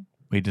advice.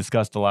 We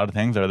discussed a lot of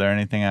things. Are there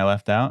anything I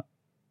left out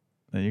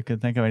that you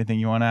could think of? Anything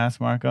you want to ask,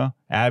 Marco?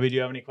 Abby, do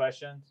you have any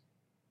questions?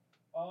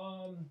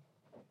 What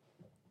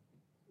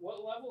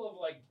level of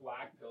like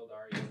black pilled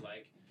are you?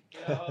 Like, you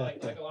know,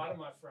 like a lot of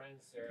my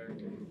friends, they're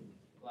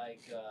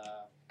like,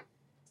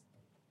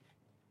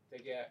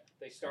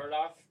 they start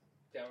off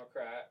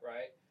Democrat,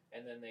 right?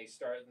 And then they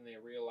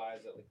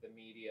realize that like the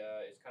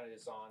media is kind of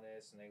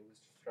dishonest, and they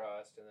lose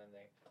trust, and then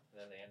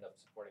they end up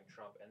supporting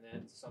Trump. And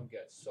then some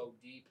get so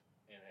deep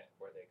in it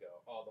where they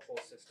go, oh, the whole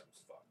system's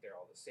fucked. They're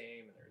all the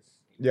same, and there's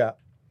yeah.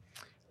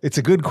 It's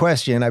a good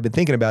question. I've been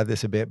thinking about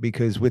this a bit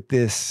because with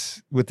the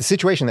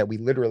situation that we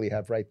literally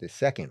have right this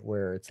second,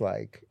 where it's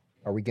like,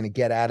 are we going to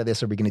get out of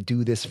this? Are we going to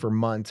do this for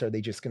months? Are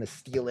they just going to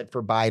steal it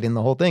for Biden?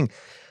 The whole thing,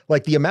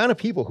 like the amount of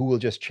people who will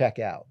just check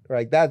out,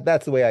 right?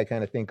 That's the way I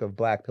kind of think of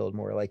black pilled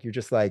more. Like you're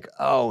just like,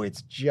 oh,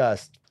 it's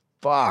just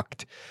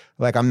fucked.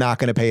 Like I'm not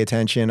going to pay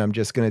attention. I'm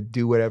just going to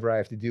do whatever I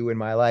have to do in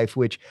my life,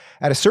 which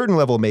at a certain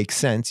level makes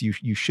sense.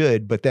 You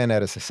should, but then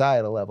at a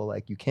societal level,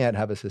 like you can't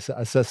have a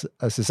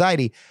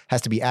society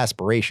has to be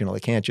aspirational.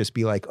 It can't just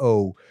be like,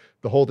 oh,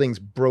 the whole thing's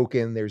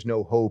broken. There's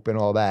no hope and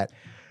all that.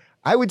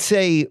 I would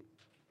say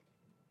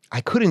I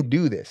couldn't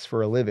do this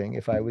for a living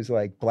if I was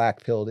like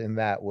black pilled in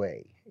that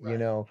way. Right. You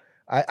know,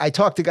 I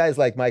talk to guys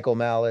like Michael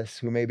Malice,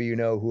 who maybe you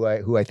know,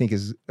 who I think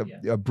is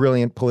a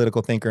brilliant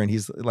political thinker, and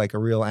he's like a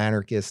real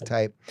anarchist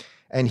type.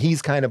 And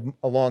he's kind of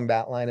along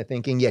that line of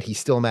thinking, yet he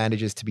still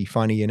manages to be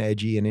funny and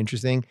edgy and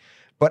interesting.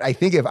 But I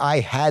think if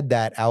I had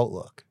that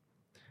outlook,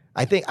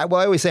 I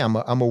always say I'm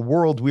a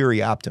world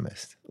weary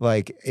optimist.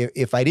 Like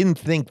if I didn't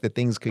think that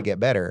things could get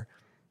better,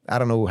 I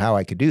don't know how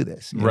I could do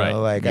this. You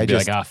know? Like you'd be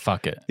like,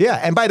 fuck it. Yeah.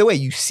 And by the way,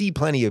 you see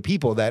plenty of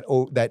people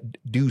that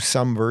do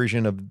some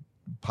version of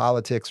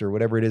politics or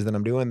whatever it is that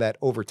I'm doing, that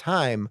over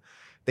time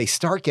they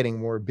start getting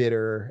more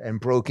bitter and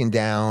broken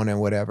down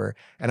and whatever.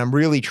 And I'm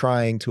really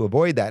trying to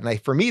avoid that.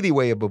 And for me, the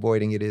way of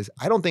avoiding it is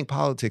I don't think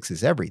politics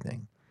is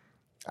everything.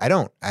 I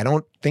don't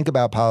think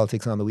about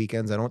politics on the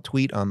weekends. I don't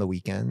tweet on the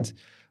weekends.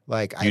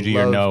 Like you do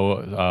your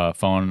no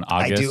phone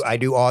August? I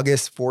do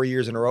August 4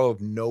 years in a row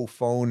of no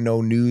phone,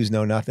 no news,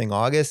 no nothing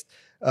August.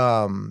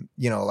 You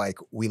know, like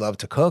we love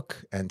to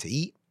cook and to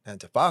eat and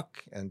to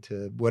fuck and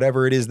to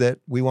whatever it is that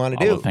we want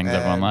to do. All the things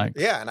everyone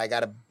likes. Yeah, and I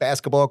got a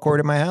basketball court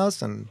at my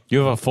house. And you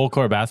have a full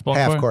court basketball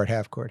court?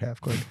 Half court.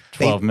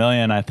 12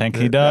 million, I think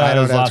he does. I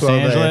don't know, Los 12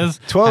 million. Angeles.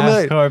 12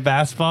 million. Court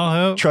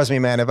basketball hoop. Trust me,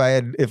 man,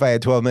 if I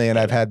had 12 million,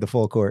 I've had the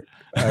full court.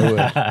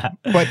 I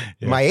would. But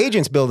my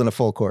agent's building a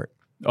full court.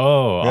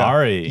 Oh, yeah.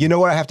 Ari. You know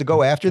where I have to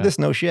go after this?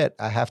 No shit.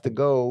 I have to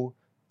go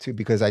to,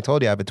 because I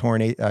told you I have a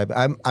torn,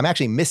 I'm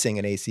actually missing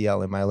an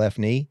ACL in my left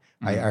knee.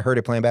 Mm-hmm. I heard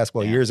it playing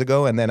basketball years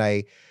ago. And then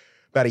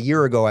about a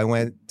year ago, I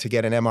went to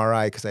get an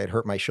MRI because I had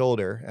hurt my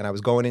shoulder. And I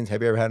was going in.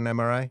 Have you ever had an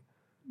MRI?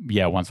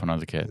 Yeah, once when I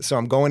was a kid. So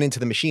I'm going into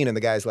the machine and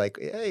the guy's like,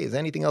 hey, is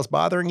anything else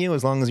bothering you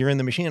as long as you're in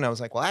the machine? And I was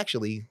like, well,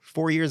 actually,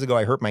 4 years ago,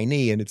 I hurt my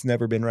knee and it's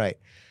never been right.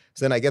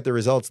 So then I get the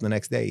results the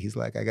next day. He's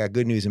like, I got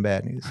good news and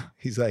bad news.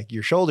 He's like,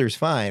 your shoulder's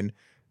fine.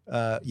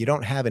 You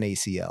don't have an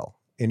ACL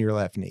in your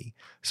left knee.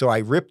 So I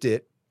ripped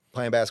it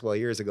playing basketball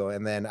years ago,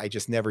 and then I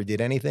just never did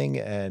anything,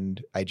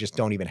 and I just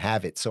don't even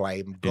have it. So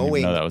I'm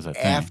going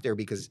after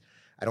because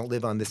I don't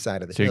live on this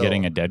side of the hill. So you're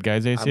getting a dead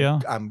guy's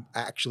ACL? I'm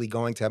actually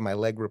going to have my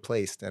leg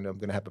replaced, and I'm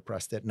going to have a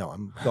prosthetic. No,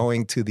 I'm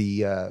going to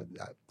the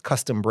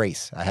custom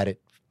brace. I had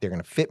it. They're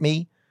going to fit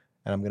me.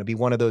 And I'm going to be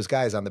one of those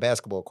guys on the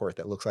basketball court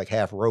that looks like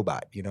half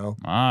robot, you know?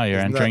 Ah, you're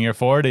entering your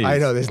 40s. I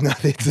know. There's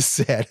nothing to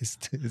say.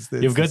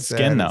 You have good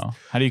skin, though.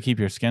 How do you keep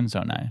your skin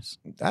so nice?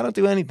 I don't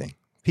do anything.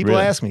 People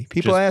ask me.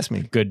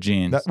 Good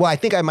genes. Well, I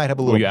think I might have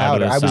a little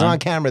powder. I was on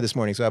camera this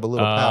morning, so I have a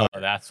little powder.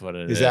 Oh, that's what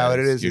it is. Is that what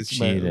it is? You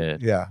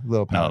cheated. Yeah, a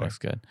little powder. No, it looks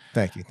good.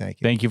 Thank you.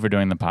 Thank you for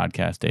doing the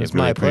podcast, Dave. It's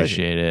really my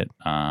appreciate it.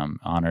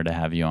 Honored to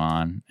have you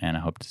on, and I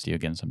hope to see you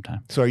again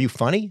sometime. So are you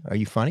funny? Are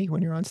you funny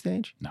when you're on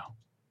stage? No.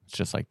 It's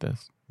just like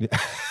this. Yeah.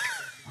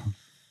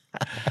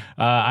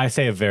 I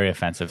say very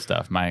offensive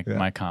stuff.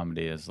 My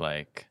comedy is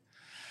like,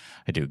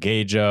 I do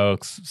gay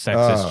jokes,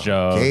 sexist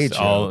jokes,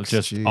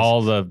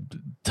 all the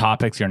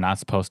topics you're not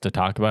supposed to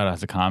talk about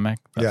as a comic.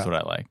 That's what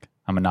I like.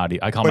 I'm a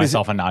naughty. I call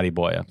myself a naughty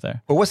boy up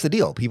there. But what's the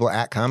deal? People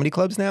at comedy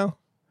clubs now?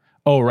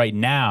 Oh, right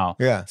now.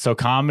 Yeah. So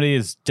comedy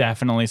is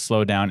definitely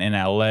slowed down in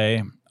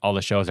LA. All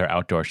the shows are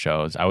outdoor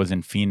shows. I was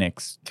in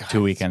Phoenix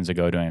 2 weekends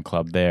ago doing a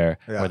club there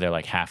where they're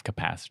like half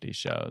capacity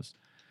shows.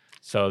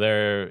 So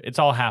it's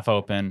all half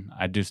open.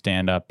 I do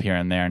stand up here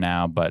and there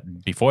now,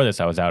 but before this,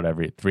 I was out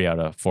every 3 out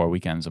of 4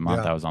 weekends a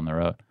month. I was on the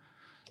road.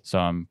 So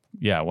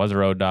I was a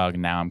road dog.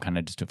 Now I'm kind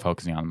of just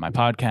focusing on my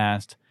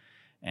podcast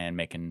and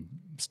making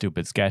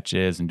stupid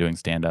sketches and doing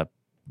stand up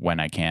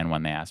when I can,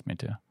 when they ask me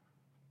to.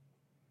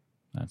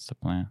 That's the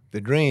plan.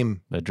 The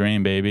dream. The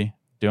dream, baby.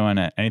 Doing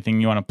it.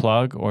 Anything you want to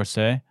plug or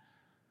say?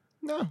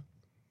 No.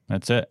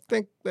 That's it.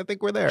 I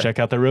think we're there. Check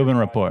out the Rubin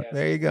Report.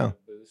 There you go.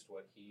 Boost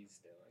what he's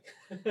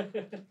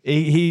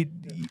doing.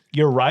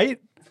 You're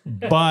right,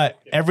 but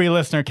every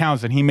listener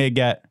counts, and he may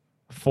get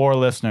 4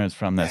 listeners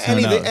from this.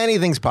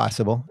 Anything's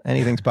possible.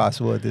 Anything's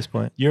possible at this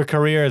point. Your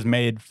career is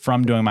made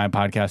from doing my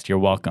podcast. You're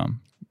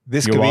welcome.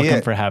 You're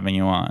welcome for having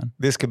you on.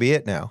 This could be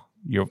it now.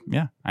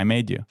 I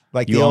made you.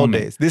 Like the old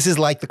days. This is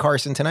like the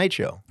Carson Tonight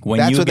Show. When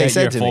that's what they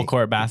said to me. Full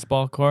court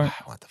basketball court,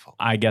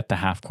 I get the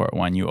half court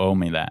one. You owe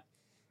me that.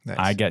 Nice.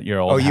 I get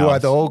your old house. You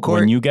want the old court?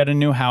 When you get a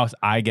new house,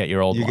 I get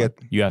your old one.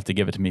 You have to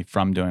give it to me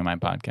from doing my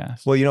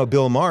podcast. Well,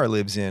 Bill Maher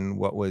lives in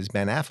what was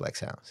Ben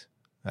Affleck's house.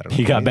 I don't know.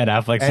 He got Ben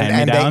Affleck's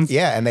hand-me-downs?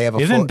 And they have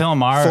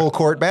a full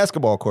court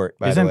basketball court,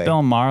 by the way. Isn't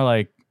Bill Maher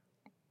like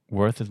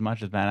worth as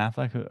much as Ben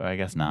Affleck? I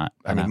guess not.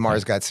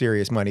 Maher's got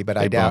serious money, but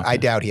I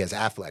doubt he has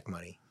Affleck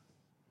money.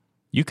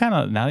 You kind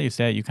of, now that you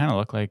say it, you kind of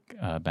look like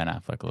Ben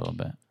Affleck a little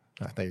bit.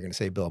 I thought you were going to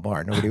say Bill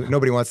Maher.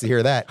 Nobody wants to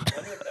hear that. That's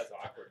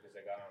awkward because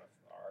they got on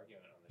an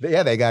argument.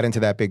 Yeah, they got into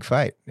that big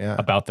fight. Yeah,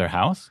 about their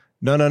house.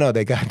 No,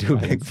 they got into a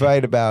big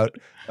fight about.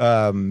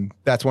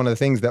 That's one of the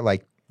things that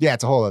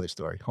it's a whole other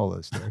story.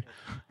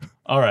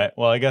 All right.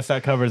 Well, I guess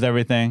that covers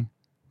everything.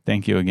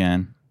 Thank you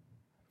again.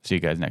 See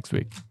you guys next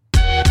week.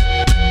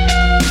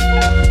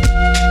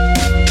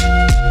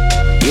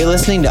 You're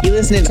listening to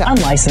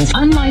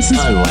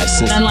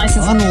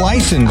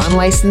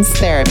Unlicensed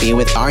Therapy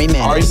with Ari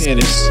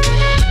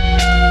Manis.